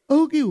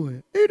 ඔව් කිව්වේ.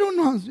 ඒ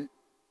උන්වහන්සේ.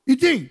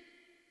 ඉතින්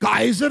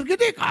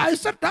කායිසර්ගේ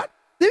කායිසර්ට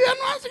දෙවියන්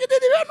වහන්සේගේ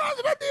දෙවියන්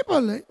වහන්සේට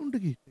දීපල්ලයි උන්ට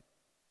කිව්වේ.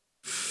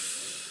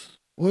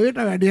 ඔයට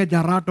වැඩිය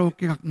ජරා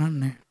ටෝක් එකක්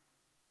නන්නේ.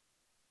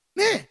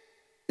 නේ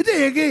ඉතින්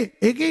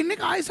ඒකේ ඉන්නේ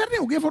කායිසර්නේ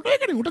උගේ ෆොටෝ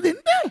එකනේ උට දෙන්න.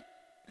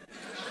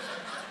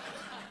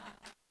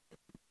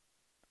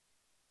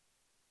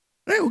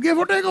 උගේ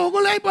ෆොටෝ එක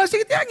ඕගොල්ලෝ අයි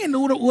පස්සේ තියන් ඉන්න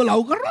ඌ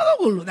ලව් කරනවද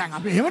ඕගොල්ලෝ? දැන්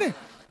අපි එහෙමනේ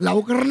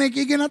ලව් කරන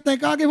එකේ කෙනත්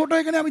එකාගේ ෆොටෝ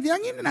එකනේ අපි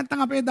තියන් ඉන්නේ.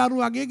 නැත්තම් අපේ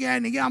දරුවාගේ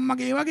ගෑණිගේ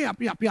අම්මගේ ඒ වගේ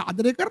අපි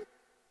ආදරය කරන.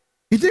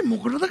 ඉතින්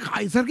මොකටද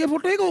කායිසර්ගේ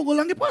ෆොටෝ එක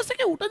ඕගොල්ලන්ගේ පස්සේ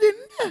එකේ උට දෙන්න?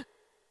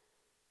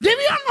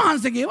 දෙවියන්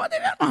වහන්සේගේ ඒවා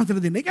දෙවියන්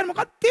වහන්සේට දෙන්න. ඒ කියන්නේ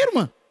මොකක්ද තේරුම?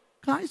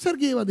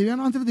 කායිසර්ගේ ඒවා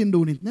දෙවියන් වහන්සේට දෙන්න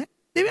ඕනෙත් නෑ.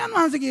 දෙවියන්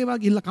වහන්සේගේ ඒවා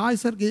ගිහිල්ලා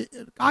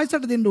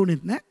කායිසර්ට දෙන්න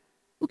ඕනෙත් නෑ.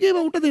 උගේ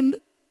ඒවා උට දෙන්න.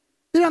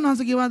 දෙවියන්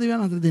වහන්සේගේ ඒවා දෙවියන්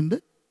වහන්සේට දෙන්න.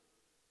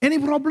 any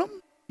problem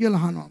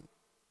කියලා අහනවා.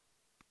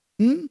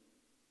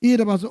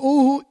 ඊට පස්සේ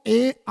ඔහු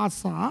ඒ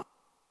අසා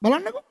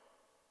බලන්නකෝ.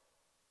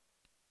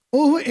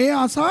 ඔහු ඒ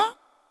අසා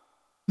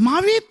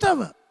මවිතව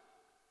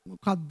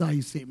මොකක්ද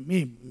අයිසේ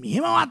මේ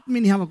මෙහෙමවත්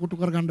මිනිහව කුටු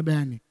කරගන්න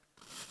බෑනේ.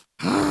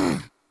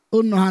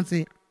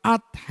 උන්වහන්සේ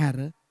අත්හැර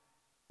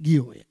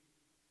ගියෝය.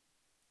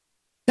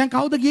 දැන්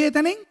කවුද ගියේ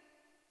එතනින්?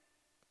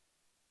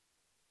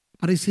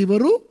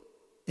 පරිසිවරු,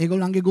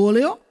 ඒගොල්ලන්ගේ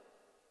ගෝලයෝ,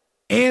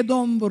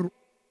 ඒදොම්වරු.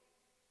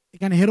 ඒ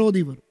කියන්නේ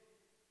හෙරෝදිවරු.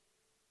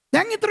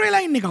 දැන් ඉතුරු වෙලා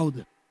ඉන්නේ කවුද?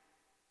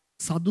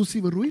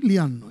 සදුසිවරුයි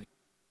ලියන්නෝයි.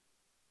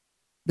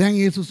 දැන්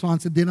යේසුස්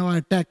වහන්සේ දෙනවා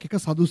ඇටැක් එක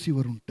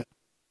සදුසිවරුන්ට.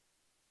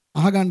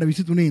 අහගන්න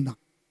 23 ඉඳන්.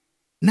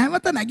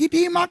 නැවත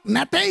නැගිටීමක්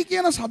නැතයි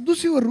කියන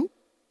සදුසිවරු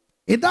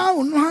එදා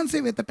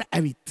උන්වහන්සේ වෙතට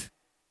ඇවිත්.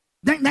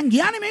 දැන්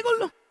ගියානේ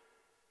මේගොල්ලෝ.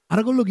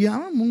 අරගොල්ලෝ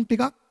ගියාම මුන්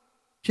ටිකක්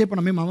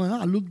ෂේපන මේ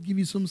මම අලුත්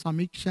ගිවිසුම්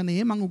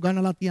සමීක්ෂණයේ මම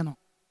උගන්වලා තියෙනවා.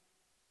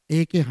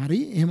 ඒකේ හරි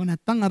එහෙම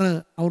නැත්නම් අර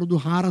අවුරුදු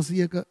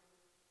 400ක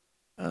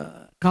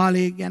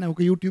කාලේ ගැන ඔක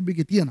YouTube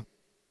එකේ තියෙනවා.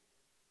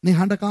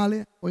 නිහඬ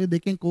කාලය ඔය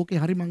දෙකෙන් කෝකේ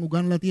හරි මම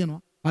උගන්වලා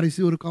තියෙනවා.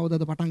 පරිසිවරු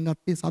කවදාද පටන්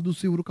ගත්තේ?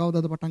 සදුසිවරු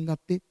කවදාද පටන්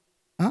ගත්තේ?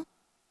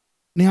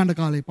 නිහඬ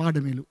කාලේ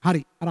පාඩමෙලු.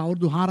 හරි. අර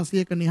අවුරුදු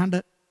 400ක නිහඬ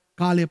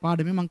කාලේ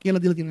පාඩමේ මම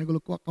කියලා දීලා තියෙනවා.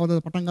 ඒගොල්ලෝ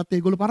කවදාද පටන් ගත්තේ?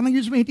 ඒගොල්ලෝ පරණ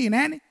ගිවිසුමේ හිටියේ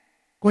නෑනේ.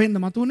 කොහෙන්ද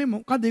මතුනේ?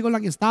 මොකක්ද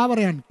ඒගොල්ලන්ගේ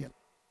ස්ථාවරයන් කියලා.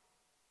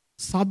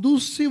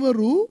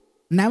 සදුසිවරු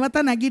නැවත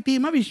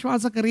නැගිටීම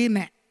විශ්වාස කරේ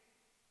නෑ.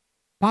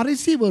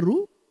 පරිසිවරු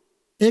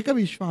ඒක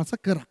විශ්වාස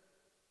කරා.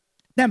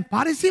 දැන්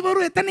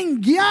පරිසිවරු එතනින්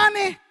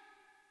ගියානේ.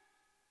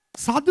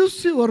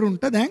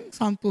 සදුසිවරුන්ට දැන්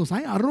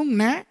සන්තෝෂයි අරුන්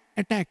නෑ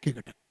ඇටැක්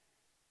එකට.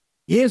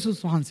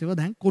 යේසුස් වහන්සේව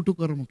දැන් කොටු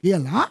කරමු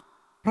කියලා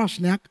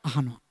ප්‍රශ්නයක්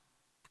අහනවා.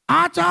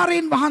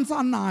 ආචාර්යයන් වහන්සේ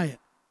අන්න ආය.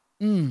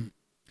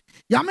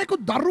 යමෙකු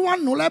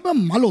දරුවන් නොලැබ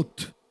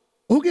මලොත්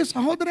ඔහුගේ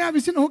සහෝදරයා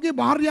විසින් ඔහුගේ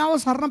භාර්යාව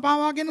සරණ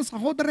පාවාගෙන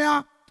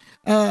සහෝදරයා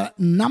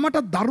නමට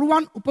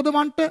දරුවන්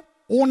උපදවන්නට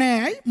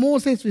ඕනෑයි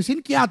මෝසෙස්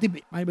විසින් කියා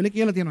තිබේ. බයිබලයේ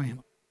කියලා තියෙනවා එහෙම.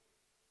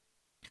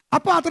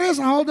 අප අතරේ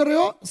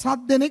සහෝදරයෝ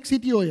 7 දෙනෙක්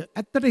සිටියෝය.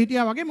 ඇත්තට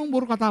හිටියා වගේ මම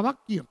බොරු කතාවක්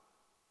කියනවා.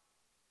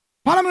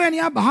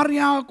 පළමුවෙනියා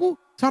භාර්යාවකු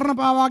සරණ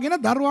පාවාගෙන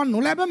දරුවන්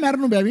නොලැබ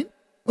මැරුණු බැවින්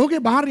ඔහුගේ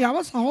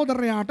භාර්යාව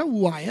සහෝදරයාට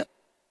වූවාය.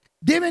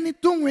 දෙවෙනි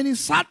තුන්වෙනි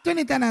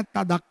සත්වෙනි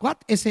තැනැත්තා දක්වත්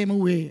එසේම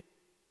වූයේ.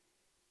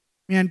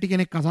 මේ ඇන්ටි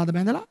කෙනෙක් කසාද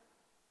බැඳලා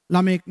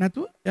ළමෙක්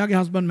නැතුව එයාගේ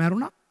හස්බන්ඩ්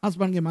මැරුණා.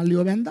 හස්බන්ඩ්ගේ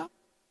මල්ලිව බැඳා.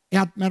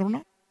 එයාත්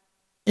මැරුණා.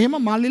 එහෙම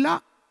මල්ලිලා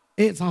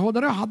ඒ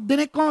සහෝදරයෝ 7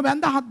 දෙනෙක්වම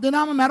බැඳා 7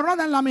 දෙනාම මැරුණා.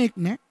 දැන් ළමෙක්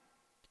නැහැ.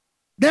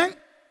 දැන්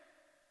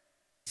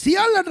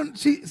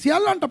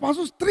සියල්ලන්ට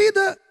පසු ස්ත්‍රීද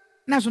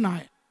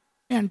නැසුණාය.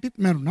 ඇන්ටිත්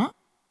මැරුණා.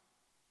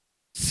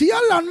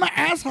 සියල්ලන්ම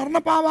ඈ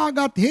සරණ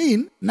පාවාගත්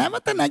හේයින්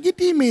නැවත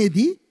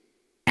නැගිටීමේදී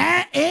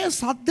ඈ ඒ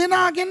 7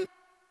 දෙනාගෙන්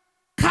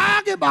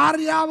කාගේ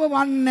භාර්යාව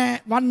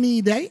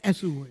වන්නේදැයි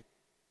ඇසුවෝය.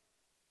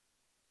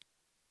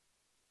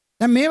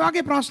 දැන් මේ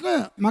වගේ ප්‍රශ්න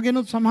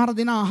මගෙනුත් සමහර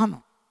දෙනා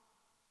අහනවා.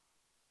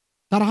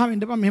 තරහ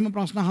වෙන්න එපා. මෙහෙම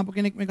ප්‍රශ්න අහපු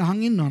කෙනෙක් මේක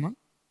අහන් ඉන්නවා නම්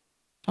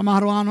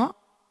සමහරව අහනවා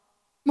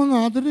මම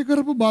ආදරය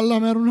කරපු බල්ලා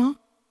මැරුණා.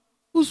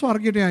 ඌ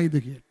ස්වර්ගයට යයිද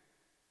කියලා.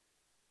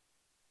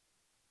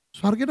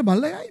 ස්වර්ගයට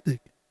බල්ලා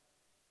යයිද?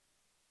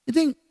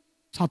 ඉතින්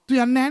සත්තු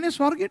යන්නේ නැහනේ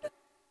ස්වර්ගයට.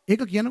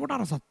 ඒක කියනකොට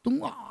අර සත්තුන්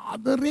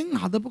ආදරෙන්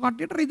හදපු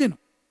කට්ටියට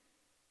රිදෙනවා.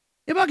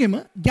 ඒ වගේම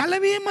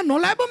ගැලවීම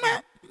නොලැබම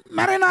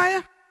මැරෙන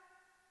අය.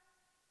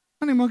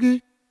 අනේ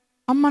මගේ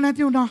අම්මා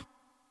නැති වුණා.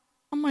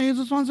 අම්මා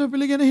යේසුස් වහන්සේ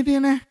පිළිගෙන හිටියේ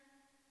නැහැ.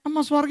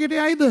 අම්මා ස්වර්ගයට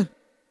යයිද?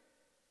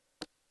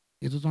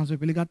 යේසුස් වහන්සේ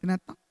පිළිගත්තේ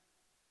නැත්තම්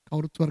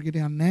කවුරුත් ස්වර්ගයට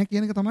යන්නේ නැහැ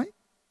කියන එක තමයි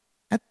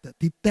ඇත්ත.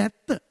 තිත්ත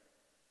ඇත්ත.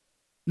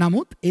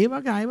 නමුත් ඒ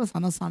වගේ අයව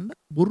සනසන්න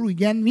බොරු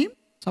ඉගැන්වීම්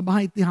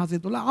සභා ඉතිහාසය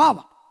තුළ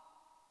ආවා.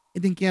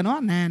 ඉතින්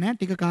කියනවා නෑ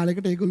ටික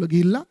කාලයකට ඒගොල්ලෝ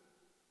ගිහිල්ලා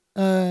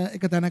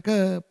එක තැනක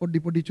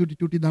පොඩි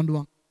චුටි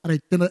දඬුවම් අර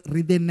එතන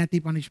රිදෙන්නේ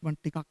නැති පනිෂ්මන්ට්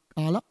ටිකක්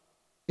කාලා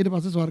ඊට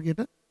පස්සේ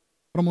ස්වර්ගයට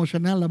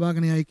ප්‍රොමෝෂන් එකක්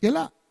ලබාගෙන යයි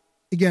කියලා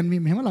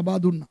ඉගැන්වීම් එහෙම ලබා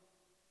දුන්නා.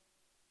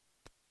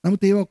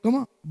 නමුත් ඒව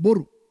ඔක්කොම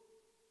බොරු.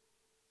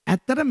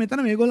 ඇත්තට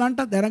මෙතන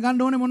මේගොල්ලන්ට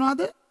දැනගන්න ඕනේ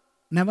මොනවද?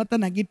 නැවත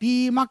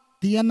නැගිටීමක්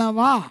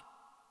තියනවා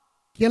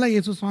කියලා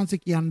යේසුස් වහන්සේ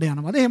කියන්න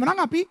යනවාද? එහෙමනම්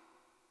අපි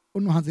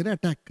උන්වහන්සේට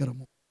ඇටැක්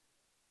කරමු.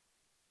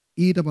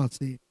 ඊට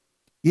පස්සේ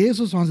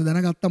යේසුස් වහන්සේ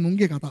දැනගත්ත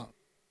මුන්ගේ කතාව.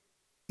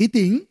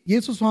 ඉතින්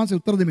යේසුස් වහන්සේ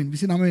උත්තර දෙමින්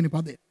 29 වෙනි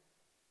පදය.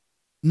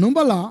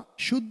 නුඹලා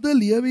ශුද්ධ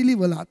ලියවිලි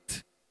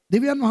වලත්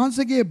දෙවියන්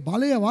වහන්සේගේ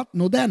බලයවත්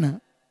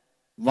නොදැන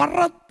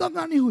වරද්ද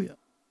ගනිහුය.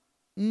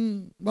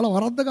 බල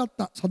වරද්ද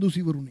ගත්තා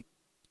සදුසිවරුනි.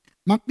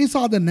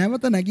 මක්නිසාද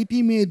නැවත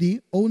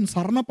නැගිටීමේදී ඔවුන්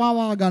සරණ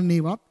පාවා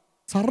ගන්නේවත්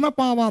සරණ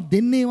පාවා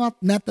දෙන්නේවත්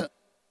නැත.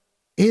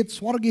 ඒත්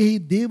ස්වර්ගෙහි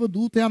දේව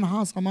දූතයන්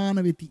හා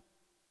සමාන වෙති.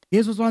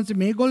 යේසුස් වහන්සේ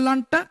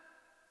මේගොල්ලන්ට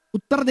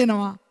උත්තර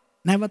දෙනවා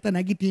නැවත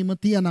නැගිටීම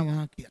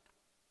තියනවා කියලා.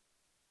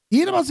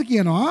 ඊට පස්සේ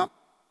කියනවා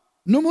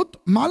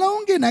නමුත්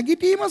මලවුන්ගේ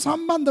නැගිටීම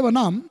සම්බන්ධව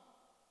නම්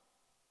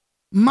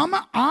මම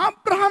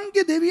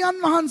ආබ්‍රහම්ගේ දෙවියන්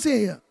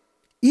වහන්සේය,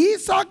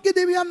 ඊසාක්ගේ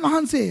දෙවියන්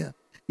වහන්සේය,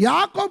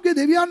 යාකෝබ්ගේ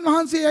දෙවියන්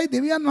වහන්සේයයි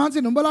දෙවියන්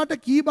වහන්සේ නුඹලාට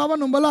කී බව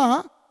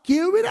නුඹලා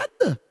කියුවේ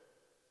නැද්ද?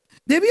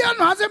 දෙවියන්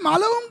වහන්සේ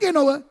මලවුන්ගේ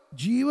නොව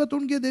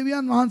ජීවතුන්ගේ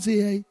දෙවියන්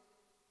වහන්සේයයි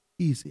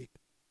ඊසේක.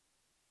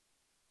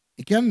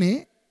 ඒ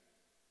කියන්නේ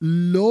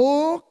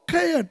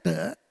ලෝකයට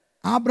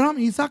ආබ්‍රහම්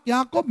ඊසාක්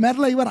යාකෝබ්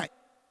මැරලා ඉවරයි.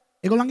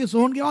 ඒගොල්ලන්ගේ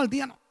සෝන් ගෙවල්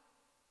තියෙනවා.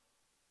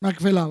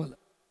 මැක්ෆෙලා වල.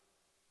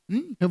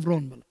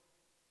 හෙබ්‍රෝන් වල.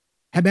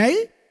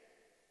 හැබැයි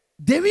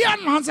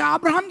දෙවියන් වහන්සේ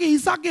ආබ්‍රහම්ගේ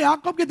ඊසාක්ගේ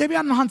යාකෝබ්ගේ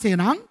දෙවියන් වහන්සේ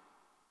නම්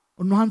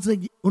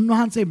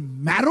උන්වහන්සේ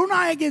මැරුණ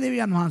අයගේ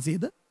දෙවියන්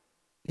වහන්සේද?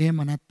 එහෙම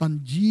නැත්නම්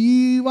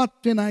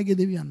ජීවත් වෙන අයගේ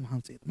දෙවියන්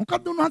වහන්සේද?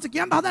 මොකද්ද උන්වහන්සේ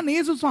කියන්න හදන්නේ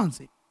යේසුස්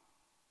වහන්සේ?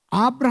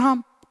 ආබ්‍රහම්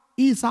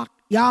ඊසාක්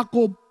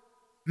යාකෝබ්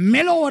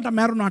මෙලොවට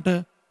මැරුණාට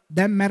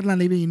දැන් මැරලා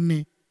නෙවෙයි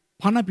ඉන්නේ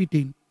පණ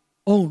පිටින්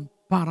ඔවුන්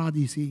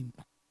පාරාදීසයේ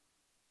ඉන්නවා.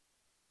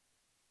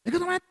 ඒක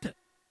තමයි ඇත්ත.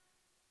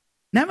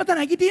 නැවත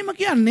නැගිටීම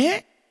කියන්නේ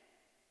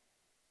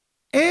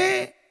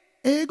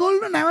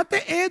ඒගොල්ලෝ නැවත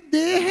ඒ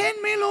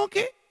දේහෙන් මේ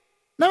ලෝකේ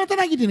නැවත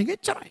නැගිටින එක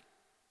එච්චරයි.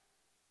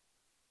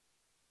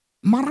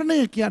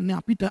 මරණය කියන්නේ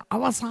අපිට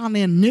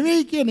අවසානය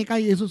නෙවෙයි කියන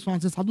එකයි යේසුස්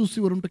වහන්සේ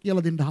සදුස්සිවරුන්ට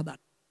කියලා දෙන්න හදන්නේ.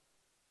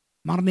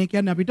 මරණය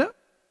කියන්නේ අපිට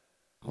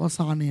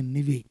අවසානය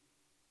නෙවෙයි.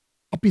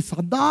 අපි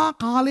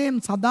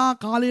සදා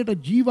කාලයට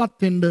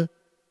ජීවත් වෙන්න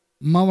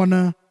මවන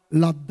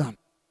ලද්දන්.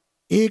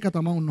 ඒක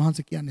තමයි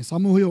උන්වහන්සේ කියන්නේ.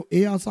 සමූහයෝ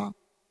ඒ ආසා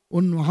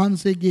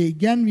උන්වහන්සේගේ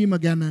ඉගැන්වීම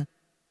ගැන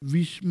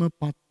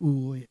විශ්මපත්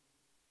වූයේ.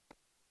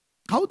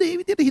 කවුද ඒ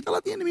විදිහට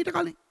හිතලා තියෙන්නේ මීට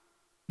කලින්?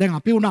 දැන්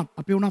අපි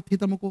වුණත්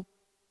හිතමුකෝ.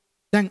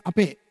 දැන්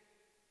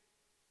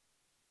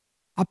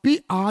අපි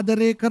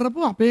ආදරය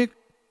කරපු අපේ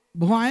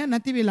බොහෝ අය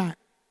නැති වෙලා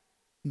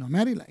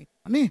නොමැරිලා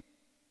ඉන්නේ.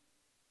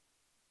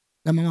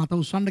 දැන් මම අත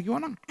උස්සන්න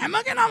කිව්වනම් හැම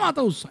කෙනාම අත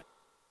උස්සයි.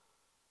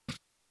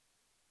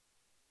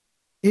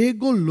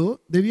 ඒගොල්ලෝ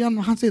දෙවියන්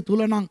වහන්සේ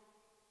තුල නම්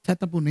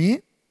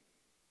සැතපුනේ.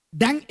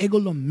 දැන්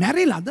ඒගොල්ලෝ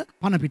මැරිලාද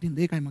පණ පිටින්ද?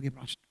 ඒකයි මගේ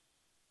ප්‍රශ්නේ.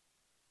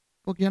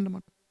 කො කියන්න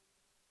මට.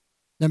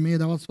 දැන් මේ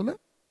දවස්වල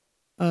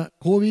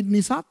කොවිඩ්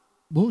නිසා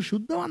බොහෝ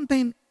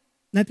ශුද්ධවන්තයින්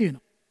නැති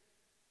වෙනවා.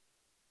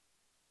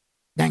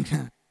 දැන්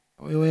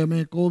ඔය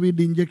මේ කොවිඩ්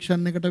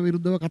ඉන්ජෙක්ෂන් එකට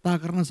විරුද්ධව කතා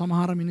කරන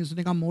සමහර මිනිස්සු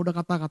නිකන් මෝඩ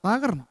කතා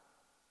කරනවා.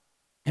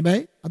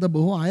 හැබැයි අද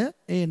බොහෝ අය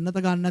ඒ එන්නත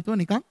ගන්න නැතුව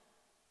නිකන්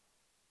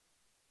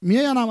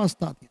මිය යන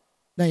අවස්ථා තියෙනවා.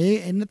 දැන්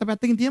ඒ එන්නත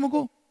පැත්තකින්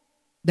තියමුකෝ.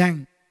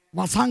 දැන්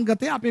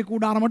වසංගතේ අපේ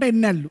කුඩාරමට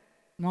එන්නේ නැල්ලු.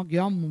 මම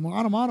ගියාම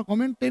මාර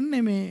කමෙන්ට්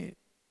එන්නේ මේ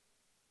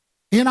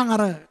එහෙනම්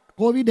අර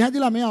කොවිඩ්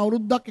හැදිලා මේ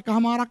අවුරුද්දක්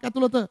එකමාරක්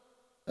ඇතුළත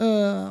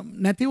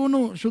නැති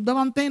වුණු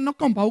ශුද්ධවන්තයින්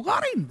ඔක්කොම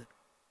පව්කාරයින්ද?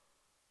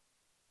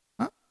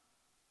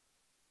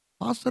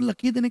 පාස්ටර්ලා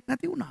කී දෙනෙක්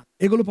නැති වුණාද?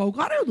 ඒගොල්ලෝ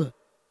පව්කාරයෝද?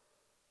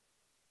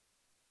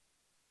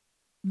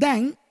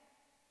 දැන්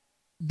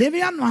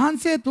දෙවියන්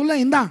වහන්සේ තුල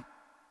ඉඳන්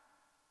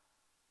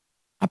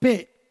අපේ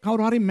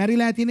කවුරු හරි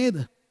මැරිලා ඇති නේද?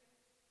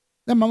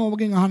 දැන් මම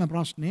ඔබගෙන් අහන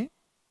ප්‍රශ්නේ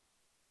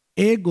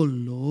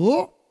ඒගොල්ලෝ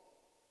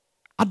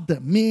අද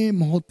මේ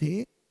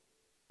මොහොතේ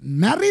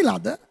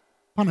මැරිලාද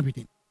පණ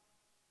පිටින්?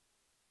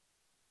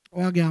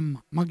 ඔයාගේ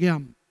අම්මා, මගේ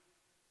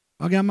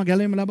අම්මා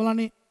ගැලවීම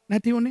ලැබලානේ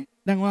නැති වුණේ.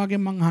 දැන්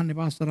ඔයාගෙන් මං අහන්නේ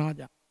පාස්ටර්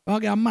රාජා.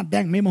 ඔයාගේ අම්මා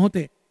දැන් මේ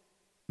මොහොතේ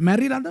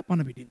මැරිලාද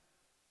පණ පිටින්?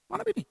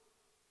 පණ පිටින්.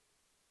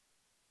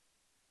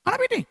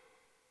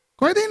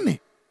 කොහෙද ඉන්නේ?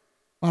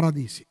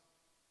 පාරාදීසෙ.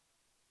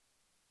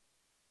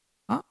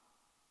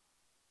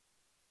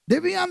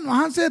 දෙවියන්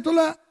වහන්සේ තුල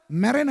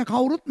මැරෙන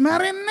කවුරුත්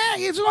මැරෙන්නේ නැහැ.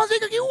 යේසුස්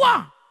වහන්සේ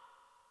කිව්වා.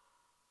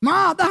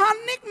 මා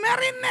අදහන්නෙක්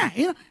මැරෙන්නේ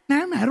නැහැ.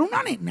 නෑ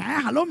මැරුණානේ.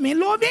 නෑ හලෝ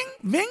මෙලොවෙන්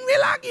වෙන්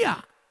වෙලා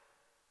ගියා.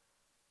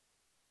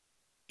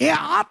 ඒ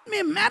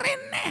ආත්මේ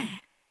මැරෙන්නේ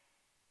නැහැ.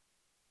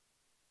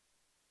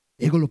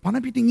 ඒගොල්ලෝ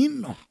පණ පිටින්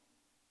ඉන්නවා.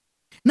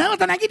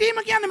 නැවත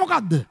නැගිටීම කියන්නේ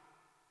මොකද්ද?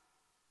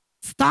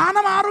 ස්ථාන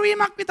මාරු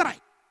වීමක් විතරයි.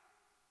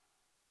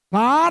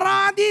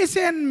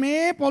 පාරාදීසෙන්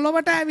මේ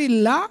පොළොවට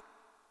ඇවිල්ලා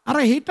අර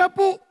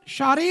හිටපු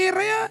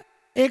ශරීරය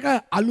ඒක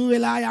අලු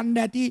වෙලා යන්න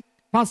ඇති,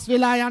 පස්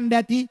වෙලා යන්න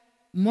ඇති,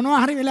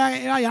 මොනවා හරි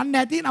වෙලා යන්න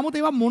ඇති. නමුත්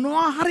ඒවා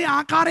මොනවා හරි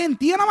ආකාරයෙන්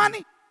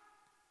තියෙනවනේ.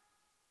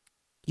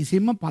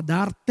 කිසිම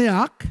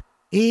පදාර්ථයක්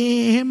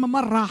එහෙමම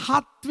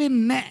රහත්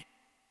වෙන්නේ නැහැ.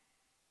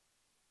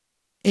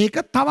 ඒක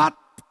තවත්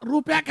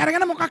රූපයක්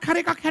අරගෙන මොකක් හරි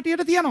එකක්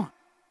හැටියට තියෙනවා.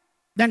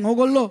 දැන්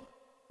ඕගොල්ලෝ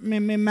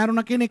මේ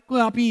මරුණ කෙනෙක්ව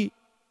අපි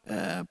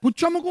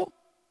පුච්චමුකෝ.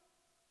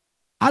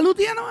 අලු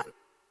තියෙනවනේ.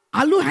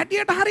 අලු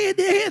හැටියට හරි ඒ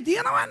දේහය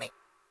තියෙනවනේ.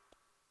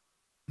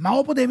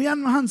 මවපු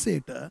දෙවියන්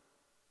වහන්සේට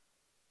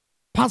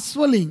පස්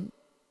වලින්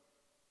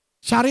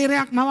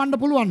ශරීරයක් නවන්න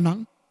පුළුවන් නම්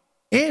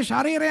ඒ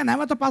ශරීරය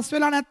නැවත පස්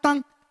වෙලා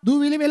නැත්තම්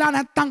දූවිලි වෙලා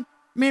නැත්තම්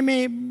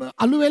මේ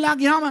අලු වෙලා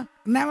ගියාම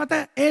නැවත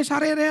ඒ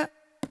ශරීරය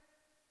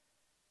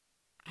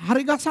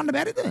හරි ගස්සන්න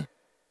බැරිද?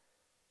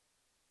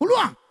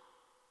 පුළුවන්.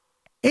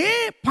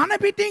 ඒ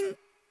පණ පිටින්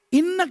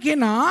ඉන්න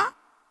කෙනා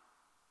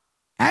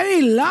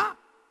ඇවිල්ලා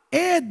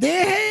ඒ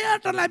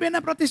දේහයට ලැබෙන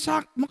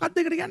මොකක්ද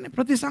ඒකට කියන්නේ?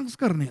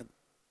 ප්‍රතිසංස්කරණයද?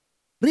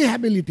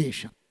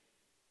 Rehabilitation.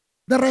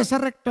 The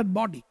resurrected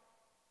body.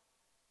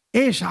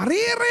 ඒ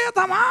ශරීරය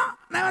තමා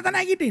නැවත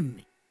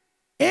නැගිටින්නේ.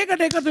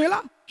 ඒකට එකතු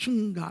වෙලා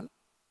ශුංගාල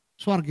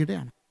ස්වර්ගයට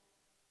යනවා.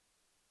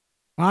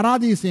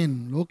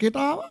 පාරාදීසෙන් ලෝකයට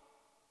ආවා.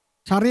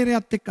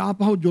 ශරීරයත් එක්ක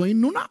ආපහු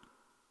ජොයින් වුණා.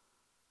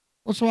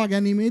 ඔසවා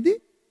ගැනීමේදී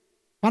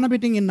පණ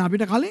පිටින් එන්න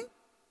අපිට කලින්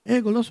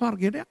ඒගොල්ලෝ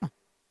ස්වර්ගයට යනවා.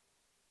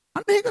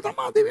 අන්න ඒක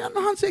තමයි දෙවියන්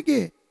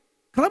වහන්සේගේ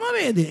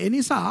ක්‍රමවේදය. ඒ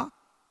නිසා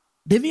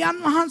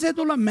දෙවියන් වහන්සේ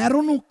තුල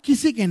මැරුණු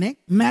කිසි කෙනෙක්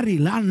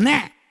මැරිලා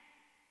නැහැ.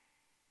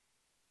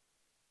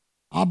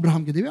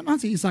 ආබ්‍රහම්ගේ දෙවියන්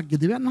වහන්සේ, ඊසාක්ගේ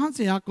දෙවියන්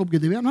වහන්සේ,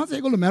 යාකෝබ්ගේ දෙවියන් වහන්සේ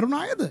ඒගොල්ලෝ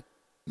මැරුණා අයද?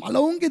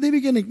 මලවුන්ගේ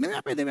දෙවි කෙනෙක් නෙමෙයි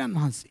අපේ දෙවියන්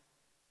වහන්සේ.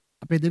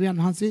 අපේ දෙවියන්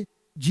වහන්සේ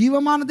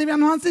ජීවමාන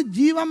දෙවියන් වහන්සේ,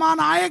 ජීවමාන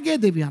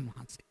අයගේ දෙවියන්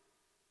වහන්සේ.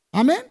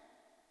 ආමෙන්.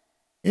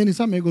 ඒ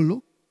නිසා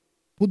මේගොල්ලෝ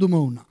පුදුම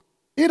වුණා.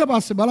 ඊට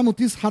පස්සේ බලමු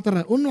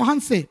 34.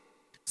 උන්වහන්සේ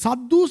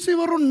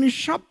සද්දූසිවරුන්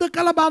නිශ්ශබ්ද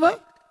කළ බව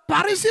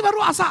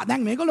පරිසිවරු අසා.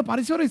 දැන් මේගොල්ලෝ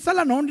පරිසිවරු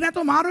ඉස්සල්ලා නෝන්ඩි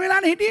නැතුව මාරු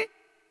වෙලානේ හිටියේ.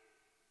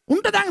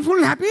 උන්ට දැන්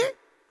ෆුල් හැපි.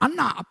 අන්න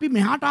අපි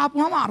මෙහාට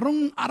ආපුවම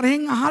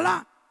අරෙන් අහලා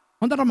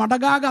හොඳට මඩ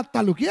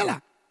ගාගත්තලු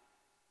කියලා.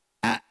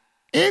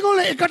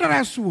 ඒගොල්ලෝ එකට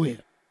රැස් වූයේ.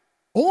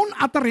 ඔවුන්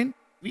අතරින්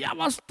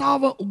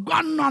ව්‍යවස්ථාව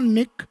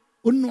උගන්වන්නෙක්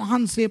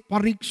උන්වහන්සේ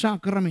පරීක්ෂා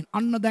කරමින්.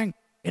 අන්න දැන්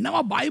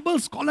එනවා බයිබල්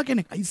ස්කෝලර්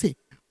කෙනෙක්. අයිසේ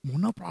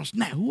මොන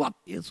ප්‍රශ්න ඇහුවත්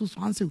යේසුස්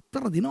වහන්සේ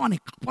උත්තර දෙනවනේ.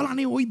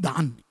 කපලානේ ওই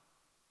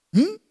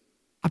දාන්නේ.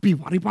 අපි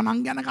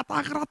වරිපණන් ගැන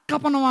කතා කරත්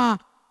කපනවා.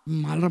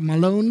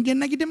 මලවුන්ගෙන්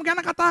නැගිටිම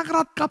ගැන කතා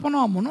කරත්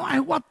කපනවා. මොනවා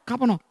ඇහුවත්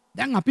කපනවා.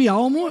 දැන් අපි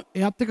යවමු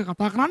එයත් එක්ක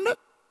කතා කරන්න.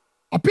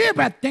 අපේ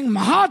පැත්තෙන්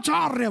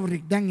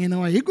මහාචාර්යවරයෙක් දැන්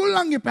එනවා.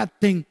 ඒගොල්ලන්ගේ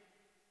පැත්තෙන්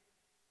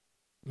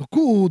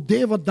ලොකු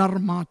දේව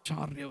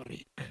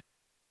ධර්මාචාර්යවරයෙක්.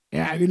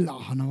 එයා ඇවිල්ලා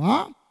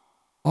අහනවා,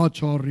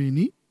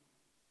 ආචාර්යනි,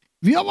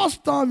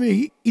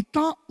 ව්‍යවස්ථාවෙහි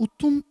ඊතා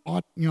උතුම්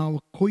ආඥාව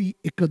කොයි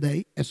එකදයි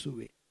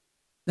ඇසුවේ?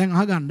 දැන්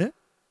අහගන්න.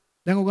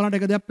 දැන් ඔයගලන්ට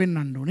එක දෙයක්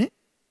පෙන්වන්න ඕනේ.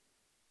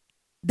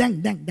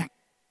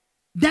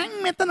 දැන්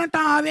මෙතනට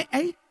ආවේ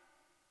ඇයි?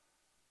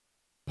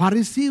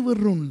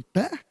 පරිසීවරුන්ට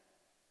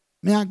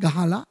මෙයා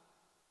ගහලා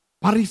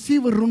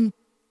පරිසීවරුන්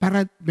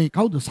මේ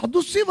කවුද?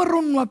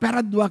 සදුස්සීවරුන්ව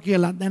පැරද්දුවා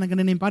කියලා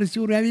දැනගෙන නේ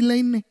පරිසීවරු ඇවිල්ලා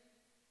ඉන්නේ.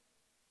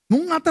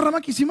 මුන්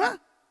අතරම කිසිම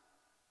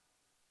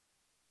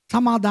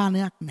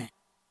සමාදානයක් නැහැ.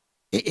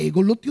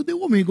 ඒගොල්ලොත්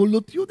යුදෙව්වෝ,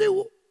 මේගොල්ලොත්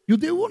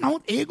යුදෙව්වෝ.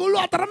 නමුත්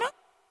ඒගොල්ලෝ අතරම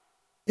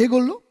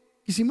ඒගොල්ලෝ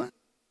කිසිම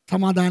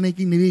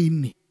සමාදානයකින් නෙවෙයි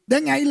ඉන්නේ.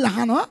 දැන් ඇවිල්ලා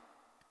අහනවා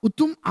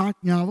උතුම්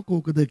ආඥාව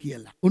කෝකද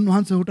කියලා.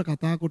 උන්වහන්සේ උට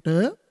කතා කොට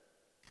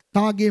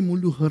තාගේ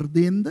මුළු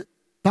හෘදයෙන්ද,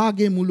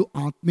 තාගේ මුළු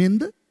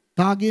ආත්මයෙන්ද,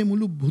 තාගේ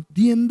මුළු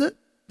බුද්ධියෙන්ද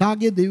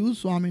තාගේ දෙව්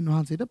ස්වාමීන්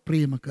වහන්සේට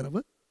ප්‍රේම කරව.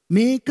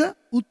 මේක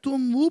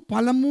උතුම් වූ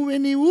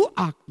පළමුවෙනි වූ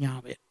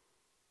ආඥාවය.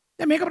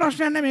 දැන් මේක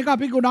ප්‍රශ්නයක් නෑ. මේක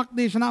අපි ගොඩක්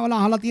දේශනාවල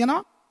අහලා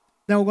තියෙනවා.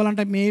 දැන්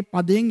ඔයගලන්ට මේ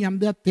පදයෙන් යම්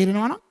දෙයක්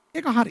තේරෙනවා නම්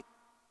ඒක හරි.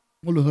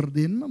 මුළු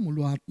හෘදයෙන්ම,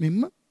 මුළු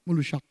ආත්මෙන්ම,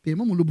 මුළු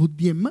ශක්තියෙන්ම, මුළු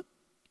බුද්ධියෙන්ම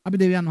අපි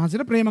දෙවියන්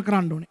වහන්සේට ප්‍රේම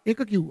කරන්න ඕනේ.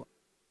 ඒක කිව්වා.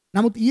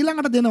 නමුත්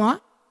ඊළඟට දෙනවා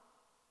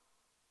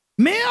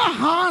මෙය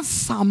හා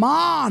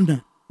සමාන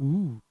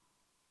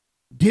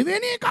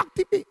දෙවෙනි එකක්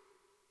තිබේ.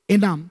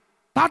 එනම්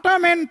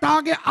තටමෙන්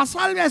තාගේ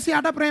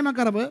අසල්වැසියට ප්‍රේම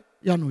කරව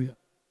යනුය.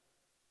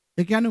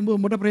 ඒ කියන්නේ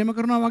උඹට ප්‍රේම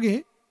කරනවා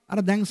වගේ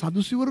අර දැන්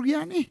සදුසිවරු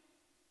කියන්නේ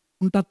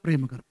උන්ටත්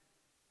ප්‍රේම කර.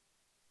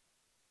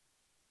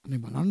 අනේ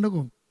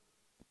බලන්නකෝ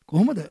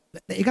කොහොමද?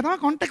 ඒක තමයි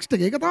කොන්ටෙක්ස්ට්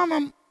එක. ඒක තමයි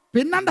මම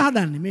පෙන්වන්න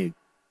හදන්නේ. මේ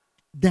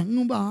දැන්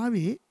උඹ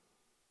ආවේ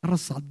අර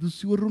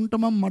සද්දුසිවරුන්ට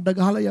මම මඩ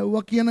ගහලා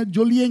යවුවා කියන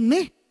ජොලියෙන්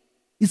නේ.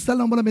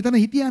 ඉස්සල්ලා උඹලා මෙතන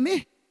හිටියානේ.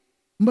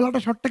 උඹලාට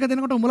ෂොට් එක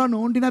දෙනකොට උඹලා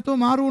නෝන්ඩි නැතුව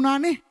මාරු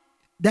වුණානේ.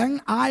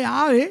 දැන්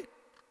ආවේ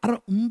අර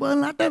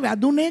උඹලාට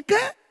වැදුන එක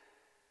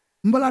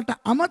උඹලාට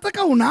අමතක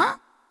වුණා.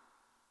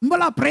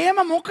 උඹලා ප්‍රේම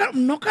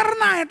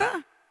නොකරන අයට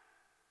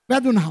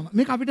වැදුනහම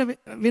මේක අපිට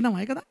වෙනවා.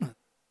 ඒක දන්නවද?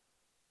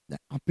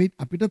 දැන්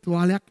අපිට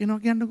තුවාලයක් එනවා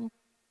කියන්නකෝ.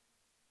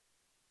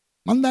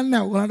 මම දන්නේ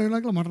නැහැ ඔයාලට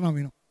වෙනවා කියලා මට නම්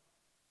වෙනවා.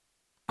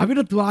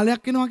 අපිට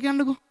තුවාලයක් එනවා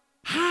කියන්නකෝ.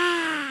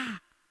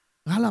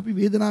 ගහලා අපි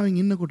වේදනාවෙන්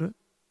ඉන්නකොට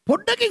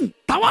පොඩ්ඩකින්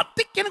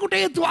තවත් එක්කෙනෙකුට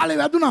ඒ තුවාලේ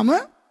වැදුනම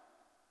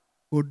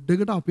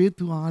පොඩ්ඩකට අපේ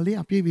තුවාලේ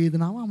අපේ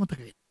වේදනාව අමතක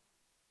වෙනවා.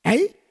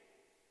 ඇයි?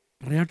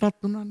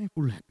 රයටත් උනානේ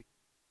ෆුල් හැපි.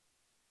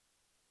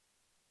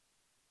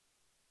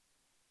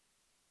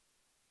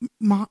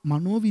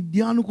 මනෝ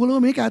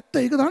විද්‍යානුකූලව මේක ඇත්ත.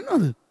 ඒක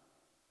දන්නවද?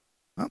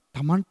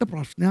 තමන්ට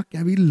ප්‍රශ්නයක්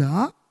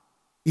ඇවිල්ලා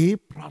ඒ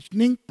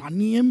ප්‍රශ්නෙන්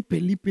තනියෙන්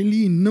පෙළි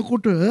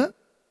ඉන්නකොට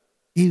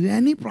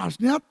එවැනි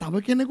ප්‍රශ්නයක්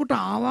තව කෙනෙකුට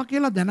ආවා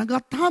කියලා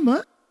දැනගත්තාම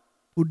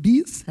පොඩි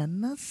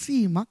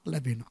සැනසීමක්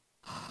ලැබෙනවා.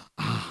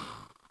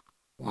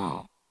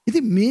 වාව්.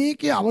 ඉතින්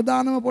මේකේ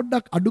අවදානම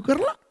පොඩ්ඩක් අඩු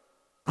කරලා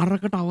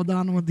අරකට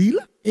අවදානම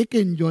දීලා ඒක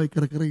එන්ජොයි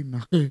කර කර ඉන්න.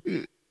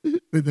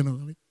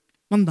 වෙදනවනේ.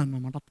 මන්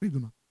දන්නවා මටත්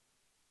රිදුනා.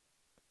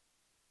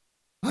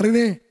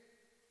 හරිනේ.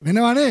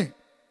 වෙනවනේ.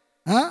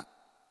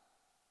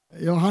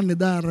 යොහන්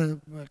එදා අර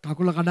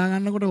කකුල කඩා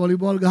ගන්නකොට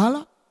වොලිබෝල්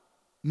ගහලා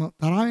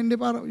තරහ වෙන්න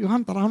එපා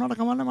යොහන් තරහ වුණාට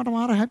කමන්නේ මට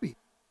මාර හැපි.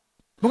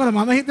 මොකද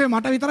මම හිතුවේ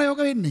මට විතරයි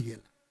ඔක වෙන්නේ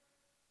කියලා.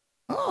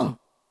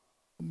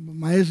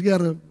 මහේෂ්ගේ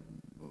අර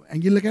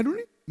ඇඟිල්ල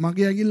කැඩුනේ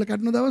මගේ ඇඟිල්ල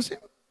කැඩුන දවසේ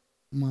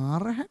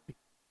මාර හැපි.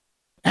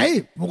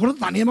 ඇයි මොකටද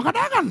තනියම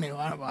කඩා ගන්නේ?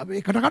 අපි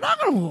එකට කඩා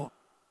කරමුකෝ.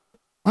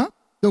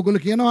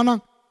 ඔයගොල්ලෝ කියනවා නම්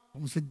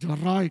මොකද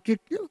ජරා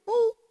එකෙක් කියලා.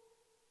 ඔව්.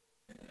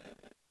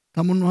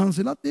 තමුන්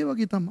වහන්සේලාත් ඒ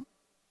වගේ තමයි.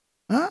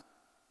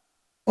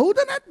 ඔව්ද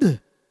නැද්ද?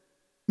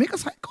 මේක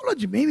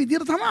සයිකොලොජි. මේ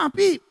විදිහට තමයි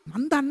අපි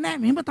මන් දන්නේ නැහැ.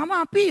 මෙහෙම තමයි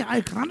අපි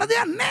අය කරන්න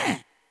දෙයක් නැහැ.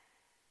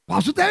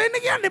 පසුතැවෙන්න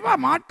කියන්න එපා.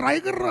 මා try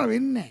කරලා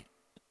වෙන්නේ නැහැ.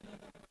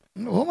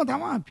 ඔහොම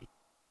තමයි අපි.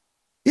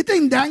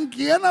 ඉතින් දැන්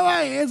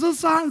කියනවා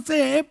යේසුස්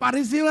වහන්සේ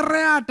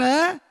පරිසවරයාට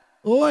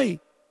ඕයි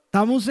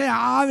තමුසේ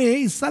ආවේ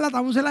ඉස්සලා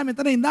තමුසේලා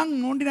මෙතන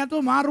ඉඳන් නෝන්ඩි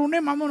නැතුව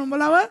මාරුනේ මම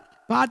නුඹලව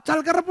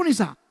පාච්චල් කරපු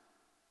නිසා.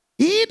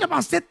 ඊට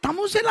පස්සේ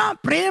තමුසේලා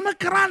ප්‍රේම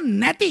කරන්නේ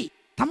නැති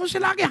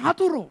තමුසේලාගේ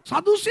හතුරෝ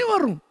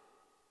සදුසිවරු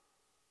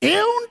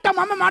එවුන්ට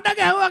මම මඩ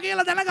ගැහුවා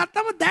කියලා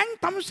දැනගත්තම දැන්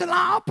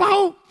තමුසේලා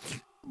ආපහු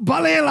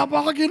බලය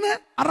ලබාගෙන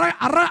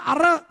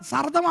අර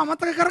සරදම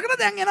අමතක කරගෙන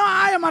දැන් එනවා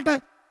ආය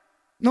මට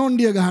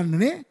නෝන්ඩිය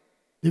ගහන්නනේ.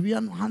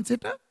 දෙවියන්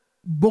වහන්සේට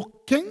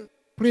බොක්කෙන්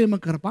ප්‍රේම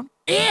කරපන්.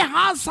 ඒ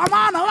හා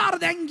සමානව අර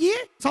දැන්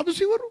ගියේ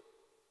සදුසිවරු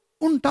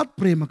උන්ටත්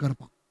ප්‍රේම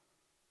කරපන්.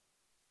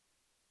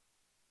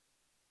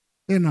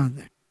 එනවාද?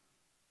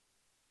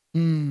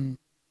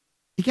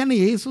 ඒ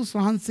කියන්නේ යේසුස්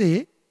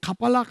වහන්සේ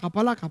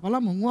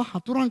කපලා මොන්ව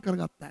හතුරන්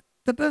කරගත්තා.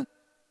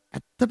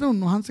 ඇත්තට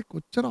උන්වහන්සේ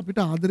කොච්චර අපිට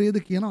ආදරේද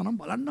කියනවා නම්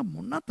බලන්න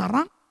මොන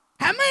තරම්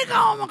හැම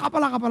එකවම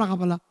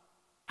කපලා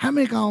හැම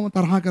එකවම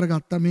තරහ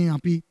කරගත්ත මේ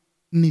අපි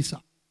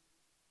නිසා.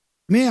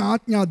 මේ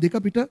ආඥා දෙක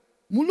පිට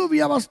මුළු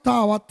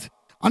ව්‍යවස්ථාවත්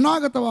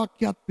අනාගත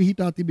වාක්‍යයත්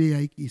පිහිටා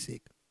තිබේයයි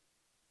කීසේක.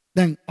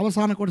 දැන්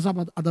අවසාන කොටස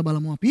අද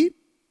බලමු අපි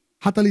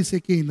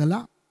 41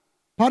 ඉඳලා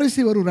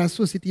පරිසවරු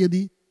රැස්ව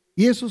සිටියේදී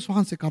යේසුස්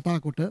වහන්සේ කතා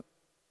කොට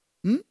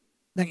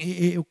දැන්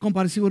ඒ ඔක්කොම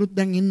පරිසවරුත්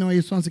දැන් ඉන්නවා.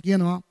 යේසුස් වහන්සේ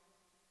කියනවා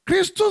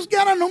ක්‍රිස්තුස්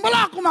ගැන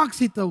නුඹලා කුමක්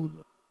සිතවුද?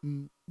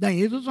 දැන්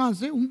යේසුස්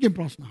වහන්සේ උන්ගෙන්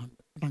ප්‍රශ්න අහන්න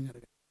පටන්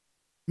අරගෙන.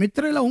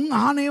 මෙතරෙලා උන්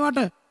අහන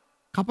ඒවට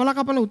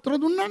කපලා උත්තර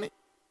දුන්නානේ.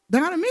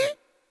 දැන් මේ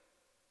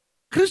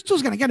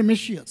ක්‍රිස්තුස් ගැන කියන්නේ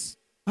මෙෂියස්.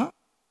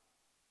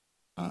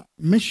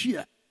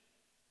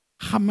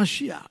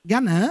 හමෂියා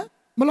ගැන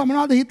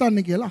මොනවද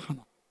හිතන්නේ කියලා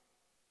අහනවා.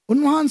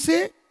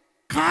 උන්වහන්සේ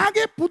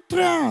කාගේ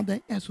පුත්‍රයාද?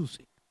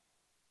 යේසුස්ගේ.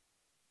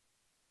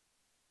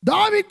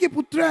 දාවිද්ගේ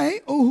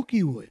පුත්‍රයයි ඔහු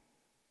කිව්වේ.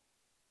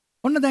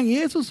 ඔන්න දැන්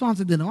යේසුස්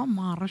වහන්සේ දෙනවා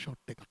මාර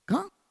ෂොට් එකක්.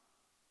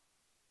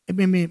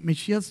 මේ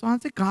මෙෂියස්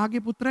වහන්සේ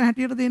කාගේ පුත්‍රයා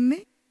හැටියට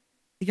දෙන්නේ?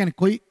 ඒ කියන්නේ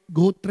කොයි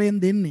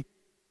ගෝත්‍රයෙන් දෙන්නේ?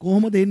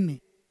 කොහොම දෙන්නේ?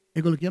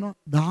 ඒගොල්ලෝ කියනවා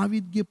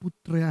දාවිද්ගේ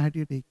පුත්‍රයා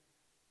හැටියට.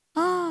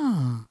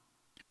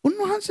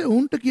 උන්වහන්සේ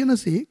උන්ට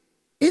කියනසේ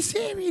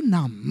එසේ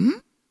නම්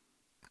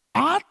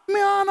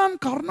ආත්මයානන්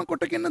කර්ණ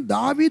කොටගෙන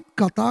දාවිද්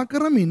කතා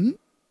කරමින්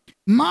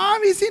මා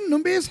විසින්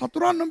නුඹේ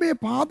සතුරන් නුඹේ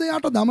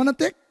පාදයට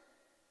දමනතෙක්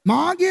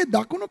මාගේ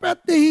දකුණු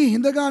පැත්තෙහි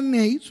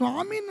හිඳගන්නේයි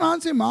ස්වාමින්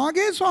වහන්සේ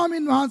මාගේ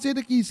ස්වාමින්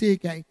වහන්සේට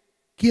කීසේකයි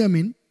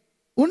කියමින්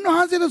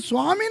උන්වහන්සේට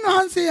ස්වාමින්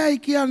වහන්සේයයි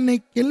කියන්නේ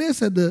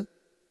කෙලෙසද?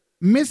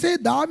 මෙසේ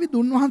දාවිද්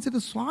උන්වහන්සේට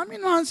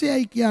ස්වාමින්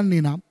වහන්සේයයි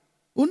කියන්නේ නම්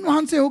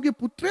උන්වහන්සේ ඔහුගේ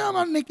පුත්‍රයා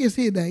වන්නේ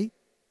කෙසේදයි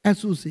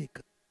ඇසූසේක.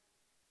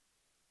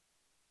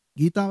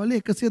 ගීතාවලිය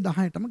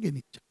 110ටම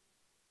ගෙනිච්චා.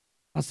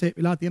 පස්සේ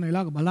වෙලා තියෙන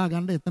වෙලාවක බලා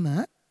ගන්න එතන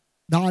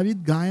දාවිද්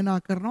ගායනා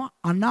කරනවා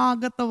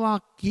අනාගත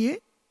වාක්‍යයේ.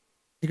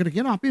 ඒකට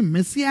කියනවා අපි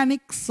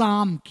මෙසියානික්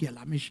සාම්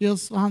කියලා.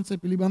 මෙෂියස් වහන්සේ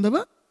පිළිබඳව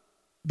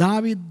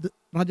දාවිද්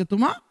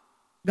රජතුමා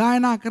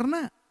ගායනා කරන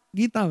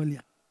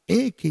ගීතාවලිය.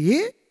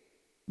 ඒකේ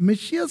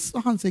මෙෂියස්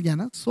වහන්සේ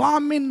ගැන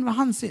ස්වාමින්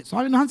වහන්සේ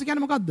කියන්නේ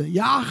මොකද්ද?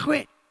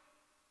 යාහ්වේ.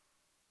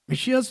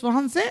 මෙෂියස්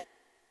වහන්සේ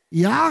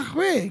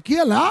යාහ්වේ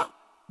කියලා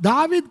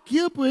දාවිද්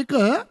කියපු එක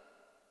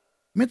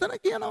මෙතන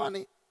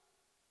කියනවනේ.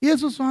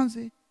 යේසුස්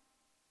වහන්සේ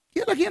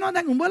කියලා කියනවා.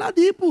 දැන් උඹලා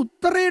දීපු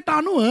උත්තරයට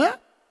අනුව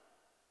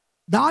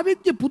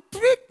දාවිද්ගේ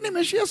පුත්‍රයෙක් නේ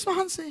මෙෂියස්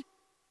වහන්සේ.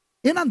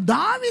 එහෙනම්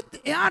දාවිද්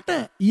එයාට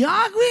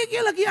යාග්වේ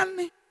කියලා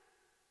කියන්නේ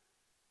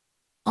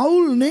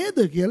අවුල් නේද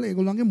කියලා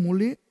ඒගොල්ලන්ගේ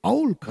මොලේ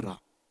අවුල් කරා.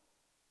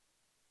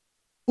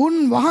 උන්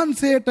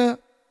වහන්සේට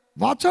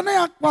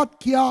වචනයක්වත්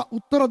කියා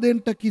උත්තර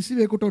දෙන්න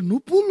කිසිවෙකුට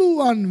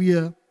නුපුළුවන්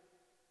විය.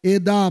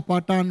 එදා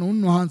පටන්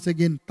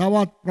උන්වහන්සේගෙන්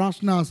තවත්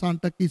ප්‍රශ්න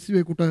අසන්ට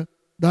කිසිවෙකුට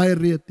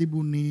ධෛර්යය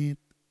තිබුණේ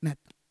නැත.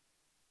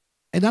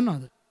 ඒ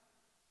දන්නවද?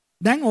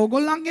 දැන්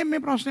ඕගොල්ලන්ගෙන් මේ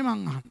ප්‍රශ්නේ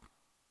මං අහන්න.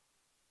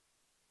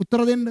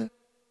 උත්තර දෙන්න.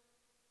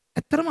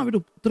 ඇත්තටම අපිට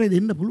උත්තරේ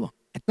දෙන්න පුළුවන්.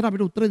 ඇත්තට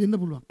අපිට උත්තරේ දෙන්න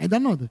පුළුවන්. ඒ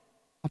දන්නවද?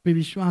 අපි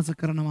විශ්වාස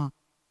කරනවා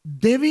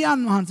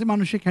දෙවියන් වහන්සේ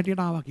මිනිහෙක් හැටියට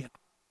ආවා කියලා.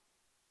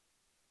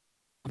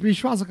 අපි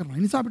විශ්වාස කරනවා.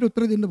 ඒ නිසා අපිට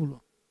උත්තර දෙන්න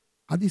පුළුවන්.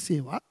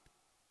 අදිසේවත්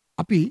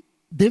අපි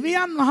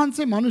දෙවියන්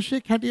වහන්සේ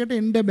මිනිහෙක් හැටියට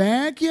එන්න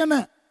බෑ කියන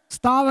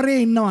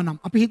ස්ථාවරයේ ඉන්නවා නම්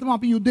අපි හිතමු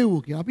අපි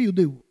යුදෙව්වෝ කියලා. අපි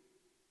යුදෙව්වෝ.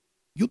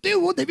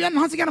 යුදෙව්වෝ දෙවියන්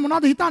වහන්සේ ගැන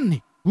මොනවද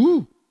හිතන්නේ?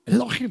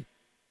 එලොහිම්.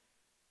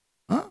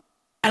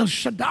 එල්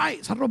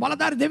ෂඩායි සර්ව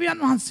බලධාරී දෙවියන්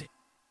වහන්සේ.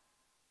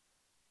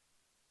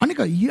 අනික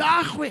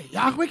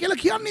යාහ්වේ කියලා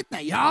කියන්නෙත්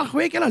නෑ.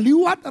 යාහ්වේ කියලා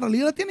ලිව්වත් අර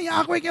ලියලා තියෙන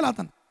යාහ්වේ කියලා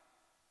අතන.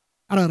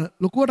 අර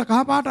ලොකුවට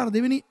කහ පාට අර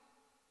දෙවෙනි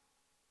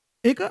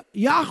ඒක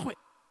යාහ්වේ.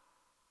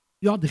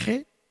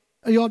 යොද්හේ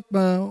යොත්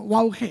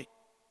වව්හේ.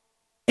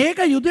 ඒක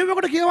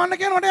යුදෙව්වෙකුට කියවන්න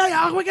කියනකොට එයා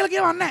යාහ්වේ කියලා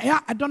කියවන්නේ නෑ.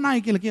 එයා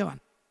ඇඩොනායි කියලා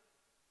කියවන්නේ.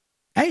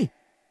 ඇයි?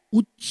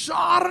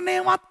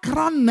 උච්චාරණයවත්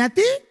කරන්නේ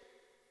නැති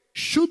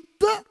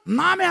ශුද්ධ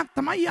නාමයක්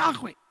තමයි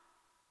යාහ්වේ.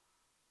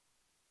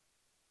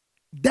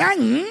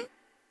 දැන්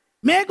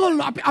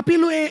මේගොල්ලෝ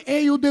අපිලු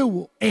ඒ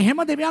යුදෙව්වෝ එහෙම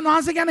දෙවියන්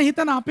වහන්සේ ගැන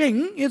හිතන අපෙන්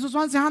යේසුස්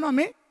වහන්සේ අහනවා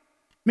මේ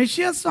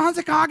මෙෂියස්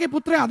වහන්සේ කාගේ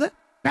පුත්‍රයාද?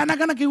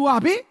 පැනගෙන කිව්වා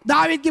අපි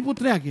දාවීද්ගේ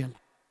පුත්‍රයා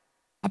කියලා.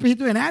 අපි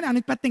හිතුවේ නෑනේ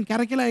අනිත් පැත්තෙන්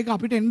කැරකිලා ඒක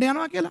අපිට එන්න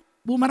යනවා කියලා.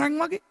 බූමරන්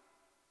වගේ.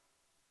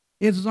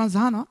 යේසුස්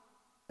වහන්සේ අහනවා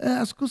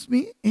excuse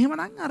me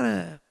එහෙමනම් අර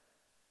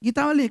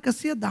ගීතාවලිය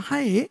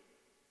 110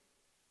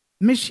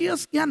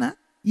 මෙෂියස් ගැන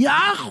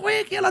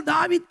යාහ්වේ කියලා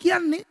දාවීද්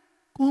කියන්නේ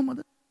කොහොමද?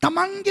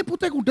 තමන්ගේ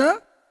පුතෙකුට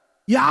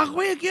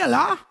යාහ්වේ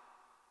කියලා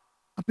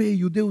අපේ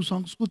යුදෙව්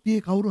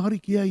සංස්කෘතියේ කවුරු හරි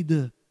කියයිද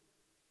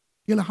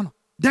කියලා අහනවා.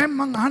 දැන්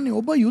මං අහන්නේ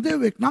ඔබ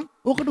යුදෙව්වෙක් නම්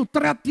ඕකට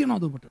උත්තරයක්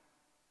තියනවද ඔබට?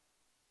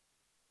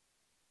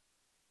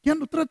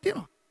 කියන්න උත්තරයක්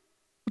තියනවා?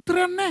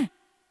 උත්තරයක් නැහැ.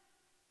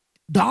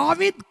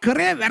 දාවීද්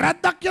කරේ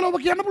වැරද්දක් කියලා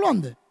ඔබ කියන්න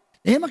පුළුවන්ද?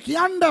 එහෙම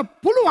කියන්න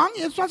පුළුවන්.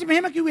 යේසුස් වහන්සේ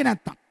මෙහෙම කිව්වේ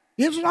නැත්තම්.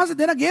 යේසුස් වහන්සේ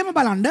දෙන ගේම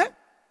බලන්න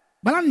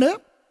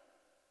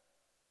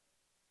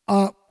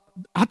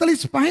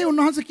 45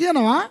 උන්වහන්සේ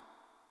කියනවා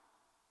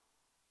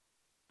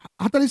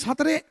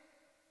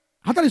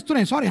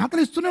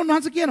 43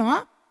 උන්වහන්සේ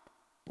කියනවා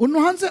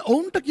උන්වහන්සේ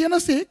ඔවුන්ට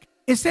කියනසේක්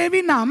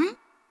එසේවි නම්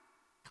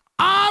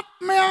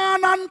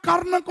ආත්මයානන්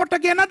කරන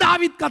කොටගෙන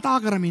දාවිද් කතා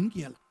කරමින්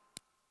කියලා.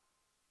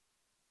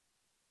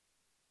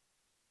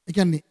 ඒ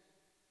කියන්නේ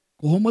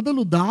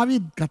කොහොමදලු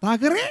දාවිද් කතා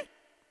කරේ?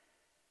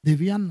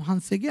 දෙවියන්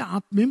වහන්සේගේ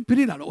ආත්මයෙන්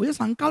පිරීලා. ඔය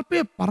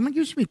සංකල්පය පරණ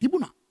කිවිසුමේ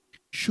තිබුණා.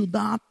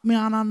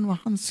 ශුද්ධාත්මයානන්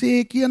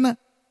වහන්සේ කියන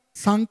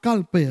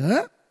සංකල්පය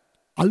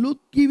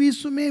අලුත්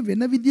කිවිසුමේ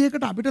වෙන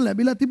විදියකට අපිට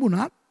ලැබිලා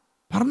තිබුණත්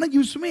පරණ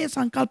කිවිසුමේ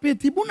සංකල්පය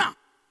තිබුණා.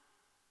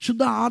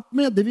 ශුද්ධ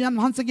ආත්මය දෙවියන්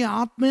වහන්සේගේ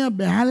ආත්මය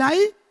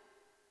බැහැලයි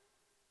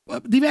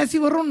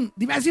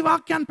දිවැසි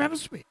වාක්‍යයන්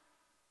පැවසුවේ.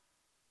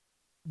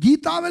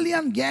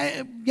 ගීතාවලියන්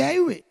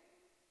ගෑයුවේ.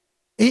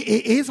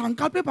 ඒ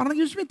සංකල්පය පරණ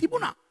කිවිසුමේ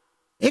තිබුණා.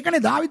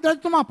 ඒකනේ දාවිද්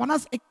රජතුමා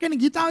 51 වෙනි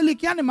ගීතාවලිය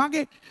කියන්නේ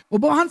මගේ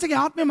ඔබ වහන්සේගේ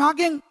ආත්මය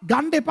මාගෙන්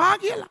ගන්න එපා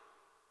කියලා.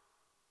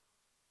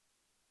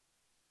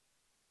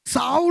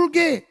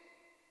 සාවුල්ගේ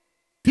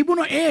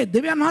තිබුණ ඒ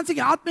දෙවියන්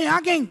වහන්සේගේ ආත්මය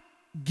යාගෙන්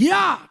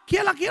ගියා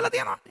කියලා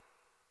තියෙනවා.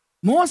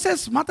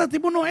 මෝසෙස් මත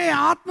තිබුණු ඒ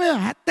ආත්මය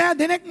 70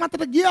 දෙනෙක්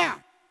මතට ගියා.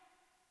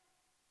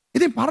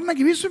 ඉතින් පරණ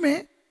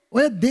කිවිසුමේ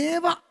ඔය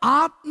දේව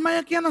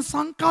ආත්මය කියන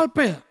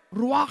සංකල්පය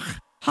රුවහ්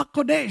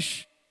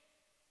හකොඩේෂ්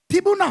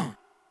තිබුණා.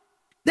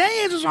 දැන්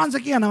යේසුස්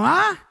වහන්සේ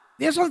කියනවා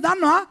යේසුස්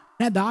දන්නවා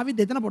නෑ දාවිද්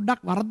එතන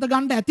පොඩ්ඩක් වරද්ද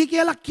ගන්න ඇති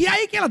කියලා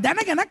කියයි කියලා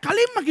දැනගෙන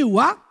කලින්ම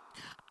කිව්වා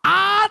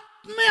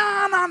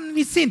ආත්මයානන්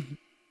විසින්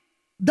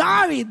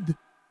දාවිද්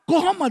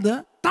කොහොමද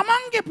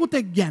තමන්ගේ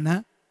පුතෙක් ගැන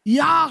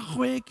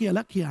යාහ්වේ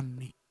කියලා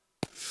කියන්නේ?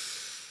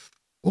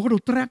 ඔකට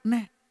උත්තරයක්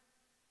නැහැ.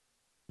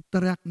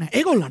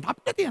 ඒගොල්ලන්ට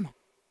අපිට තියෙනවා.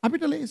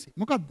 අපිට ලේසි.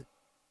 මොකද්ද?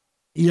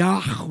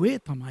 යාහ්වේ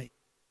තමයි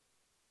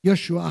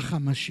යෂුවා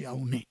හමෂියා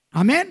උනේ.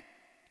 ආමෙන්.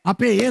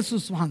 අපේ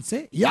යේසුස්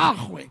වහන්සේ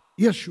යාහ්වේ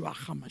යෂුවා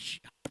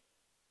හමෂියා.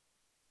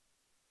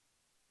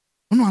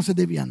 උන්වහන්සේ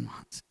දෙවියන්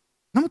වහන්සේ.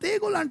 නමුත්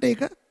ඒගොල්ලන්ට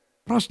ඒක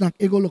ප්‍රශ්නක්.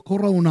 ඒගොල්ලෝ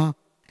කොර වුණා.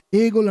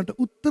 ඒගොල්ලන්ට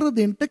උත්තර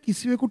දෙන්න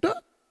කිසිවෙකුට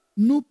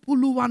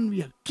නුපුළුවන්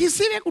විය.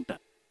 කිසිවෙකුට.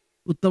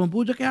 උත්තම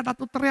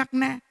පූජකයාටත් උත්තරයක්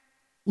නැහැ.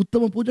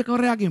 උත්තම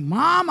පූජකවරයාගේ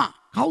මාමා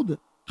කවුද?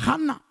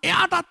 හන්නා.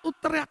 එයාටත්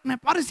උත්තරයක් නැහැ.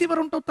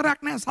 පරිසීවරුන්ට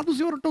උත්තරයක් නැහැ.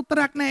 සදුසිවරුන්ට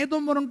උත්තරයක් නැහැ.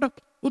 එදොම්වරුන්ට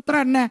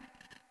උත්තරයක් නැහැ.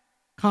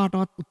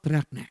 කාටවත්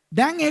උත්තරයක් නැහැ.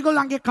 දැන්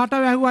ඒගොල්ලන්ගේ කට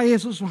වැහුවා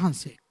යේසුස්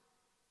වහන්සේ.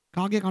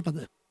 කාගේ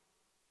කටද?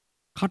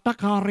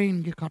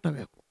 කටකාරයින්ගේ කට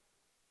වැහුවා.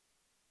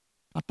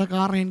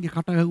 කටකාරයින්ගේ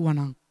කට වැහුවා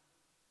නම්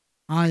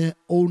ආය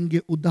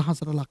ඔවුන්ගේ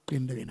උදහසට ලක්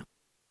වෙන්න වෙනවා.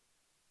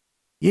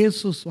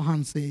 යේසුස්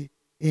වහන්සේ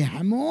ඒ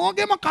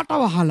හැමෝගෙම කට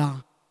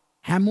වහලා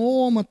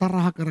හැමෝම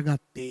තරහ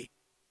කරගත්තේ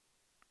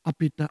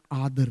අපිට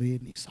ආදරේ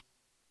නිසා.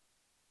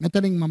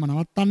 මෙතනින් මම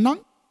නවත්තන්නම්.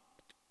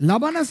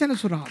 ලබන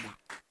සෙනසුරාදා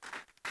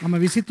මම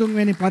 23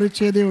 වෙනි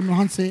පරිච්ඡේදයේ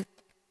උන්වහන්සේ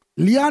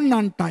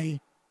ලියන්නන්ටයි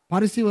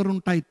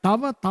පරිසිවරුන්ටයි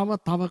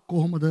තව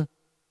කොහොමද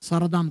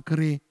සරදම්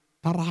කරේ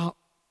තරහ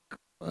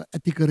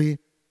ඇති කරේ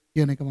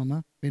කියන එක මම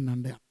පෙන්වන්න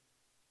යනවා.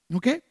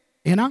 ඕකේ?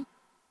 එහෙනම්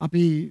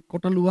අපි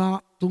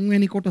කොටලුවා 3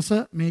 වෙනි කොටස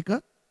මේක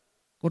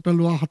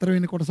කොටලුවා 4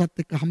 වෙනි කොටසත්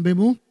එක්ක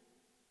හම්බෙමු.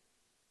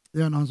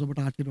 දෙවියන් වහන්සේ ඔබට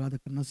ආශිර්වාද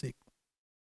කරනසේක.